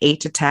just like 8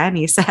 to 10,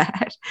 he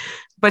said,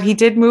 but he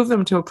did move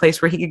them to a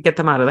place where he could get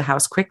them out of the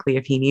house quickly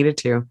if he needed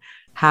to.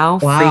 How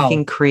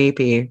freaking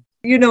creepy.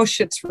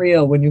 Shit's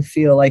real when you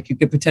feel like you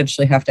could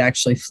potentially have to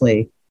actually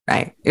flee.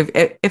 Right.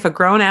 If a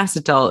grown ass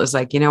adult is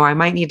like, I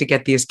might need to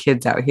get these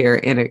kids out here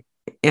in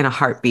a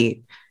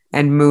heartbeat,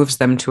 and moves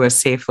them to a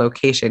safe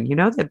location,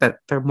 that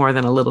they're more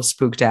than a little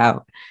spooked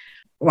out.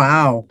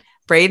 Wow.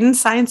 Braden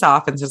signs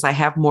off and says, I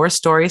have more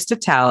stories to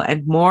tell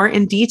and more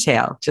in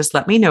detail. Just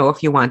let me know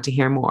if you want to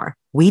hear more.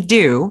 We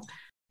do.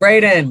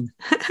 Braden.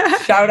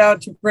 Shout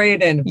out to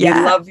Braden. Yeah.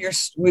 We love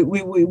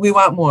we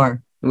want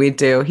more. We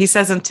do. He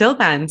says, until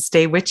then,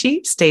 stay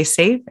witchy, stay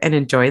safe, and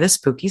enjoy the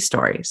spooky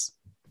stories.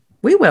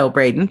 We will,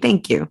 Braden.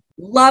 Thank you.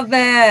 Love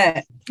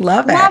it.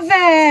 Love it. Love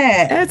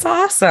it. It's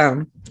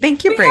awesome.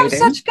 Thank you, we Braden. Have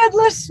such good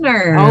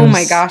listeners. Oh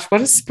my gosh.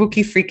 What a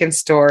spooky freaking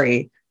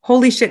story.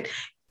 Holy shit.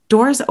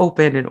 Doors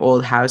open in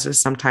old houses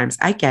sometimes.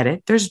 I get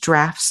it. There's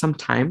drafts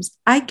sometimes.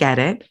 I get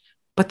it.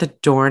 But the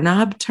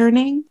doorknob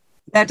turning?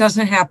 That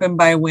doesn't happen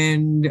by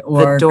wind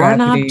or the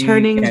doorknob gravity.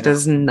 Turning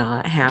does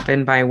not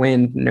happen by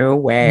wind. No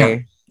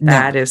way. No.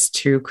 That is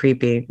too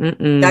creepy.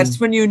 Mm-mm. That's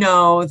when you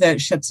know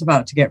that shit's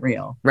about to get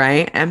real.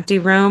 Right? Empty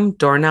room,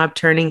 doorknob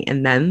turning,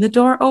 and then the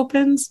door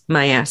opens.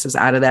 My ass is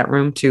out of that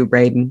room too,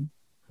 Braden.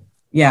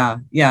 Yeah.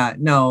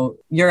 No,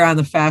 you're on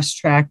the fast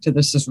track to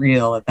this is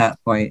real at that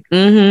point.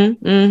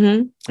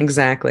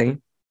 Exactly.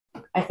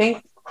 I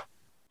think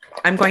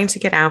I'm going to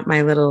get out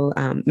my little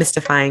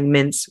mystifying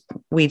mints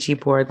Ouija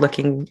board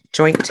looking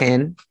joint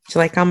tin. Do you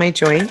like all my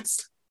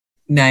joints?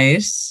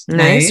 Nice,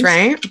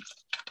 right?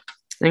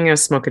 I'm going to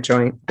smoke a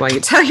joint while you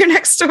tell your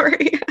next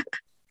story.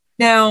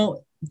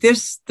 Now,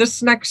 this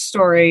next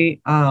story,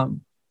 I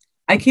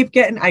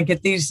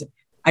get these.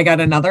 I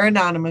got another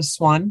anonymous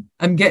one.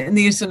 I'm getting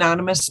these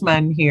anonymous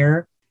men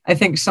here. I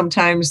think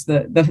sometimes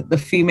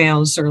the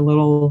females are a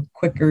little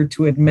quicker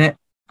to admit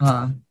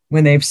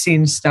when they've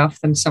seen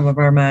stuff than some of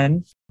our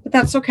men, but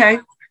that's okay.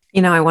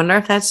 I wonder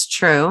if that's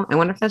true. I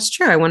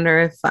wonder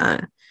if,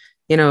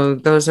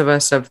 those of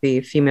us of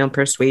the female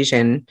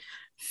persuasion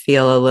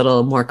feel a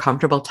little more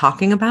comfortable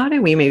talking about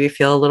it. We maybe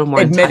feel a little more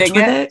in touch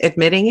with it,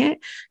 admitting it.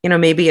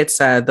 Maybe it's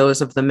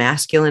those of the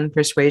masculine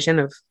persuasion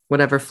of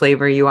whatever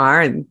flavor you are,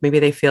 and maybe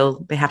they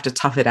feel they have to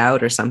tough it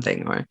out or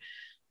something, or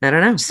I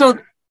don't know.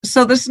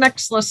 So this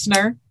next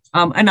listener,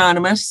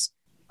 anonymous,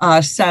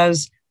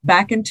 says,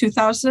 back in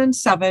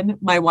 2007,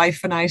 my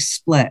wife and I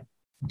split.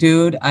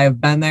 Dude, I've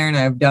been there and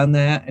I've done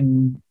that.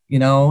 And,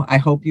 I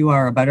hope you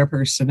are a better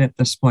person at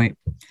this point.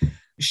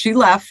 She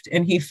left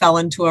and he fell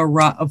into a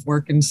rut of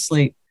work and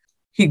sleep.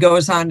 He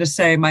goes on to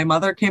say, my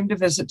mother came to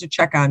visit to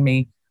check on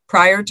me.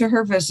 Prior to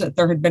her visit,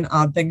 there had been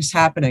odd things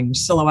happening.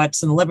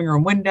 Silhouettes in the living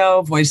room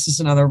window, voices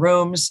in other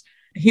rooms.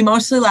 He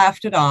mostly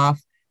laughed it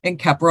off and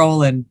kept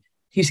rolling.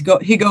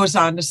 He goes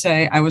on to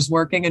say, I was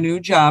working a new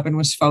job and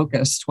was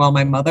focused. While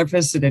my mother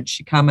visited,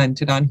 she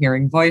commented on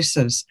hearing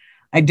voices.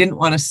 I didn't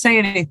want to say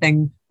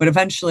anything, but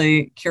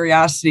eventually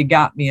curiosity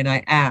got me and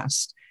I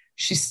asked.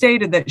 She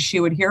stated that she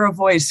would hear a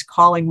voice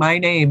calling my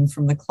name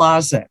from the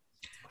closet.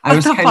 I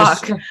was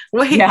kind of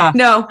wait, yeah.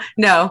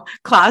 No,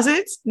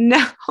 closets?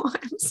 No,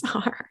 I'm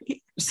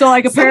sorry. So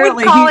like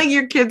apparently calling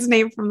your kid's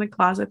name from the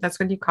closet, that's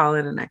when you call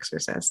it an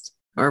exorcist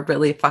or a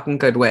really fucking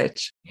good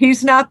witch.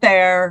 He's not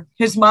there.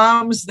 His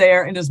mom's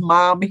there and his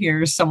mom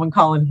hears someone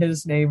calling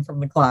his name from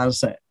the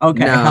closet.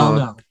 Okay,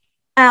 no.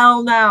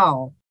 Hell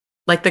no.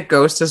 Like the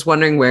ghost is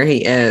wondering where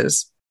he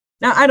is.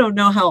 Now, I don't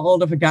know how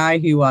old of a guy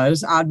he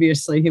was.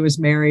 Obviously, he was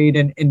married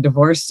and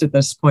divorced at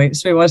this point,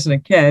 so he wasn't a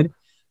kid.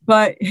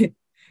 But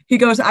he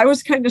goes, I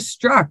was kind of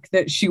struck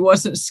that she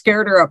wasn't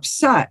scared or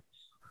upset.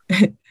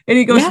 And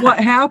he goes, what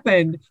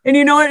happened? And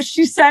you know what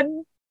she said?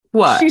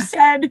 What? She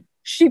said,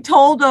 she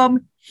told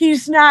him,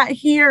 he's not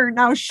here.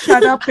 Now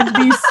shut up and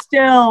be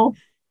still.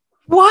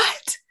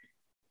 What?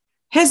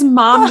 His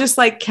mom just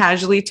like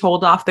casually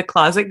told off the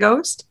closet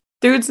ghost?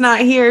 Dude's not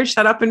here.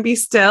 Shut up and be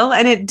still.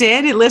 And it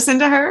did. It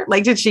listened to her.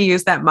 Like, did she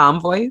use that mom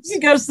voice? He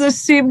goes, this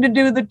seemed to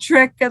do the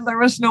trick, and there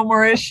was no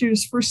more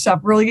issues for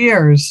several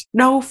years.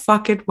 No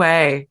fucking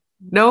way.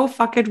 No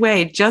fucking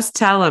way. Just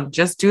tell him.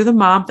 Just do the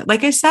mom.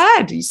 Like I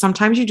said,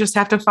 sometimes you just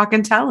have to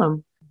fucking tell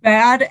him.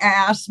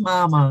 Badass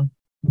mama.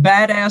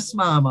 Badass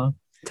mama.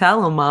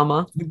 Tell him,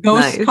 mama. The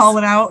ghost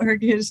calling out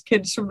his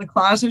kids from the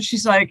closet.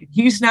 She's like,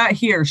 he's not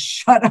here.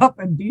 Shut up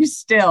and be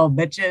still,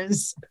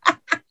 bitches.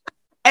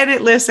 And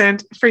it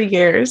listened for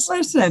years.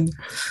 Listen.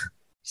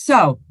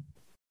 So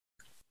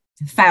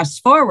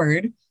fast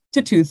forward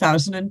to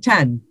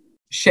 2010.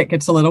 Shit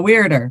gets a little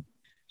weirder.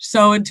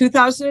 So in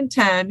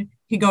 2010,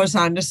 he goes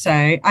on to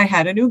say, I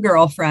had a new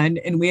girlfriend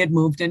and we had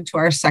moved into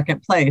our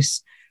second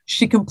place.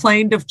 She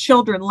complained of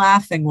children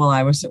laughing while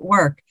I was at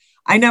work.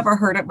 I never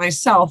heard it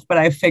myself, but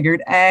I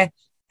figured, and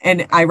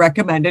I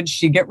recommended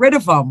she get rid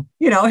of them.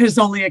 You know, his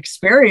only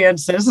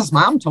experience is his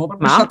mom told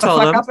him to shut the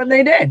fuck up, and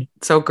they did.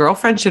 So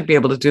girlfriend should be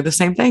able to do the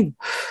same thing.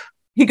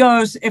 He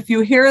goes, if you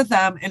hear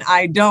them and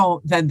I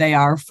don't, then they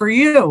are for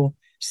you.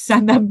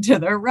 Send them to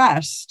their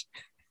rest.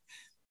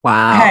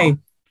 Wow. Hey,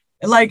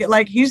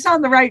 like he's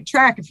on the right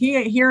track. If he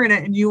ain't hearing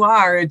it and you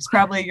are, it's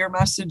probably your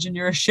message and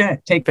your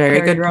shit. Take care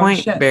of your own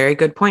shit. Very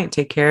good point.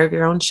 Take care of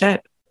your own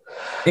shit.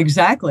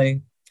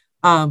 Exactly.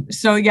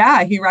 So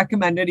yeah, he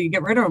recommended he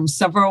get rid of him.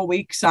 Several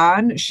weeks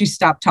on, she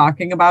stopped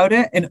talking about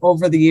it, and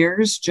over the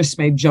years just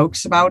made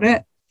jokes about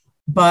it.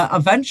 But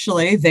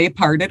eventually they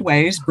parted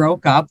ways,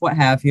 broke up, what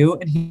have you,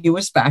 and he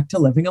was back to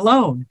living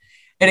alone.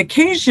 And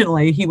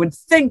occasionally he would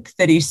think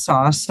that he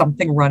saw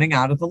something running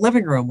out of the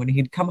living room when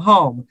he'd come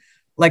home,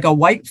 like a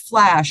white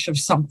flash of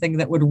something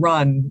that would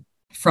run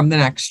from the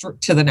next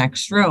to the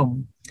next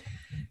room.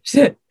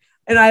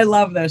 And I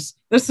love this.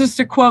 This is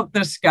to quote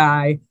this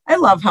guy. I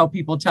love how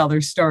people tell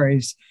their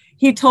stories.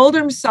 He told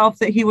himself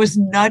that he was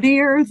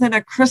nuttier than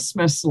a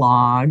Christmas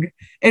log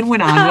and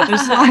went on with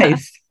his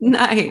life.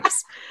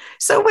 Nice.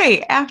 So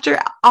wait, after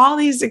all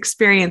these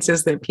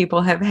experiences that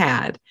people have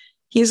had,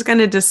 he's going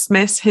to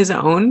dismiss his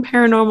own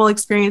paranormal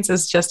experience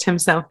as just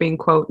himself being,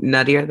 quote,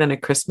 nuttier than a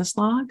Christmas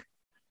log?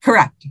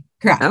 Correct.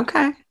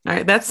 Okay. All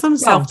right. That's some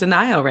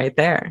self-denial right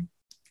there.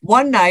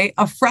 One night,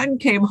 a friend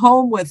came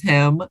home with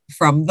him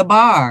from the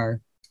bar.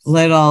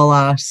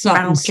 Little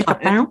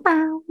something.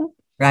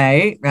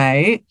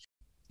 Right.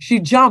 She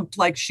jumped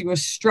like she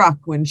was struck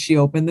when she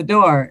opened the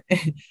door.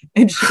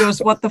 And she goes,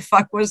 what the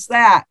fuck was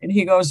that? And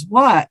he goes,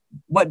 what?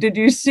 What did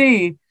you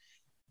see?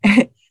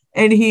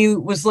 And he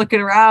was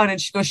looking around,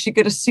 and she goes, she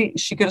could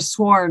have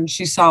sworn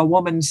she saw a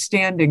woman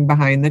standing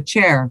behind the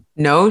chair.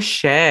 No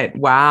shit.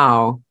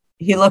 Wow.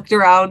 He looked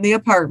around the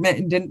apartment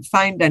and didn't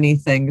find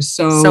anything.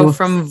 So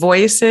from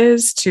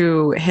voices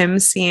to him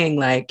seeing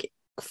like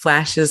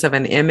flashes of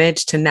an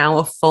image to now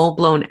a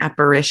full-blown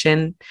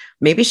apparition,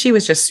 maybe she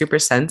was just super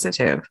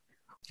sensitive.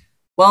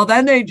 Well,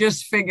 then they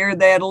just figured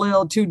they had a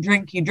little too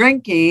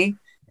drinky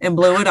and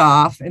blew it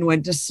off and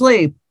went to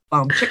sleep.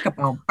 Boom, chicka,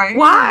 boom, bang.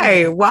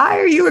 Why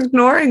are you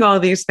ignoring all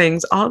these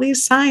things, all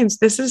these signs?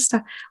 This is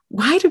stuff.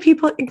 Why do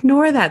people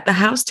ignore that? The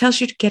house tells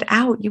you to get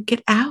out. You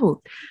get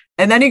out.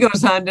 And then he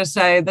goes on to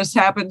say, this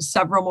happened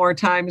several more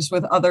times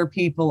with other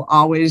people,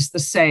 always the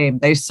same.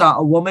 They saw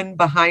a woman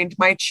behind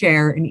my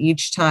chair, and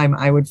each time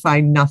I would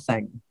find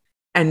nothing.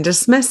 And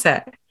dismiss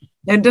it.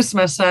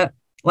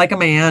 Like a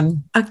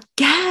man.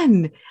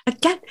 Again,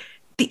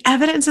 the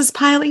evidence is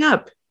piling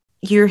up.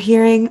 You're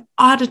hearing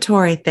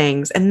auditory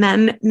things, and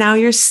then now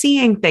you're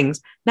seeing things.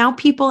 Now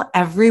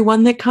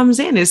everyone that comes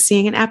in is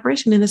seeing an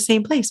apparition in the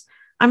same place.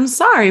 I'm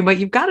sorry, but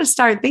you've got to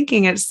start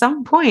thinking at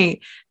some point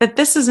that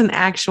this is an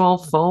actual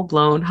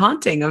full-blown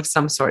haunting of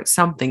some sort.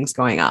 Something's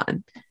going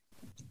on.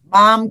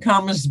 Mom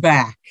comes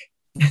back.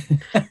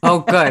 Oh,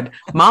 good.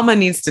 Mama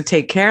needs to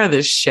take care of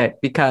this shit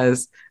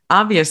because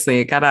obviously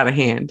it got out of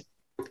hand.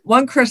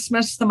 One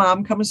Christmas, the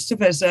mom comes to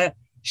visit.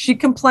 She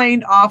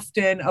complained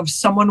often of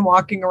someone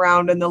walking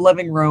around in the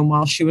living room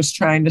while she was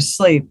trying to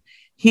sleep.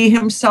 He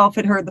himself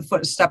had heard the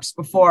footsteps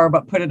before,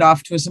 but put it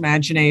off to his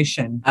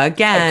imagination.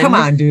 Again. Like, come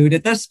on, dude.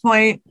 At this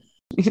point,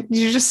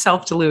 you're just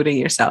self-deluding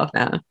yourself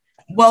now.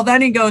 Well,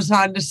 then he goes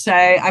on to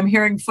say, I'm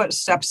hearing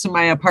footsteps in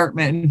my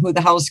apartment, and who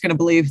the hell is going to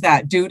believe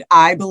that? Dude,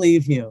 I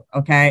believe you.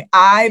 Okay.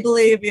 I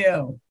believe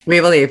you. We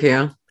believe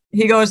you.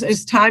 He goes,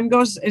 as time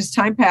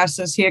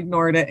passes, he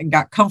ignored it and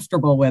got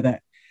comfortable with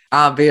it.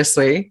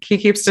 Obviously, he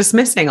keeps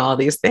dismissing all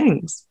these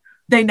things.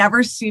 They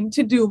never seem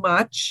to do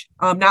much,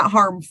 not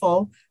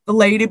harmful. The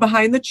lady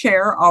behind the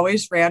chair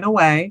always ran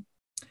away.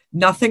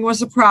 Nothing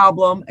was a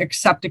problem,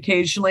 except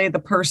occasionally the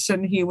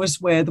person he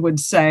was with would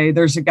say,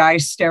 there's a guy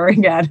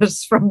staring at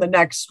us from the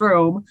next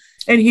room.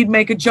 And he'd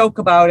make a joke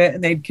about it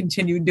and they'd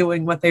continue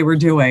doing what they were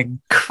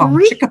doing.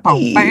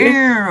 Creepy.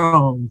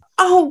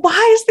 Oh,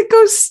 why is the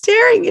ghost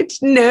staring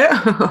at you?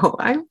 No,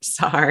 I'm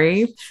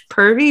sorry.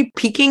 Pervy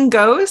peeking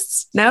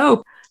ghosts?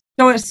 No.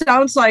 So it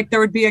sounds like there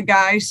would be a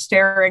guy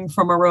staring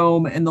from a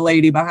room and the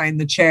lady behind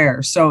the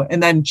chair. So,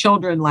 and then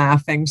children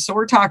laughing. So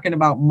we're talking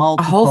about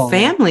multiple. A whole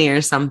family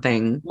or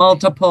something.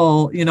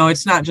 Multiple,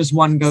 it's not just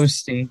one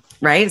ghosty.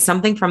 Right?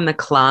 Something from the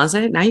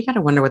closet. Now you got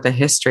to wonder what the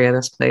history of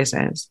this place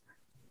is.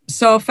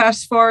 So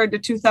fast forward to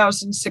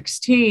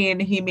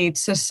 2016, he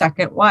meets his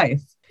second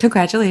wife.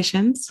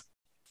 Congratulations.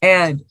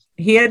 And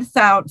he had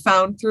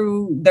found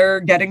through their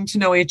getting to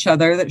know each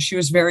other that she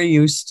was very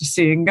used to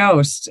seeing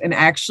ghosts and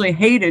actually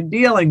hated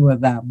dealing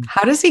with them.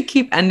 How does he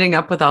keep ending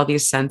up with all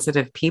these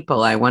sensitive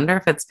people? I wonder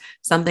if it's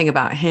something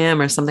about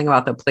him or something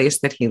about the place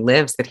that he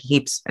lives that he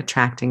keeps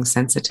attracting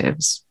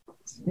sensitives.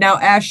 Now,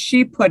 as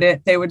she put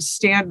it, they would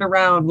stand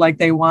around like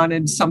they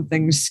wanted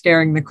something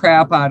scaring the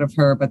crap out of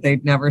her, but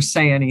they'd never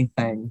say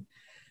anything.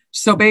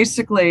 So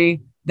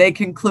basically, they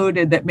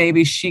concluded that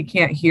maybe she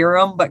can't hear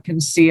them, but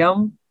can see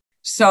them.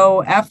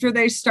 So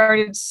shortly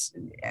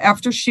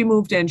after she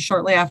moved in,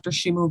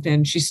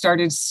 she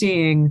started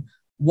seeing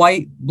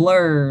white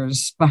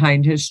blurs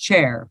behind his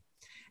chair.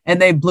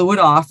 And they blew it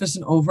off as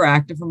an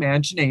overactive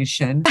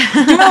imagination.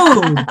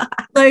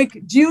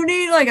 Dude, do you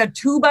need a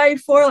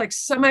 2x4,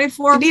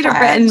 semi-4? You need a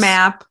written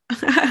map.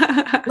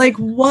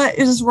 What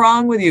is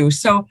wrong with you?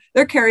 So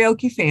they're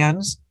karaoke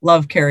fans,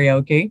 love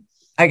karaoke.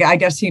 I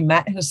guess he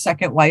met his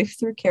second wife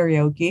through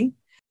karaoke.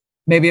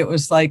 Maybe it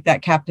was like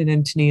that Captain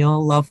and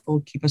Tennille, love will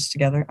keep us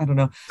together. I don't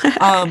know.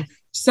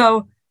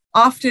 So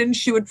often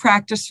she would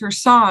practice her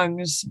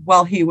songs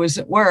while he was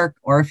at work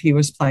or if he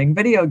was playing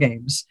video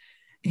games.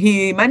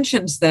 He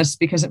mentions this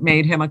because it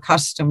made him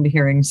accustomed to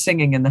hearing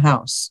singing in the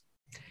house.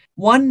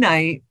 One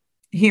night,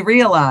 he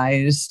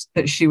realized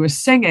that she was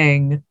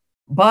singing,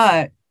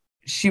 but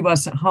she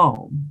wasn't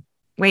home.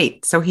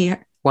 Wait,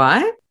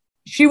 what?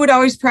 She would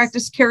always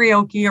practice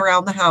karaoke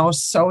around the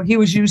house. So he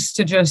was used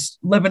to just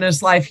living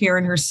his life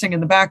hearing her sing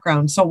in the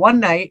background. So one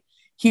night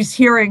he's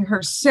hearing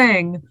her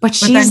sing, but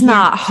she's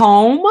not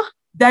home.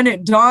 Then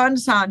it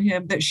dawns on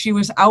him that she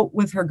was out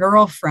with her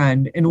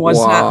girlfriend and was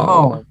not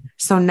home.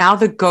 So now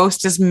the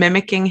ghost is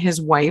mimicking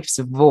his wife's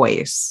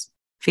voice,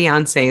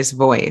 fiance's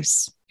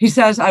voice. He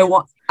says, I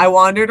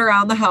wandered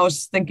around the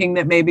house thinking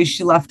that maybe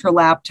she left her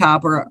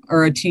laptop or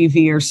a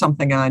TV or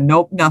something on.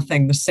 Nope,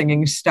 nothing. The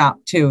singing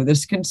stopped too.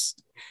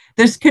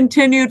 This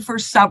continued for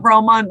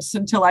several months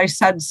until I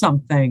said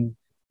something.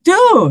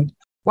 Dude,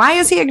 why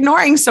is he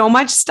ignoring so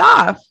much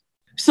stuff?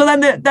 So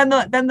then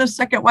the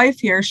second wife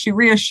here, she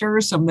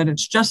reassures him that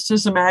it's just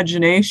his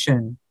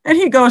imagination. And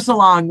he goes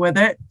along with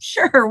it.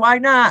 Sure, why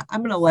not?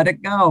 I'm going to let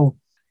it go.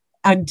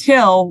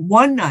 Until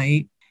one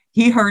night,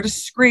 he heard a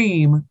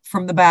scream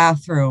from the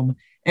bathroom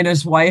and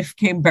his wife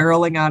came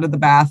barreling out of the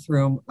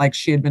bathroom like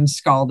she had been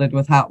scalded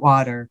with hot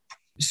water,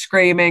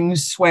 screaming,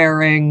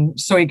 swearing.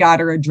 So he got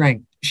her a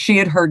drink. She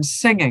had heard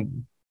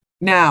singing.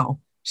 Now,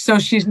 so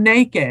she's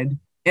naked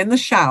in the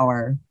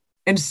shower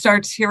and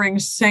starts hearing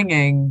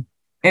singing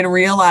and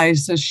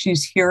realizes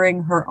she's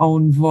hearing her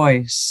own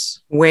voice.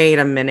 Wait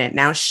a minute.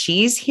 Now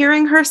she's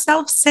hearing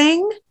herself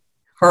sing?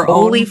 Her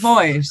own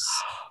voice.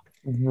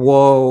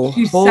 Whoa.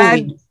 She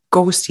said,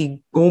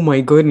 ghosty. Oh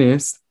my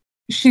goodness.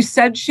 She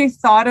said she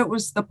thought it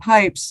was the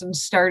pipes and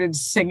started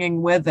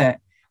singing with it.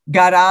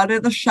 Got out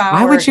of the shower.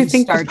 Why would you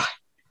think?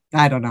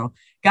 I don't know.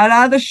 Got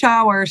out of the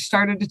shower,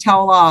 started to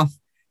towel off.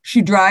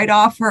 She dried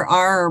off her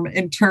arm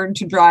and turned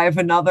to dry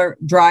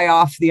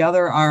off the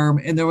other arm.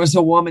 And there was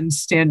a woman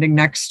standing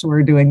next to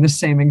her doing the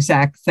same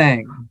exact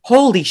thing.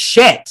 Holy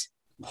shit.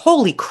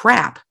 Holy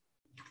crap.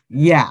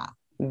 Yeah.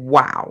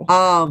 Wow.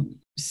 Oh,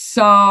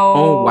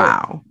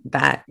 wow.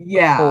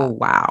 Yeah. Oh,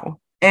 wow.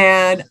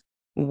 And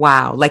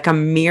wow. Like a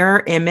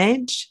mirror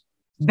image.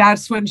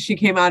 That's when she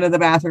came out of the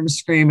bathroom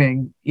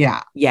screaming.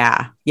 Yeah.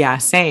 Yeah. Yeah.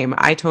 Same.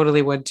 I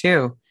totally would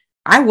too.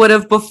 I would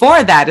have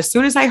before that. As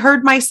soon as I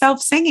heard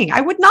myself singing,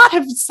 I would not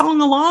have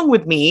sung along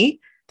with me.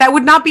 That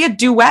would not be a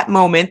duet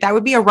moment. That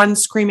would be a run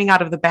screaming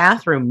out of the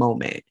bathroom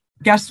moment.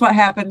 Guess what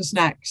happens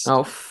next?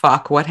 Oh,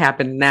 fuck. What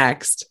happened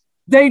next?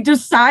 They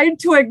decide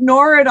to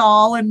ignore it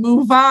all and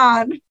move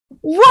on.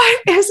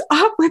 What is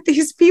up with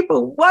these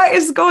people? What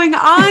is going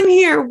on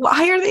here?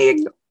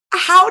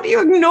 How do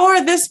you ignore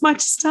this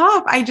much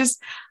stuff? I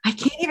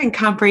can't even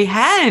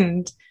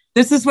comprehend.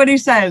 This is what he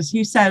says.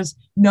 He says,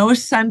 no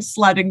sense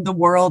letting the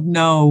world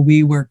know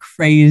we were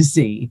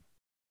crazy.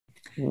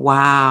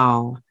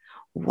 Wow.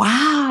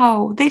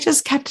 Wow. They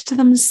just kept it to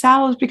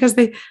themselves because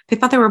they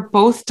thought they were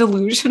both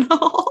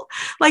delusional.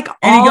 Like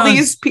all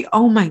these people.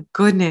 Oh my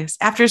goodness.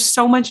 After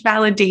so much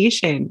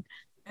validation.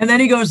 And then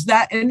he goes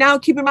and now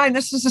keep in mind,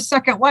 this is his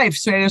second wife.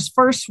 So he had his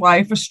first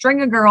wife, a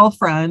string of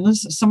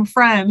girlfriends, some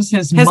friends,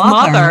 his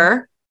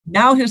mother.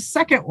 Now his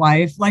second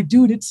wife, like,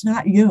 dude, it's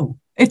not you.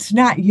 It's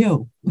not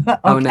you.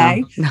 Oh, no,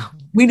 Okay. no.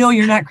 We know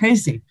you're not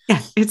crazy.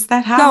 Yeah, it's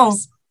that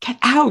house. Get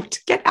out.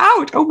 Get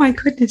out. Oh, my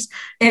goodness.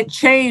 It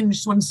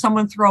changed when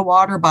someone threw a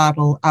water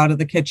bottle out of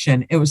the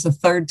kitchen. It was the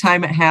third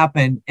time it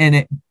happened.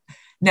 And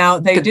now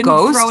they The didn't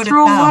throw ghost it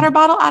threw at a water them.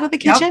 bottle out of the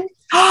kitchen?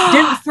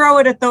 Didn't throw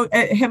it at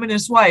him and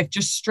his wife,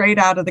 just straight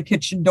out of the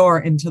kitchen door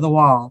into the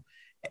wall.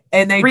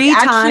 And they Three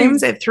actually,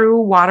 times it threw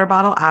a water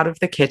bottle out of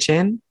the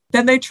kitchen.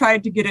 then they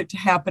tried to get it to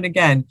happen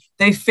again.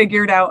 They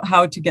figured out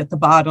how to get the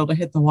bottle to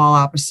hit the wall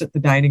opposite the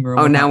dining room.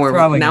 Oh, now we're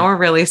we're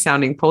really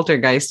sounding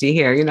poltergeisty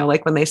here. You know,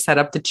 like when they set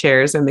up the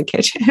chairs in the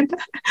kitchen.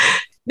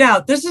 Now,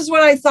 this is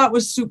what I thought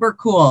was super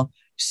cool.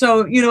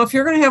 So, if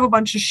you're going to have a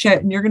bunch of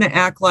shit and you're going to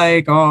act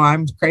like, oh,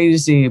 I'm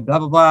crazy, blah,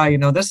 blah,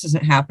 blah, this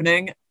isn't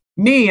happening.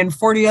 Me and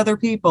 40 other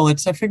people,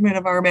 it's a figment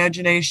of our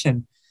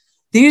imagination.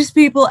 These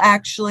people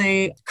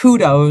actually,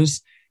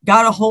 kudos,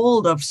 got a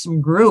hold of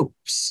some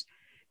groups.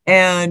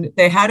 And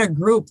they had a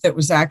group that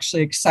was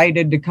actually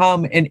excited to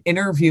come and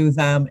interview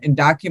them and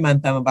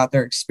document them about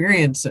their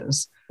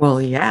experiences.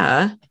 Well,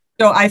 yeah.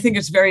 So I think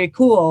it's very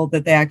cool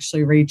that they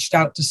actually reached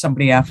out to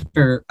somebody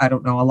after, I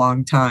don't know, a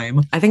long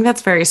time. I think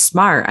that's very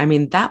smart. I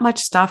mean, that much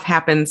stuff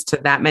happens to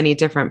that many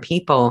different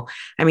people.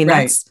 I mean,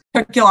 Right. that's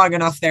Took you long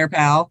enough there,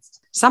 pal.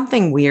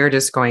 something weird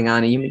is going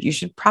on. And you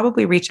should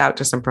probably reach out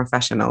to some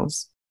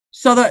professionals.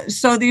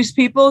 So these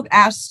people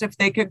asked if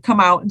they could come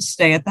out and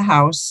stay at the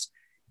house.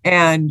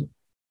 And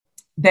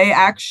they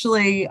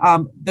actually,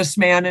 this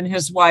man and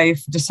his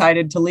wife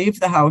decided to leave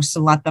the house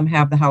and let them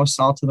have the house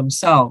all to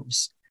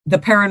themselves. The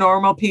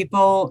paranormal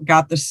people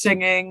got the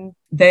singing.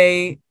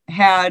 They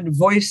had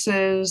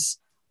voices.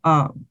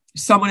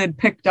 Someone had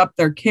picked up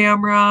their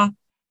camera.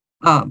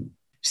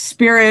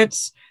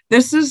 Spirits.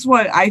 This is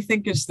what I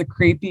think is the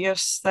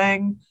creepiest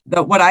thing.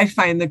 That what I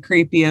find the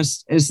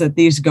creepiest is that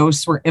these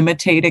ghosts were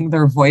imitating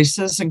their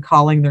voices and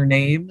calling their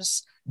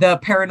names. The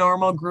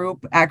paranormal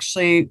group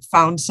actually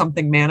found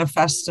something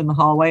manifest in the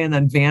hallway and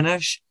then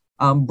vanish.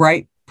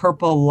 Bright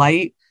purple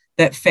light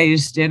that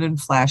phased in and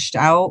flashed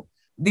out.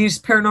 These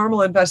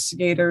paranormal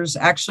investigators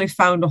actually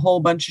found a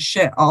whole bunch of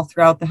shit all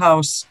throughout the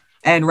house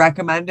and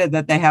recommended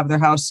that they have their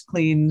house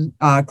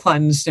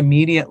cleansed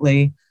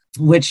immediately,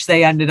 which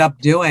they ended up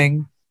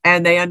doing.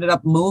 And they ended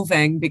up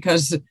moving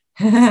because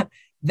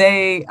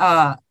they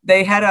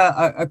had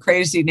a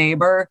crazy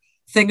neighbor.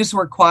 Things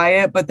were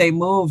quiet, but they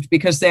moved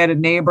because they had a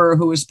neighbor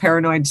who was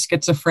paranoid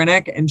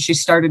schizophrenic. And she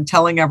started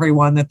telling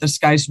everyone that this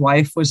guy's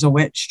wife was a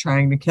witch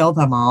trying to kill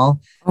them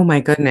all. Oh, my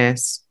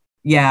goodness.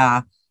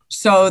 Yeah.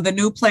 So the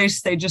new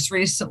place they just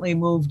recently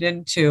moved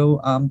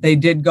into, they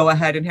did go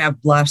ahead and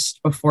have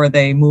blessed before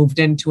they moved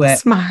into it.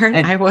 Smart.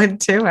 And I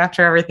would too,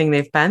 after everything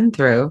they've been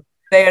through.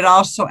 they had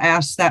also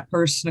asked that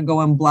person to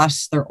go and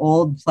bless their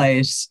old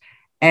place.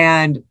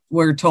 And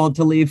we're told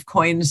to leave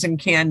coins and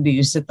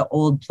candies at the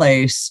old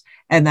place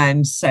and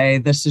then say,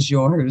 this is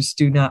yours,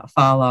 do not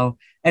follow.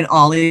 And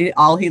all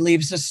he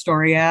leaves his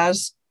story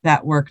as,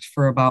 that worked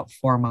for about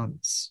 4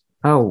 months.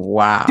 Oh,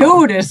 wow.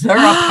 Dude, is there a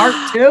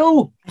part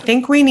 2? I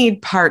think we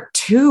need part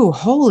 2.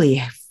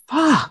 Holy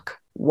fuck.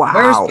 Wow.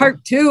 Where's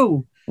part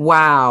 2?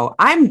 Wow.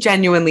 I'm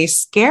genuinely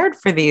scared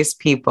for these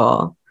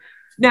people.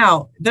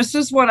 Now, this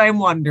is what I'm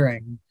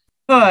wondering.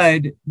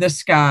 Could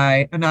this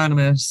guy,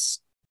 Anonymous,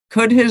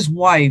 could his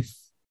wife,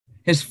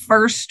 his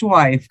first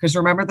wife, because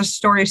remember the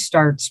story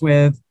starts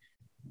with,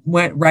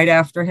 went right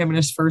after him and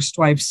his first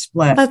wife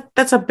split.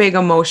 That's a big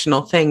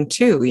emotional thing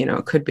too. You know,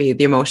 it could be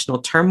the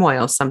emotional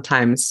turmoil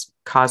sometimes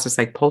causes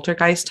like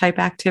poltergeist type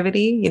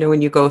activity. You know,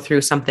 when you go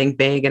through something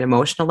big and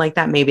emotional like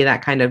that, maybe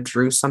that kind of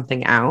drew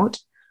something out.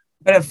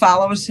 But it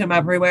follows him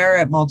everywhere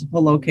at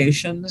multiple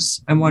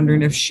locations. I'm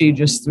wondering if she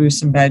just threw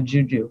some bad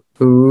juju.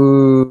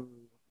 Ooh,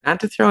 not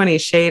to throw any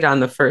shade on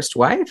the first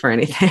wife or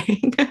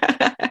anything.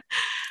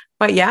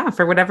 But yeah,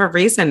 for whatever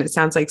reason, it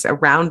sounds like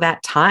around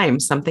that time,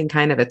 something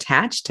kind of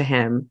attached to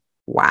him.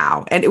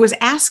 Wow. And it was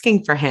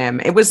asking for him.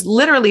 It was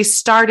literally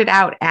started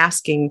out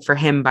asking for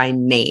him by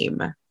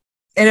name.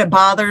 And it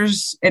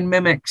bothers and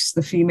mimics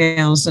the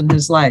females in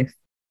his life.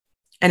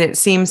 And it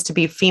seems to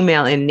be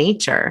female in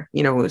nature,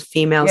 you know, with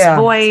female's Yeah.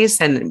 voice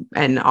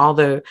and all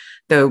the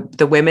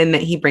women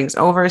that he brings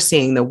over,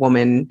 seeing the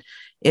woman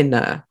in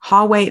the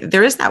hallway.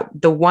 There is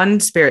the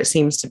one spirit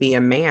seems to be a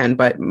man,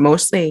 but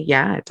mostly,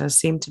 yeah, it does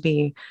seem to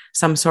be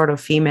some sort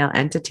of female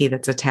entity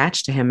that's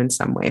attached to him in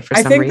some way for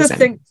some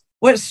reason.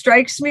 What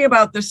strikes me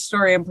about this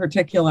story in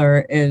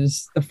particular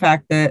is the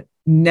fact that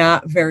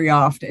not very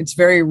often, it's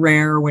very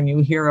rare when you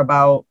hear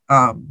about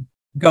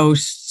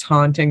ghosts,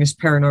 hauntings,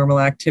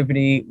 paranormal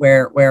activity,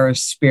 where a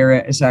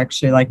spirit is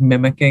actually like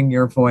mimicking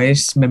your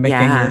voice,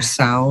 mimicking your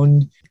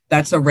sound.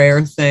 That's a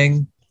rare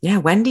thing. Yeah.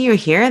 When do you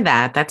hear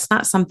that? That's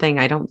not something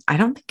I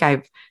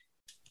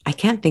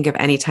can't think of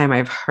any time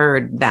I've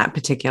heard that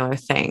particular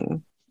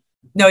thing.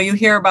 No, you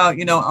hear about,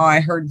 I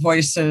heard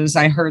voices.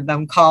 I heard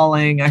them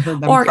calling. I heard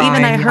them or crying,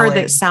 even I heard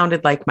yelling. that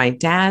sounded like my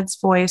dad's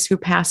voice who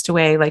passed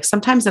away. Like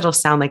sometimes it'll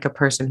sound like a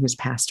person who's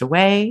passed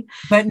away,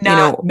 but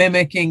not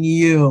mimicking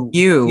you.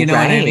 You know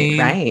right, what I mean?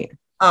 Right.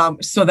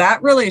 So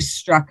that really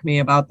struck me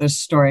about this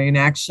story and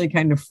actually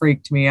kind of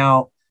freaked me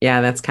out.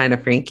 Yeah, that's kind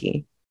of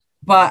freaky.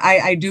 But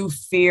I do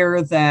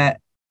fear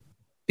that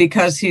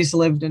because he's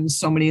lived in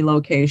so many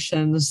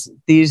locations,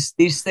 these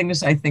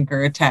things I think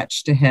are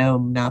attached to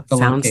him, not the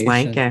Sounds locations.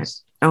 like it.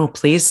 Oh,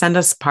 please send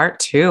us part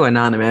 2,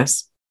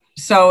 Anonymous.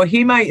 So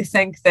he might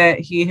think that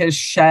he has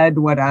shed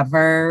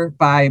whatever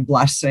by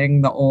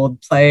blessing the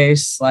old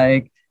place.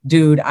 Like,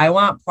 dude, I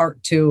want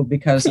part 2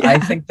 because I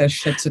think this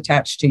shit's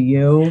attached to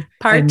you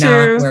Part and 2.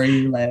 not where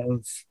you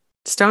live.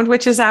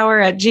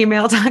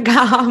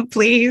 stonedwitcheshour@gmail.com.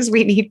 Please,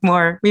 we need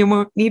more. We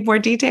need more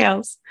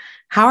details.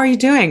 How are you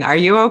doing? Are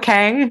you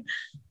okay?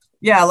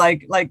 Yeah,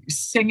 like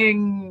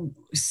singing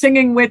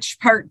witch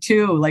part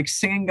 2, like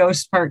singing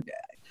ghost part.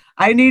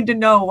 I need to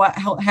know what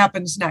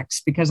happens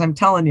next because I'm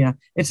telling you,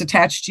 it's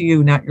attached to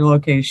you, not your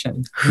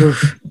location.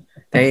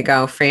 There you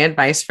go. Free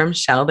advice from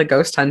Shell, the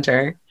ghost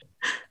hunter.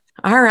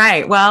 All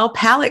right. Well,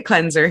 palate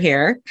cleanser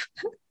here.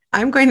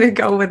 I'm going to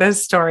go with a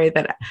story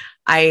that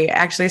I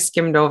actually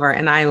skimmed over,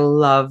 and I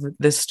love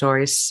this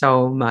story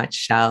so much,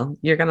 Shell.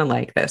 You're going to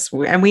like this.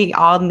 And we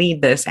all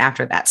need this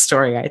after that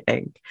story, I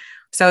think.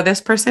 So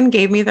this person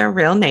gave me their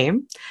real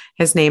name.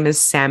 His name is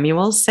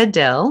Samuel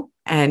Sedil,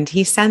 and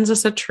he sends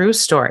us a true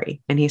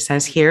story. And he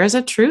says, here is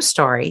a true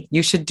story.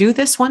 You should do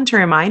this one to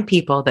remind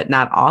people that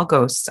not all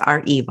ghosts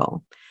are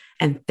evil.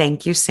 And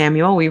thank you,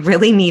 Samuel. We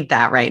really need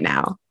that right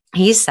now.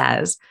 He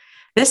says,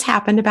 this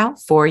happened about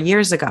 4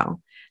 years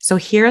ago. So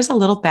here's a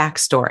little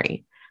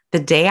backstory. The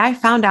day I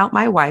found out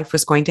my wife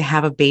was going to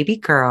have a baby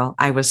girl,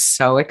 I was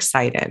so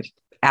excited.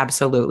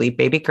 Absolutely.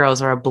 Baby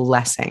girls are a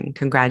blessing.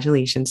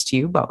 Congratulations to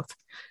you both.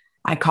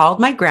 I called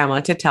my grandma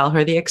to tell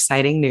her the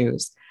exciting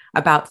news.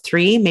 About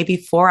 3, maybe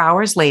 4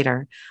 hours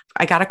later,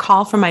 I got a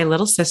call from my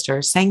little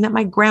sister saying that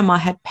my grandma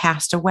had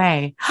passed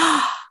away.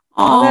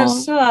 Oh, that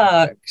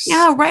sucks.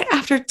 Yeah, right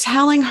after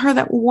telling her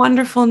that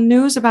wonderful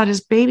news about his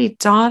baby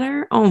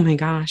daughter. Oh my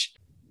gosh.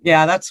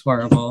 Yeah, that's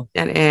horrible.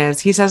 It is.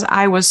 He says,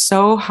 I was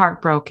so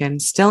heartbroken,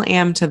 still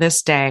am to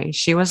this day.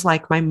 She was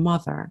like my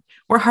mother.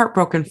 We're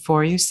heartbroken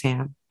for you,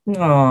 Sam.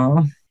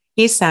 Aww.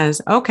 He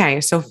says,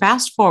 okay, so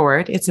fast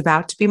forward, it's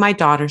about to be my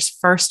daughter's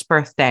first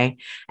birthday,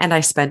 and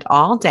I spent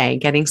all day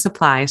getting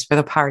supplies for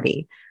the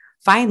party.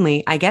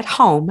 Finally, I get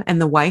home,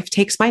 and the wife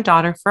takes my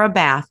daughter for a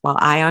bath while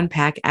I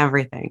unpack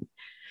everything.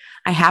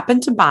 I happen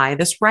to buy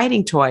this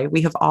writing toy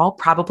we have all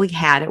probably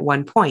had at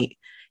one point.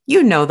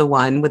 You know, the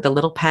one with the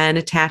little pen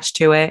attached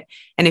to it.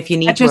 And if you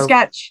need to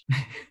sketch.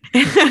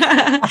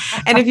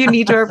 And if you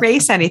need to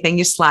erase anything,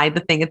 you slide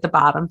the thing at the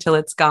bottom till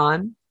it's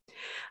gone.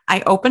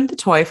 I opened the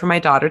toy for my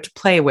daughter to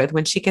play with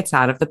when she gets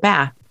out of the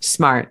bath.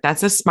 Smart.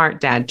 That's a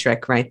smart dad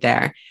trick right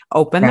there.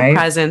 Open the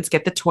presents,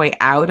 get the toy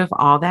out of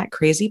all that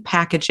crazy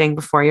packaging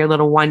before your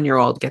little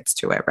 1-year-old gets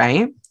to it,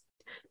 right?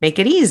 Make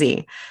it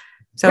easy.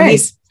 So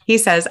he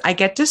says, I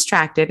get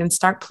distracted and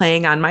start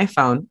playing on my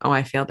phone. Oh,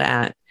 I feel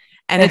that.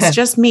 And it's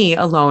just me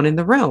alone in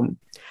the room.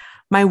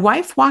 My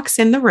wife walks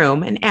in the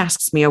room and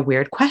asks me a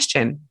weird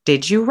question.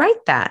 Did you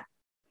write that?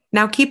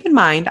 Now, keep in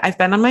mind, I've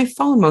been on my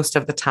phone most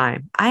of the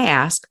time. I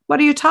ask, what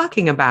are you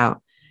talking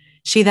about?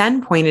 She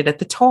then pointed at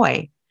the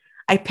toy.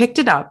 I picked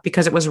it up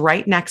because it was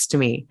right next to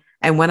me.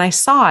 And when I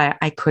saw it,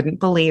 I couldn't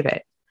believe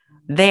it.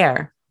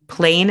 There,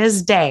 plain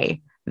as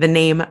day, the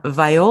name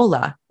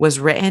Viola was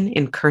written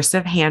in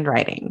cursive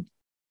handwriting.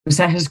 Was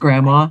that his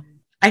grandma?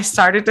 I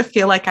started to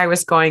feel like I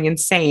was going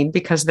insane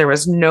because there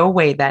was no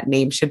way that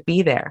name should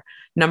be there.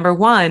 Number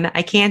 1,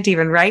 I can't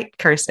even write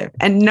cursive.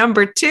 And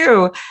number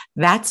 2,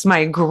 that's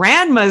my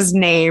grandma's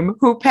name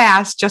who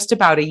passed just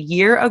about a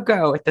year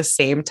ago at the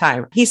same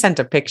time. He sent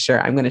a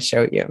picture. I'm going to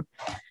show you.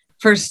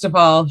 First of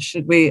all,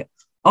 should we?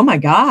 Oh my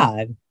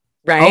God.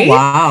 Right? Oh,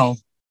 wow.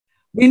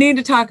 We need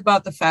to talk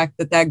about the fact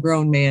that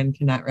grown man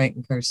cannot write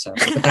in cursive,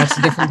 but that's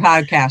a different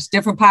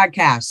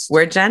podcast.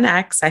 We're Gen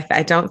X.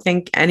 I don't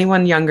think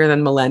anyone younger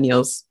than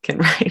millennials can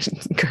write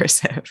in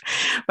cursive,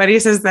 but he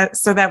says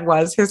that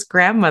was his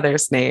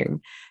grandmother's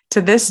name.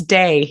 To this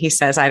day, he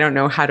says, I don't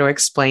know how to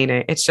explain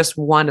it. It's just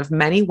one of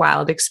many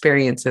wild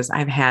experiences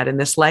I've had in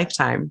this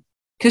lifetime.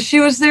 Because she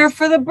was there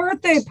for the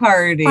birthday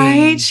party.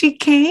 Right. She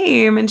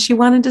came and she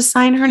wanted to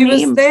sign her name.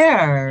 She was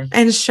there.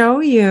 And show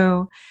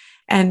you.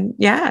 And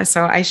yeah,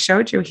 so I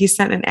showed you, he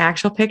sent an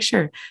actual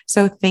picture.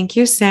 So thank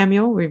you,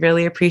 Samuel. We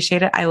really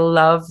appreciate it. I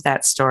love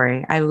that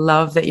story. I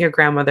love that your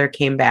grandmother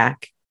came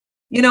back.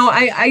 You know,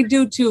 I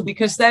do too,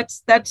 because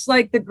that's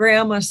like the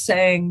grandma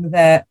saying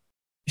that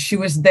she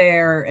was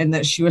there and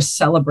that she was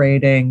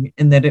celebrating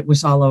and that it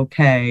was all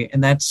okay.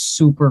 And that's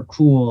super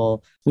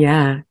cool.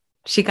 Yeah.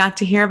 She got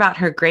to hear about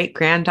her great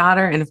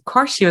granddaughter. And of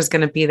course she was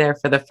going to be there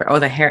for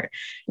the hair.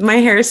 My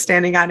hair is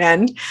standing on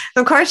end.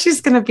 Of course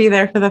she's going to be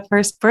there for the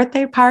first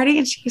birthday party.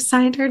 And she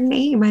signed her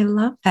name. I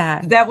love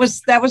that. That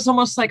was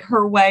almost like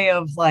her way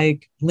of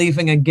like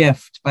leaving a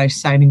gift by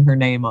signing her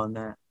name on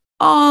that.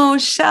 Oh,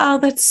 Shell,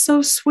 that's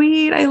so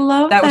sweet. I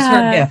love that. That was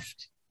her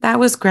gift. That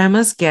was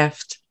grandma's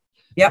gift.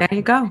 Yep. There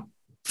you go.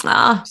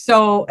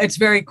 So it's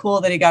very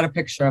cool that he got a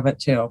picture of it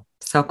too.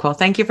 So cool.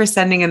 Thank you for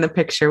sending in the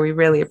picture. We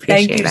really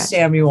appreciate it. Thank you,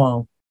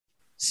 Samuel.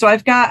 So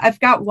I've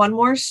got one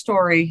more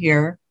story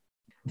here.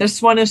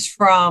 This one is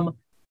from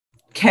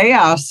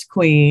Chaos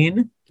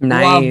Queen.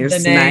 Love the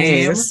Nice,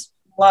 name. nice.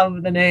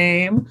 Love the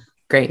name.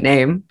 Great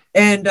name.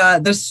 And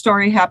this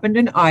story happened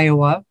in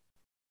Iowa.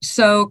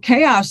 So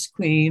Chaos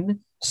Queen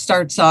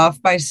starts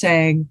off by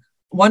saying,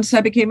 once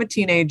I became a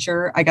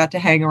teenager, I got to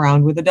hang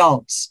around with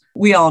adults.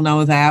 We all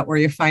know that, where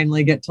you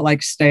finally get to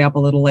like stay up a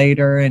little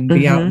later and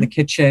be out in the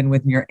kitchen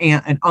with your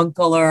aunt and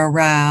uncle are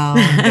around.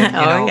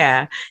 And,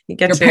 Yeah. You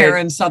get your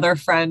parents, other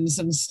friends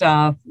and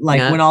stuff.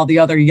 Like when all the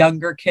other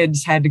younger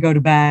kids had to go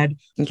to bed.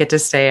 You get to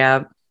stay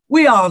up.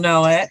 We all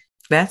know it.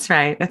 That's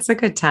right. That's a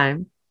good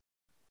time.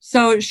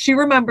 So she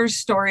remembers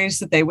stories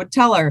that they would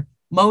tell her,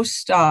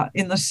 most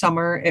in the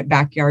summer at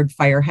backyard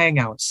fire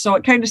hangouts. So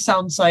it kind of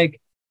sounds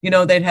like,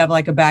 they'd have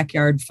like a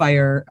backyard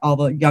fire. All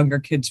the younger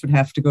kids would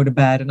have to go to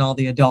bed and all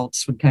the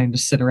adults would kind of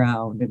sit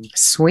around. And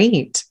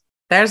sweet.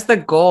 There's the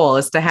goal,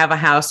 is to have a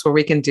house where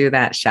we can do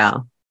that,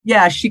 Shell.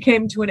 Yeah, she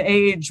came to an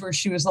age where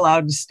she was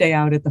allowed to stay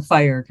out at the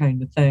fire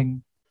kind of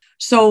thing.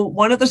 So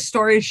one of the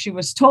stories she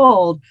was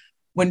told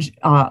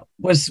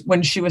was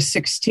when she was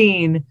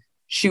 16,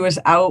 she was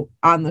out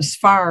on this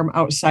farm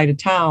outside of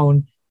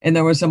town, and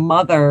there was a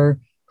mother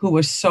who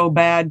was so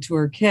bad to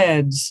her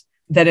kids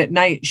that at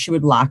night she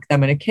would lock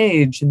them in a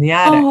cage in the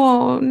attic.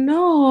 Oh,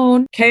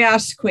 no.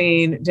 Chaos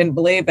Queen didn't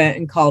believe it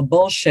and called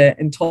bullshit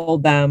and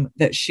told them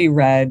that she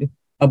read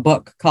a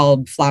book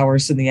called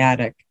Flowers in the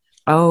Attic.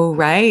 Oh,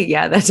 right.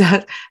 Yeah,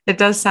 that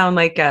does sound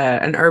like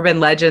an urban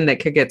legend that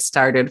could get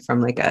started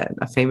from like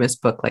a famous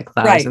book like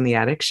Flowers in the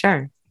Attic.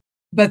 Sure.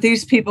 But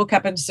these people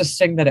kept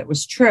insisting that it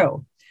was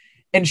true.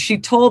 And she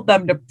told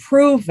them to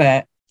prove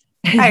it.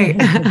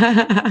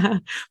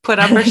 Right. Put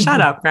up or shut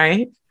up,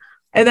 right?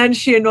 And then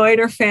she annoyed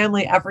her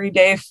family every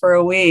day for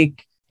a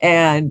week,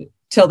 and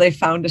till they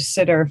found a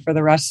sitter for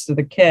the rest of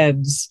the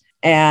kids,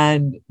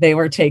 and they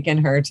were taking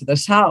her to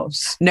this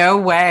house. No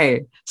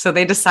way. So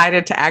they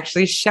decided to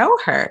actually show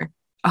her.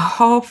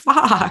 Oh,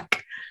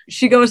 fuck.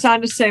 She goes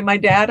on to say, my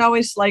dad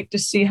always liked to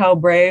see how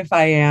brave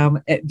I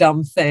am at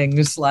dumb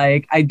things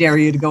like, I dare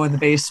you to go in the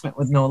basement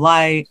with no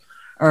light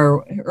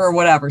or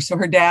whatever. So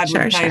her dad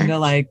would kind of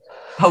like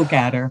poke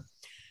at her.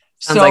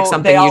 Sounds like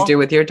something you do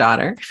with your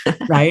daughter.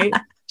 Right.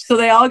 So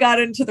they all got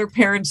into their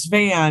parents'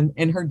 van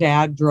and her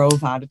dad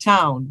drove out of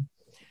town.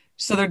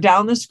 So they're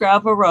down this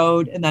gravel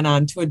road and then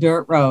onto a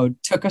dirt road.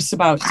 Took us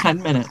about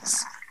 10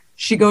 minutes.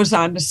 She goes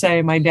on to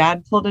say, my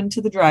dad pulled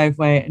into the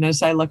driveway, and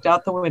as I looked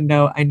out the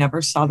window, I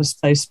never saw this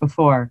place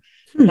before.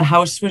 The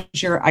house was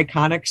your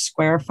iconic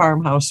square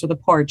farmhouse with a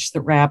porch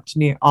that wrapped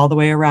all the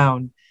way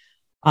around.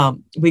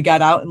 We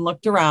got out and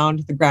looked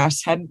around. The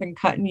grass hadn't been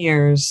cut in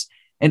years,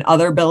 and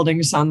other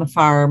buildings on the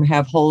farm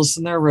have holes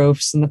in their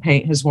roofs and the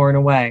paint has worn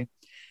away.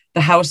 The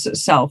house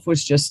itself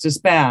was just as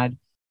bad.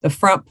 The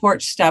front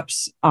porch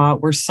steps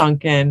were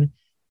sunken,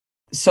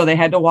 so they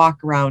had to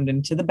walk around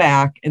into the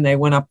back, and they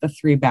went up the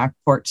 3 back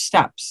porch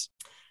steps.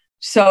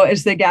 So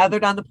as they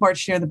gathered on the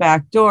porch near the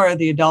back door,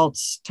 the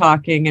adults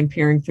talking and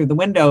peering through the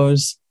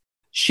windows,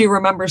 she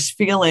remembers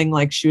feeling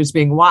like she was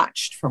being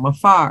watched from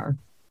afar.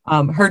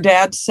 Her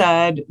dad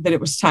said that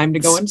it was time to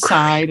go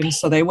inside, and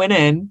so they went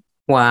in.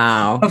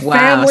 Wow. A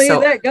family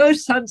that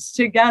ghost hunts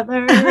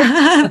together.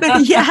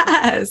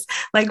 Yes.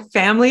 Like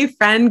family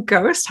friend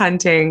ghost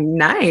hunting.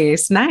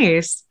 Nice.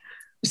 Nice.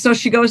 So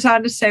she goes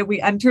on to say,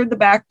 we entered the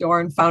back door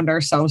and found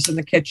ourselves in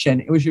the kitchen.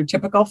 It was your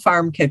typical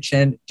farm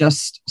kitchen,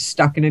 just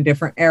stuck in a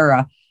different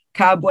era.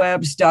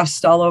 Cobwebs,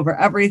 dust all over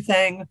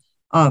everything.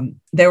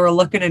 They were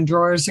looking in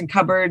drawers and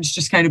cupboards,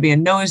 just kind of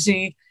being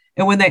nosy.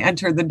 And when they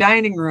entered the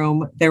dining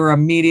room, they were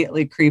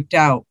immediately creeped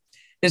out,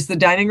 as the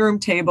dining room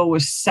table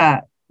was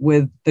set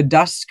with the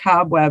dust,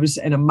 cobwebs,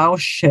 and a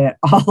mouse shit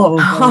all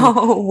over.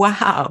 Oh,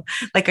 wow.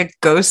 Like a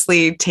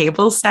ghostly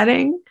table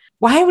setting.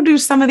 Why do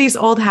some of these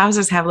old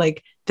houses have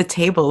like the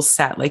tables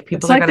set? Like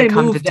people are going to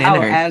come to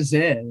dinner as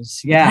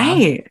is. Yeah.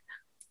 Right.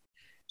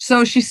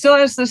 So she still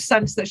has this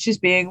sense that she's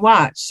being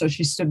watched. So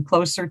she stood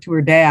closer to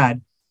her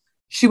dad.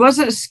 She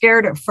wasn't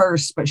scared at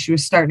first, but she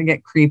was starting to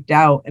get creeped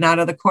out. And out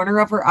of the corner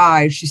of her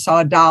eye, she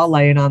saw a doll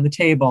laying on the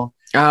table.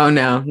 Oh,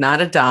 no,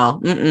 not a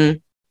doll.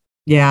 Mm-mm.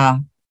 Yeah.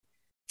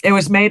 It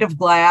was made of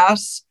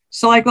glass.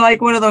 So like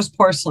one of those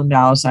porcelain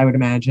dolls, I would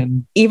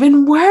imagine.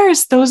 Even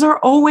worse, those are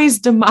always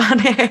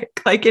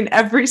demonic. Like in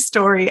every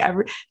story,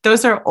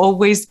 those are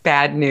always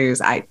bad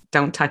news. I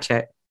don't touch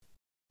it.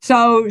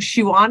 So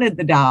she wanted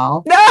the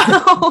doll.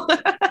 No.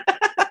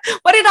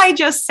 What did I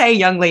just say,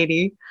 young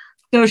lady?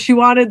 So she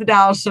wanted the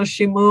doll, so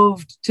she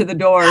moved to the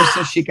door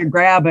so she could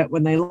grab it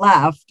when they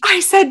left. I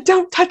said,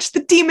 don't touch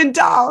the demon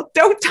doll.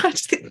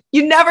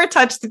 You never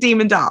touch the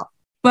demon doll.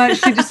 But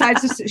she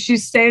decides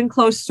she's staying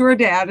close to her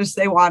dad as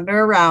they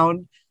wander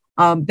around.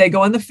 They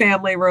go in the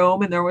family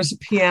room, and there was a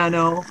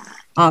piano.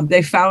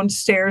 They found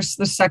stairs to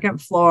the second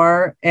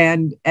floor,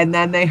 and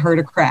then they heard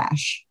a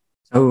crash.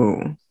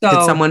 Oh,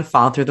 did someone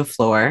fall through the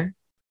floor?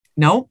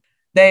 Nope.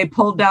 They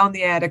pulled down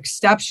the attic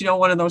steps.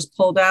 One of those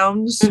pull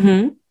downs.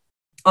 Mm-hmm.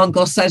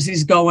 Uncle says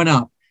he's going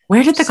up.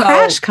 Where did the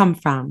crash come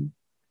from?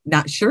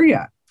 Not sure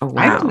yet. Oh,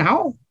 wow. I don't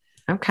know.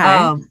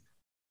 Okay.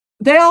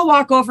 They all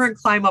walk over and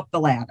climb up the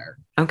ladder.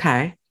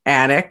 Okay.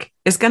 Attic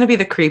is going to be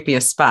the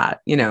creepiest spot.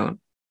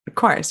 Of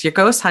course, you're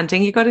ghost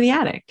hunting. You go to the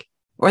attic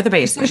or the So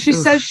basement. she Oof.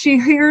 says she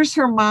hears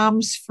her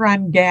mom's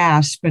friend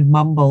gasp and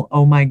mumble,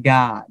 "Oh my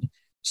God."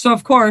 So,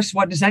 of course,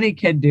 what does any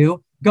kid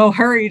do? Go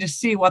hurry to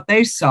see what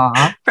they saw.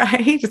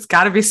 Right? It's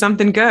got to be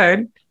something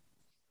good.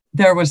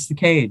 There was the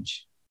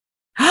cage.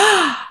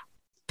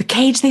 The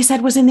cage they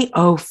said was in the,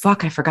 oh,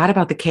 fuck, I forgot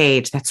about the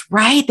cage. That's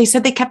right. They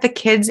said they kept the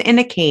kids in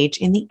a cage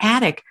in the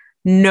attic.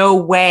 No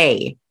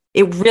way.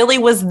 It really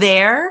was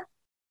there?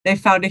 They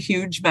found a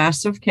huge,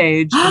 massive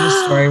cage, and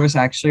the story was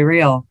actually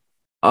real.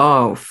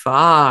 Oh,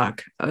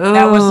 fuck. Oh,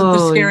 That wasn't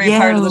the scary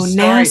part of the story.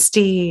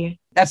 Nasty.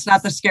 That's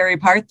not the scary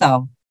part,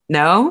 though.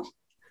 No?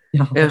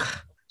 No. Ugh.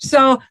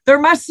 So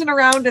they're messing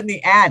around in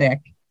the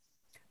attic.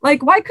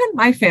 Like, why couldn't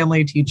my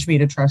family teach me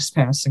to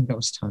trespass and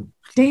ghost hunt?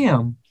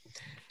 Damn.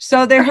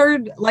 So they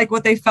heard like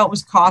what they felt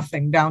was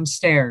coughing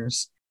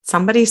downstairs.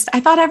 I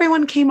thought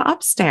everyone came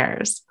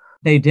upstairs.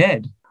 They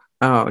did.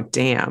 Oh,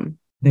 damn.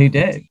 They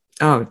did.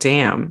 Oh,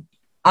 damn.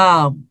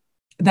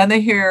 Then they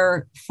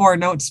hear 4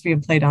 notes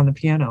being played on the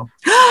piano.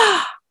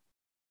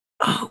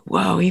 Oh,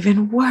 whoa,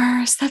 even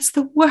worse. That's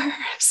the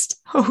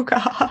worst. Oh,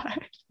 God.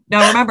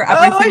 Now remember,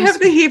 I have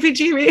the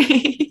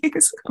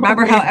heebie-jeebies.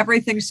 Remember how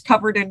everything's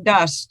covered in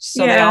dust.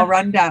 So they all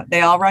run down.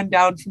 They all run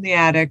down from the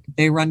attic.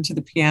 They run to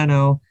the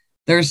piano.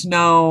 There's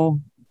no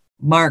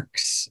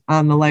marks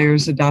on the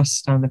layers of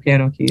dust on the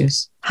piano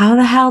keys. How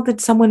the hell did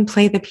someone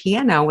play the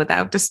piano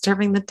without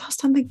disturbing the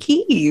dust on the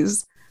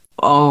keys?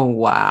 Oh,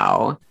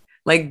 wow.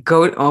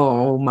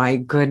 Oh my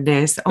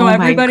goodness. Oh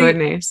my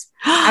goodness.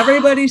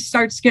 Everybody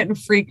starts getting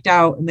freaked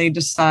out and they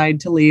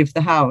decide to leave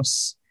the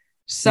house.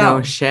 So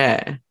no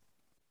shit.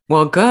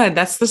 Well, good.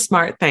 That's the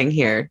smart thing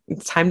here.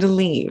 It's time to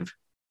leave.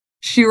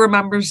 She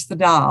remembers the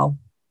doll.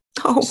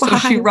 Oh, so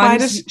why?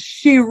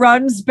 She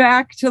runs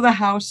back to the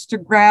house to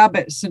grab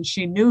it since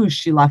she knew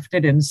she left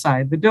it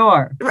inside the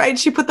door. Right.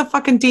 She put the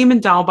fucking demon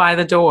doll by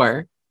the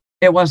door.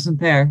 It wasn't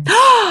there.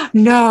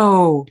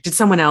 No. Did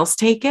someone else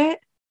take it?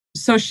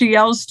 So she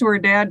yells to her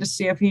dad to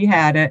see if he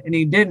had it, and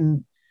he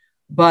didn't,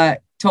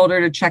 but told her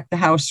to check the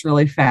house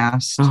really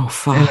fast. Oh,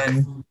 fuck.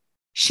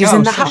 She's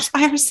in the house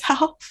by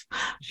herself.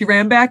 She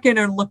ran back in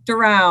and looked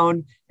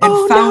around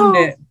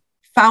and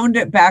found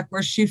it back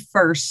where she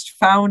first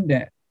found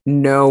it.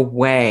 No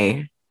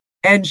way.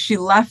 And she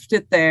left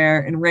it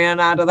there and ran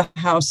out of the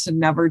house and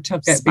never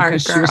took it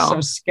because she was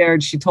so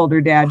scared. She told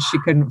her dad she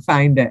couldn't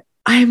find it.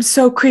 I am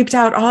so creeped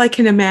out. All I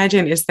can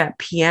imagine is that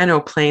piano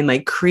playing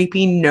like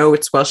creepy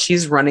notes while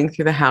she's running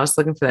through the house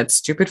looking for that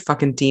stupid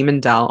fucking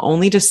demon doll,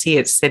 only to see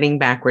it sitting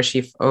back where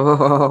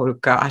oh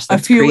gosh,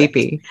 that's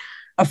creepy.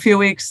 A few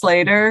weeks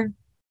later,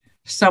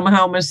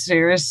 somehow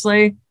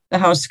mysteriously, the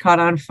house caught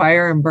on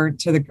fire and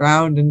burnt to the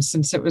ground. And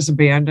since it was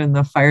abandoned,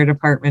 the fire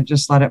department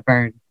just let it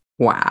burn.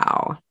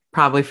 Wow.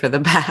 Probably for the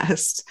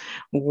best.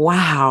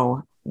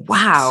 Wow.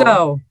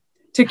 So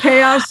to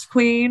Chaos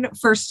Queen,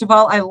 first of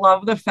all, I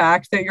love the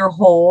fact that your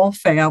whole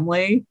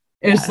family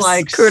is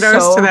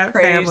kudos so to that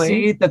crazy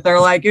family. That they're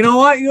like, you know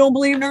what? You don't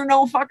believe there are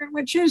no fucking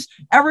witches?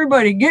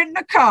 Everybody get in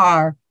the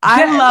car.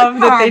 I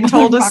love that they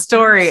told a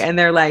story and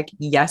they're like,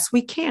 yes,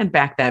 we can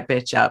back that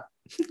bitch up.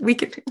 We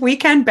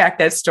can back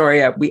that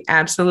story up. We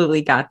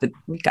absolutely got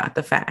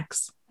the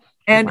facts.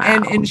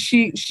 And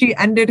she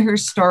ended her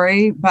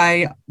story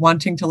by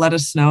wanting to let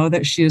us know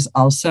that she is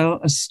also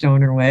a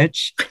stoner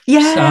witch.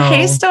 Yeah.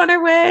 Hey,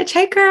 stoner witch.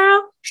 Hey,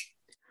 girl.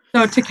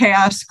 So to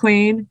Chaos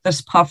Queen,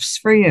 this puff's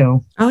for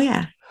you. Oh,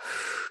 yeah.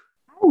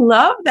 I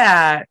love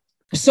that.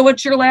 So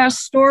what's your last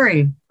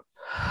story?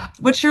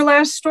 What do you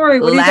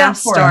got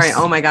for us?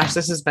 Oh my gosh,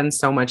 this has been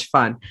so much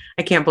fun.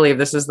 I can't believe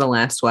this is the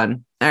last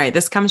one. All right,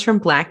 this comes from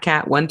Black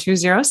Cat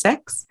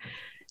 1206.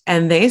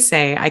 And they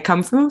say, I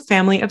come from a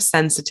family of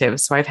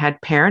sensitives, so I've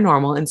had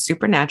paranormal and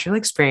supernatural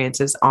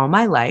experiences all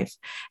my life,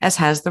 as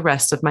has the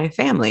rest of my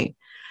family.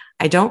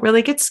 I don't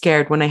really get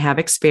scared when I have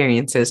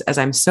experiences as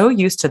I'm so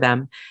used to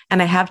them,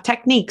 and I have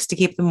techniques to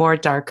keep the more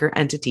darker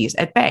entities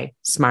at bay.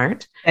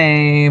 Smart.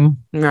 Same.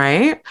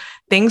 Right?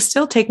 Things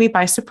still take me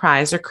by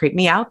surprise or creep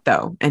me out,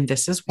 though, and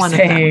this is one of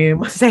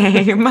them.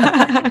 Same.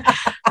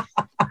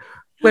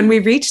 When we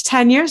reached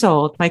 10 years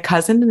old, my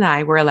cousin and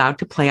I were allowed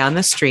to play on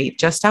the street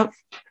just out.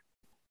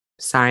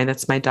 Sorry,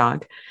 that's my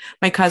dog.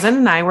 My cousin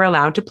and I were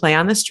allowed to play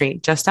on the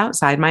street just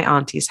outside my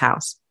auntie's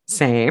house.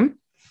 Same.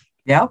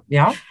 Yeah.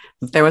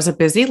 There was a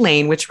busy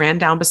lane which ran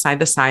down beside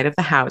the side of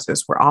the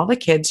houses where all the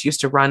kids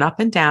used to run up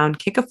and down,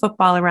 kick a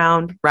football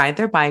around, ride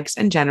their bikes,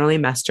 and generally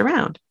messed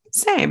around.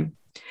 Same.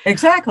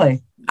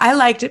 Exactly. I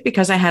liked it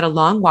because I had a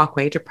long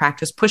walkway to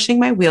practice pushing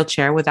my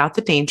wheelchair without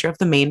the danger of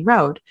the main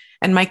road.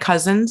 And my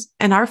cousins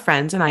and our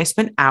friends and I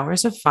spent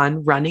hours of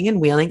fun running and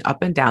wheeling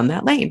up and down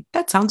that lane.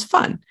 That sounds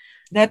fun.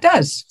 That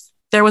does.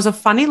 There was a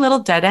funny little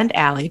dead-end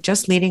alley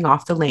just leading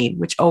off the lane,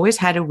 which always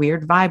had a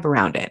weird vibe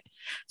around it.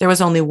 There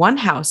was only one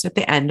house at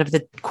the end of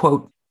the,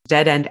 quote,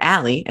 dead-end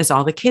alley, as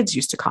all the kids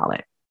used to call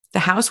it. The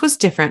house was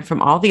different from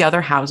all the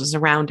other houses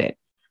around it.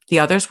 The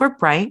others were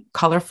bright,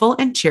 colorful,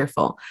 and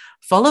cheerful,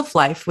 full of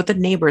life with the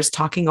neighbors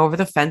talking over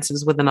the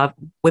fences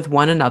with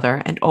one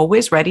another and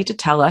always ready to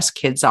tell us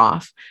kids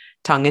off,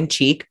 tongue in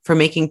cheek, for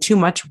making too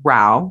much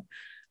row.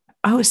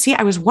 Oh, see,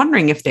 I was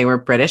wondering if they were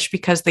British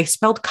because they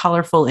spelled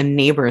colorful in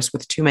neighbors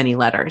with too many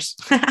letters.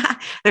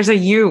 There's a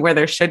U where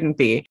there shouldn't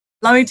be.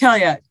 Let me tell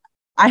you,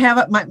 I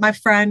have my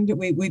friend.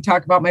 We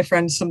talk about my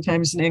friends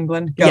sometimes in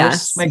England. Ghost,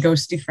 Yes. my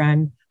ghosty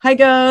friend. Hi,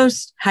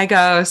 Ghost. Hi,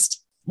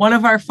 Ghost. One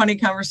of our funny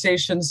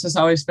conversations has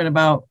always been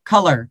about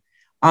color.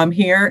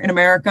 Here in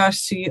America,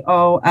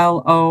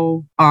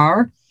 COLOR.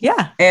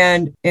 Yeah.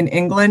 And in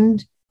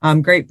England,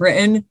 Great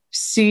Britain,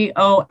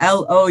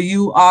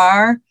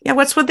 COLOUR. Yeah.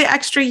 What's with the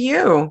extra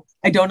U?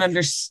 I don't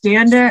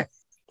understand it.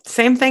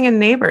 Same thing in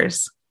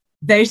neighbors.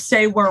 They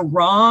say we're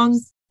wrong.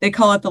 They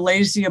call it the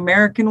lazy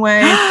American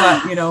way,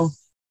 but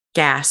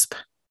Gasp.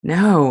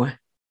 No,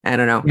 I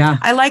don't know. Yeah.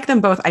 I like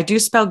them both. I do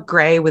spell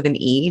gray with an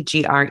E,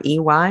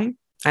 Grey.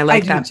 I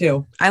like that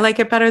too. I like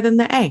it better than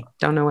the A.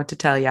 Don't know what to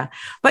tell you.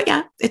 But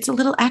yeah, it's a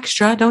little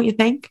extra, don't you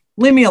think?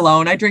 Leave me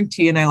alone. I drink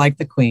tea and I like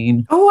the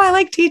Queen. Oh, I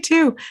like tea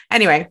too.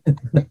 Anyway,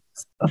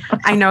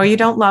 I know you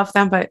don't love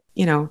them, but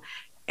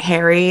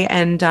Harry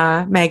and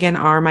Meghan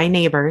are my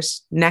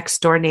neighbors,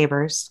 next door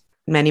neighbors,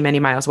 many, many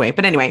miles away.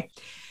 But anyway,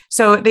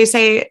 so they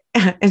say,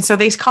 and so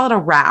they call it a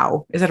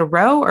row. Is it a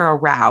row or a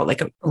row? Like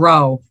a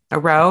Row.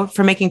 row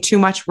for making too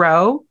much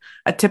row,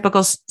 a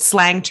typical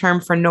slang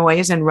term for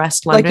noise in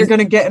West London. Like you're going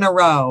to get in a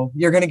row.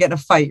 You're going to get in a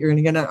fight. You're going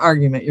to get in an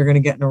argument. You're going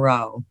to get in a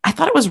row. I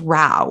thought it was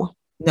row.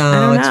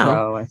 No, it's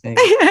row, I think.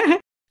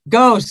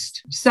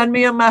 Ghost, send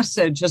me a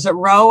message. Is it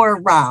row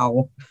or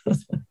row?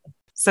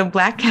 So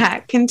Black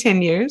Cat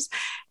continues.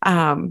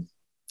 Now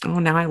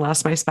I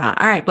lost my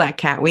spot. All right, Black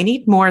Cat, we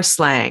need more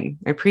slang.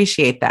 I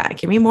appreciate that.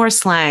 Give me more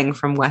slang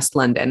from West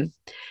London.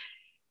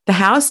 The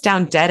house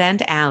down Dead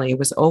End Alley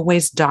was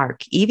always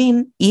dark,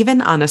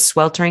 even on a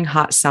sweltering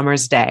hot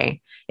summer's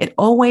day. It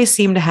always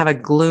seemed to have a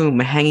gloom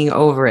hanging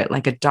over it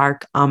like a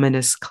dark,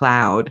 ominous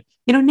cloud.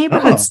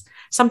 Neighborhoods,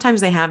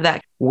 sometimes they have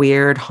that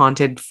weird,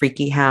 haunted,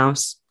 freaky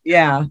house.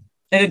 Yeah.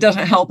 And it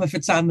doesn't help if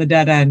it's on the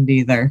dead end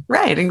either.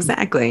 Right,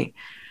 exactly.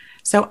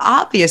 So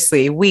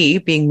obviously, we,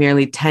 being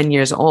merely 10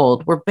 years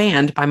old, were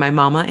banned by my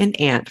mama and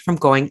aunt from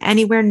going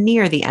anywhere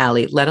near the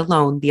alley, let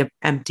alone the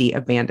empty,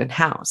 abandoned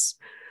house.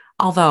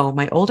 Although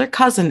my older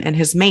cousin and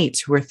his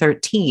mates, who were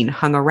 13,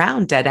 hung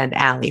around Dead End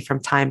Alley from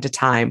time to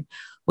time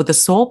with the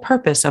sole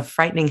purpose of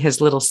frightening his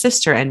little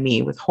sister and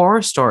me with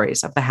horror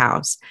stories of the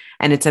house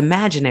and its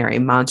imaginary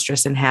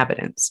monstrous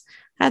inhabitants.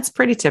 That's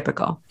pretty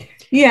typical.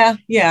 Yeah,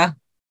 yeah.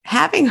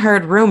 Having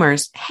heard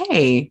rumors,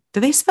 hey, do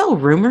they spell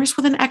rumors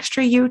with an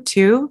extra U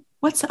too?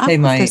 What's up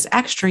with this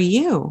extra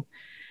U?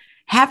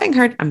 Having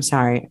heard, I'm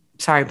sorry,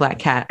 Black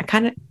Cat.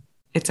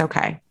 It's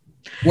okay.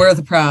 We're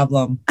the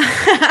problem.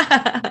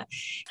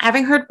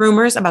 Having heard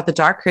rumors about the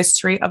dark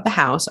history of the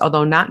house,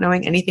 although not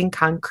knowing anything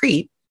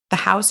concrete, the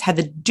house had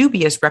the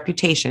dubious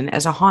reputation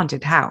as a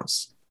haunted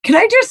house. Can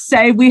I just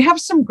say, we have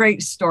some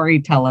great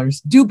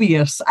storytellers.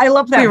 Dubious. I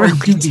love that word,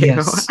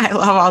 dubious. I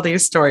love all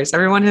these stories.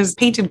 Everyone has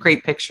painted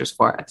great pictures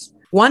for us.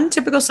 One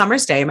typical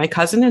summer's day, my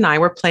cousin and I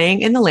were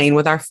playing in the lane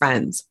with our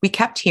friends. We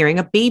kept hearing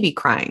a baby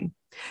crying.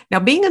 Now,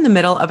 being in the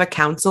middle of a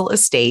council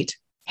estate,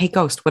 hey,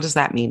 Ghost, what does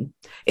that mean?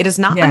 It is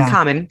not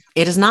uncommon.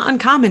 It is not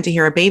uncommon to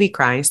hear a baby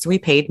cry, so we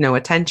paid no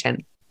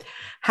attention.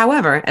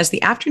 However, as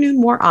the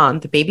afternoon wore on,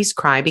 the baby's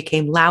cry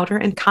became louder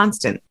and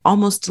constant,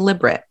 almost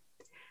deliberate.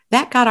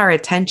 That got our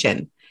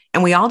attention,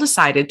 and we all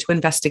decided to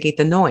investigate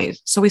the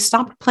noise, so we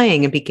stopped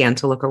playing and began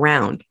to look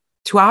around.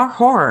 To our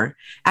horror,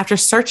 after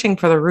searching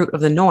for the root of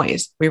the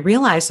noise, we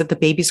realized that the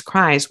baby's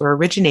cries were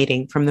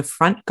originating from the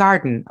front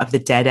garden of the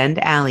Dead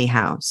End Alley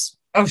house.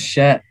 Oh,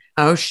 shit.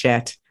 Oh,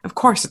 shit. Of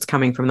course it's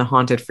coming from the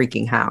haunted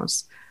freaking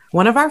house.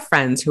 One of our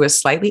friends, who is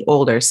slightly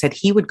older, said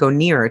he would go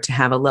nearer to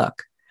have a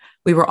look.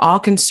 We were all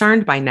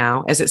concerned by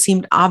now, as it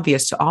seemed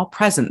obvious to all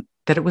present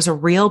that it was a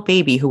real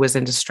baby who was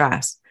in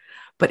distress.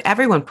 But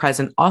everyone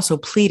present also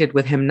pleaded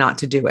with him not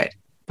to do it.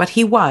 But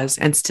he was,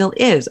 and still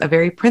is, a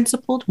very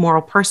principled,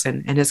 moral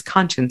person, and his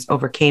conscience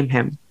overcame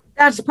him.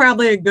 That's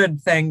probably a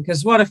good thing,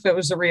 because what if it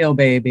was a real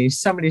baby?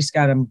 Somebody's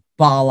got to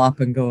ball up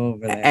and go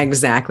over there.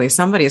 Exactly.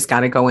 Somebody's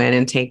got to go in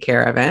and take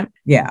care of it.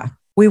 Yeah.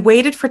 We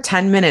waited for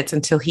 10 minutes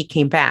until he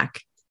came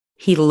back.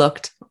 He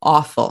looked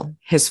awful.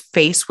 His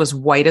face was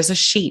white as a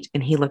sheet,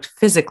 and he looked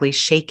physically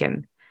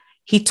shaken.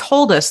 He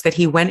told us that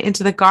he went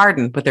into the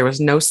garden, but there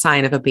was no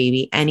sign of a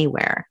baby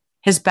anywhere.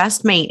 His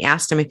best mate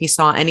asked him if he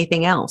saw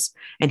anything else,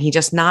 and he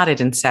just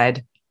nodded and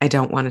said, I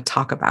don't want to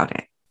talk about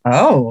it.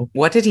 Oh.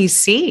 What did he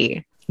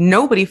see?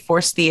 Nobody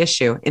forced the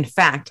issue. In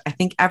fact, I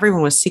think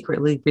everyone was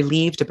secretly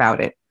relieved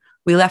about it.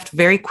 We left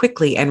very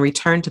quickly and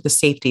returned to the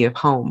safety of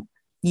home.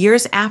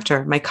 Years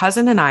after, my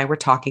cousin and I were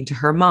talking to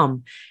her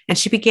mom, and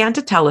she began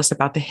to tell us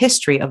about the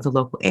history of the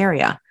local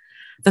area.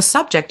 The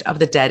subject of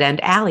the Dead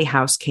End Alley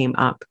house came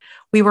up.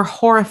 We were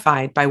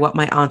horrified by what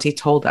my auntie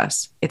told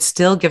us. It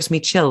still gives me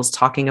chills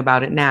talking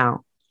about it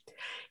now.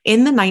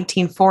 In the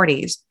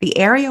 1940s, the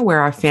area where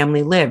our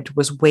family lived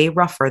was way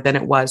rougher than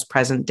it was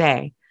present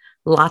day.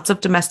 Lots of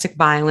domestic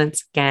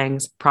violence,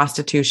 gangs,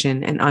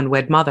 prostitution, and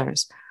unwed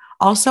mothers.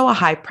 Also a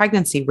high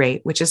pregnancy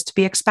rate, which is to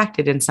be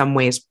expected in some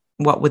ways,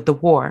 what with the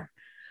war.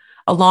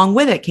 Along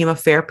with it came a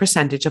fair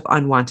percentage of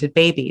unwanted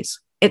babies.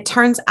 It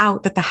turns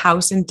out that the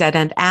house in Dead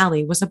End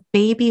Alley was a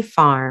baby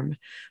farm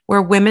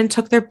where women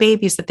took their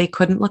babies that they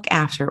couldn't look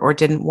after or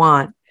didn't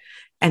want,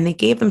 and they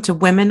gave them to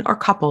women or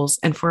couples,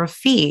 and for a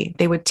fee,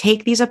 they would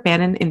take these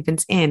abandoned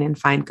infants in and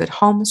find good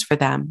homes for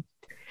them.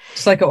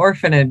 It's like an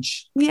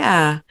orphanage.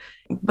 Yeah,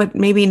 but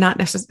maybe not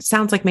necessarily.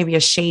 Sounds like maybe a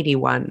shady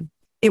one.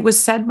 It was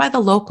said by the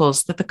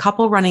locals that the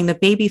couple running the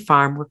baby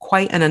farm were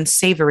quite an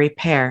unsavory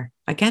pair.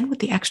 Again, with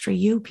the extra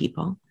you,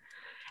 people.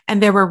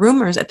 And there were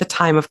rumors at the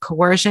time of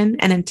coercion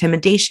and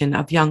intimidation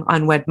of young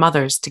unwed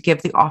mothers to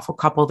give the awful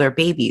couple their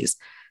babies,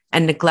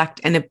 and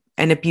neglect and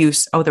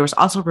abuse. Oh, there was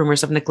also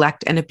rumors of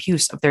neglect and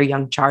abuse of their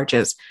young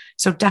charges.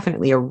 So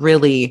definitely a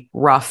really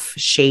rough,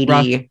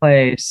 shady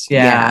place.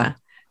 Yeah.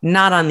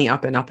 Not on the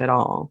up and up at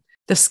all.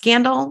 The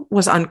scandal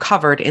was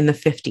uncovered in the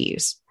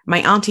 50s. My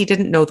auntie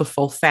didn't know the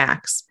full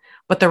facts,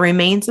 but the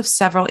remains of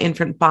several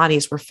infant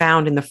bodies were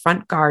found in the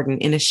front garden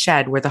in a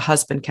shed where the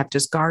husband kept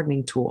his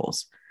gardening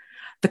tools.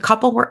 The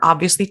couple were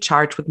obviously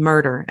charged with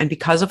murder, and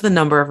because of the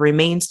number of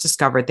remains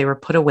discovered, they were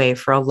put away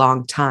for a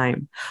long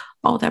time.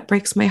 Oh, that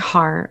breaks my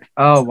heart.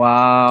 Oh,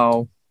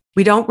 wow.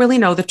 We don't really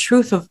know the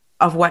truth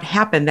of what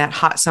happened that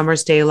hot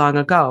summer's day long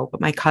ago, but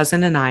my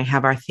cousin and I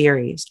have our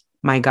theories.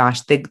 My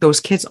gosh,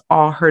 those kids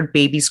all heard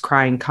babies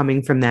crying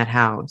coming from that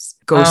house.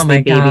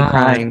 Ghostly baby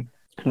crying.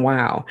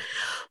 Wow.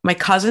 My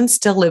cousin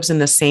still lives in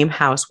the same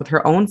house with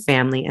her own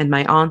family and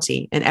my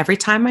auntie. And every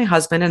time my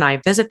husband and I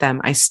visit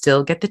them, I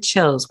still get the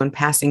chills when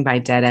passing by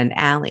Dead End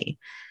Alley.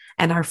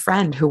 And our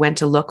friend who went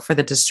to look for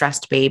the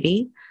distressed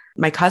baby,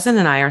 my cousin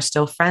and I are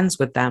still friends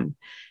with them.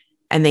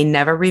 And they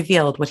never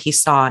revealed what he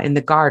saw in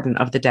the garden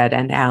of the Dead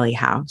End Alley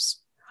house.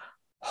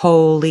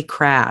 Holy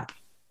crap.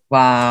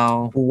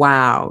 Wow.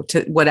 Wow.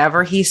 To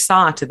whatever he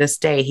saw to this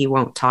day, he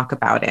won't talk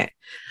about it.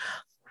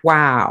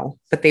 Wow.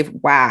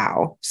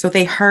 Wow. So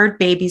they heard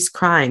babies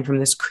crying from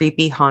this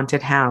creepy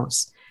haunted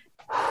house.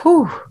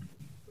 Whew.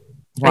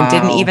 Wow. I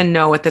didn't even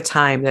know at the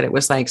time that it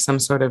was like some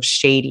sort of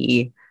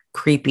shady,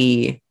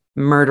 creepy,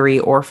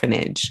 murdery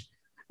orphanage.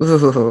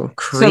 Ooh,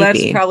 creepy. So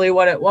that's probably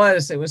what it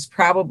was. It was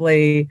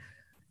probably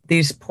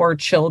these poor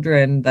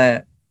children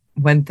that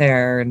went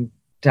there and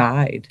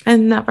died.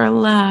 And never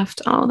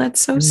left. Oh, that's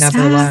so sad.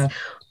 Never left.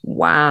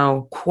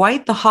 Wow.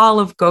 Quite the haul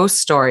of ghost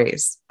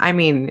stories. I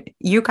mean,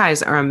 you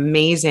guys are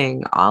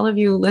amazing. All of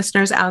you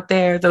listeners out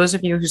there, those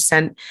of you who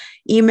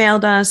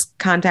emailed us,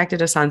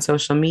 contacted us on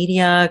social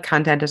media,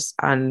 contacted us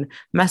on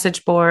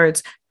message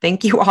boards.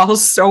 Thank you all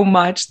so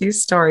much.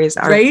 These stories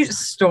are great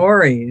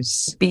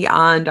stories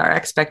beyond our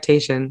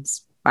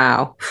expectations.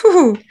 Wow.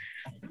 Whew.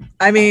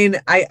 I mean,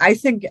 I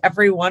think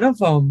every one of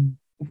them,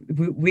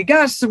 we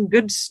got some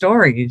good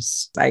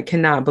stories. I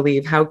cannot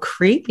believe how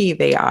creepy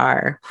they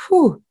are.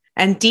 Whew.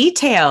 And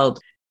detailed.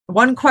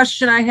 One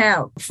question I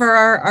have for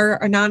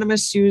our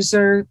anonymous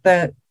user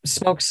that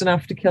smokes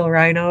enough to kill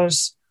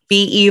rhinos.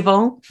 Be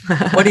evil.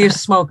 What do you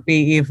smoke?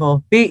 Be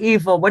evil. Be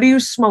evil. What are you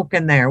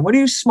smoking there? What are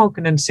you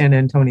smoking in San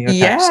Antonio,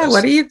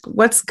 Texas?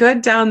 What's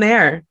good down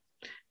there?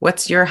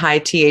 What's your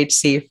high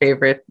THC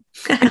favorite?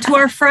 And to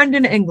our friend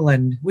in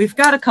England, we've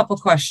got a couple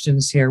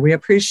questions here. We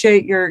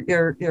appreciate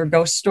your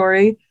ghost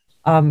story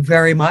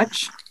very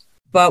much.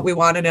 But we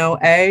want to know,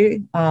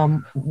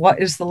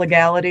 what is the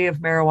legality of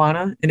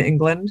marijuana in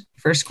England?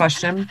 First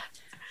question.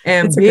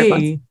 And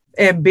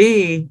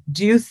B,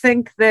 do you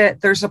think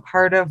that there's a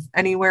part of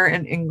anywhere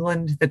in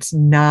England that's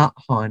not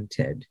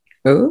haunted?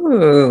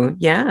 Ooh,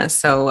 yeah.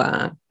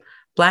 So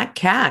Black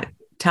Cat,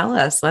 tell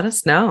us, let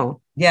us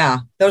know. Yeah,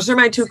 those are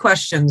my two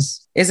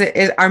questions.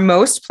 Are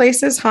most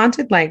places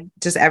haunted? Like,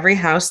 does every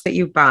house that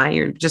you buy,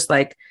 you're just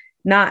like,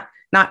 not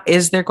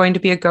is there going to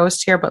be a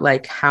ghost here, but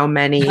like how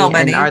many?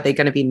 And are they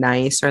going to be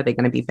nice or are they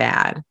going to be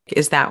bad?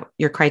 Is that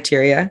your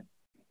criteria?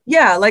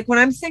 Yeah. Like when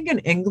I'm thinking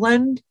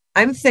England,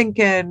 I'm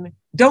thinking,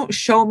 don't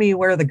show me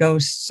where the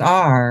ghosts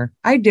are.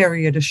 I dare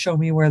you to show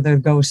me where the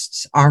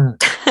ghosts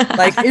aren't.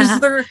 Like, is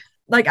there,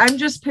 like, I'm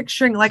just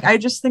picturing, like, I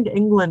just think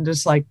England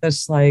is like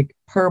this, like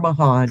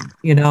perma-haunt,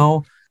 you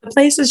know? The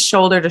place is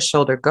shoulder to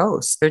shoulder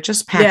ghosts. They're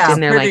just packed in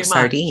there like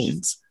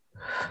sardines.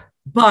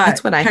 But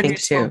that's what I think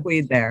too. Smoke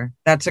weed there?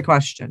 That's a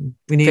question.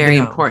 We need very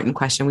to know. Important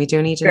question. We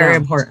do need to know. Very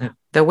important.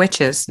 The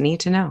witches need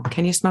to know.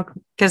 Can you smoke?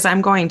 Because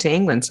I'm going to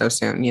England so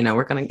soon. You know,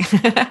 we're gonna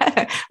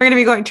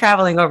be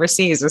traveling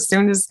overseas as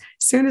soon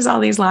as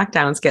all these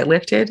lockdowns get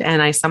lifted,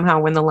 and I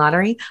somehow win the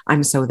lottery.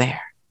 I'm so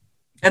there.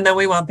 And then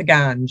we want the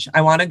ganj.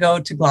 I want to go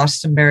to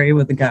Glastonbury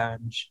with the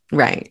ganj.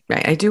 Right.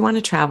 I do want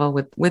to travel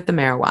with the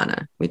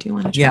marijuana. We do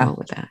want to travel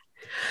with that.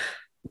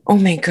 Oh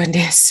my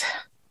goodness.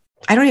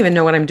 I don't even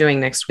know what I'm doing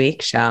next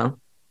week, Shell.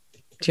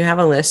 Do you have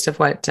a list of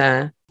what?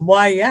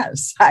 Why,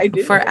 yes, I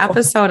do. For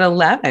episode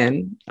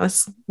 11,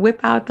 let's whip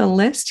out the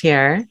list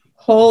here.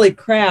 Holy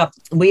crap.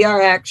 We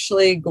are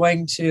actually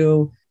going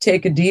to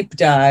take a deep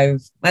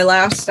dive. My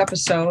last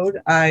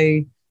episode,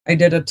 I I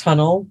did a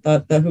tunnel.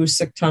 The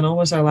Hoosick Tunnel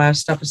was our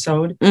last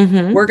episode.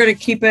 Mm-hmm. We're gonna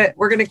keep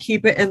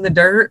it in the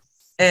dirt,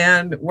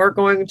 and we're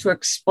going to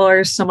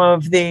explore some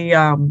of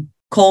the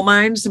coal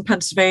mines in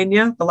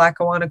Pennsylvania, the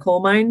Lackawanna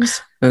coal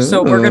mines.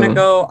 So we're gonna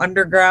go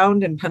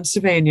underground in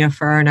Pennsylvania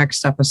for our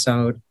next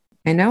episode.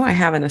 I know I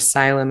have an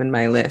asylum in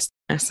my list.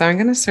 So I'm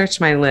going to search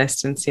my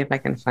list and see if I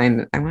can find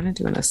it. I want to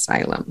do an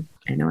asylum.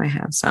 I know I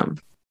have some.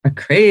 A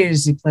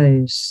crazy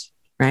place.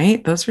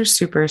 Right? Those are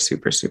super,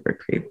 super, super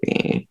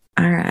creepy.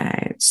 All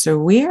right. So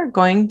we are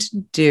going to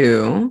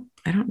do,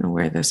 I don't know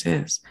where this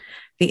is,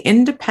 the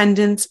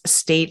Independence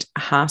State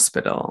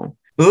Hospital.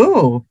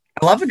 Ooh,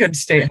 I love a good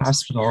state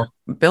hospital.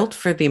 Built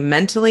for the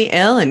mentally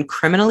ill and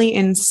criminally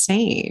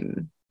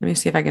insane. Let me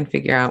see if I can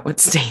figure out what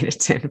state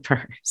it's in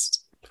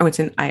first. Oh, it's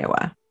in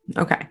Iowa.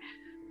 Okay.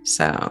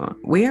 So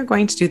we are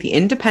going to do the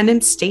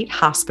Independence State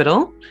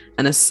Hospital,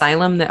 an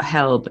asylum that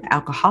held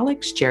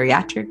alcoholics,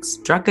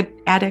 geriatrics, drug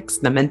addicts,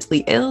 the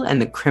mentally ill,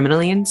 and the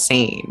criminally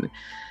insane.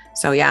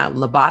 So yeah,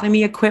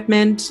 lobotomy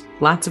equipment,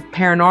 lots of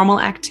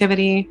paranormal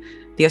activity.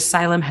 The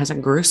asylum has a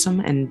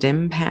gruesome and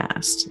dim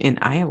past in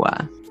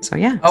Iowa. So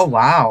yeah. Oh,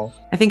 wow.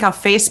 I think I'll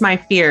face my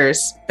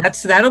fears.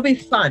 That'll be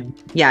fun.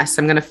 Yes,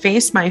 I'm going to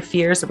face my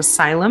fears of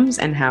asylums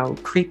and how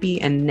creepy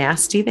and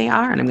nasty they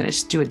are. And I'm going to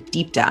just do a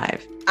deep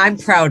dive. I'm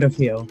proud of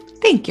you.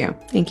 Thank you.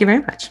 Thank you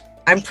very much.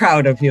 I'm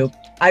proud of you.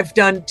 I've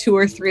done 2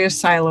 or 3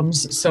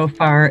 asylums so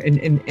far,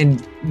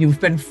 and you've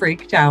been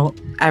freaked out.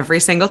 Every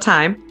single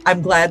time.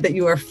 I'm glad that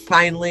you are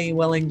finally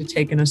willing to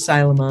take an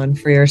asylum on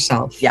for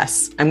yourself.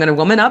 Yes, I'm going to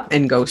woman up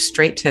and go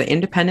straight to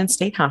Independence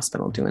State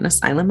Hospital, do an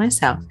asylum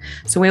myself.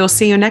 So we will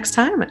see you next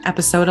time at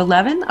episode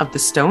 11 of the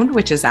Stoned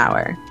Witches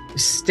Hour.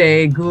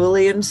 Stay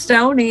ghouly and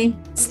stony.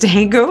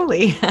 Stay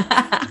ghouly.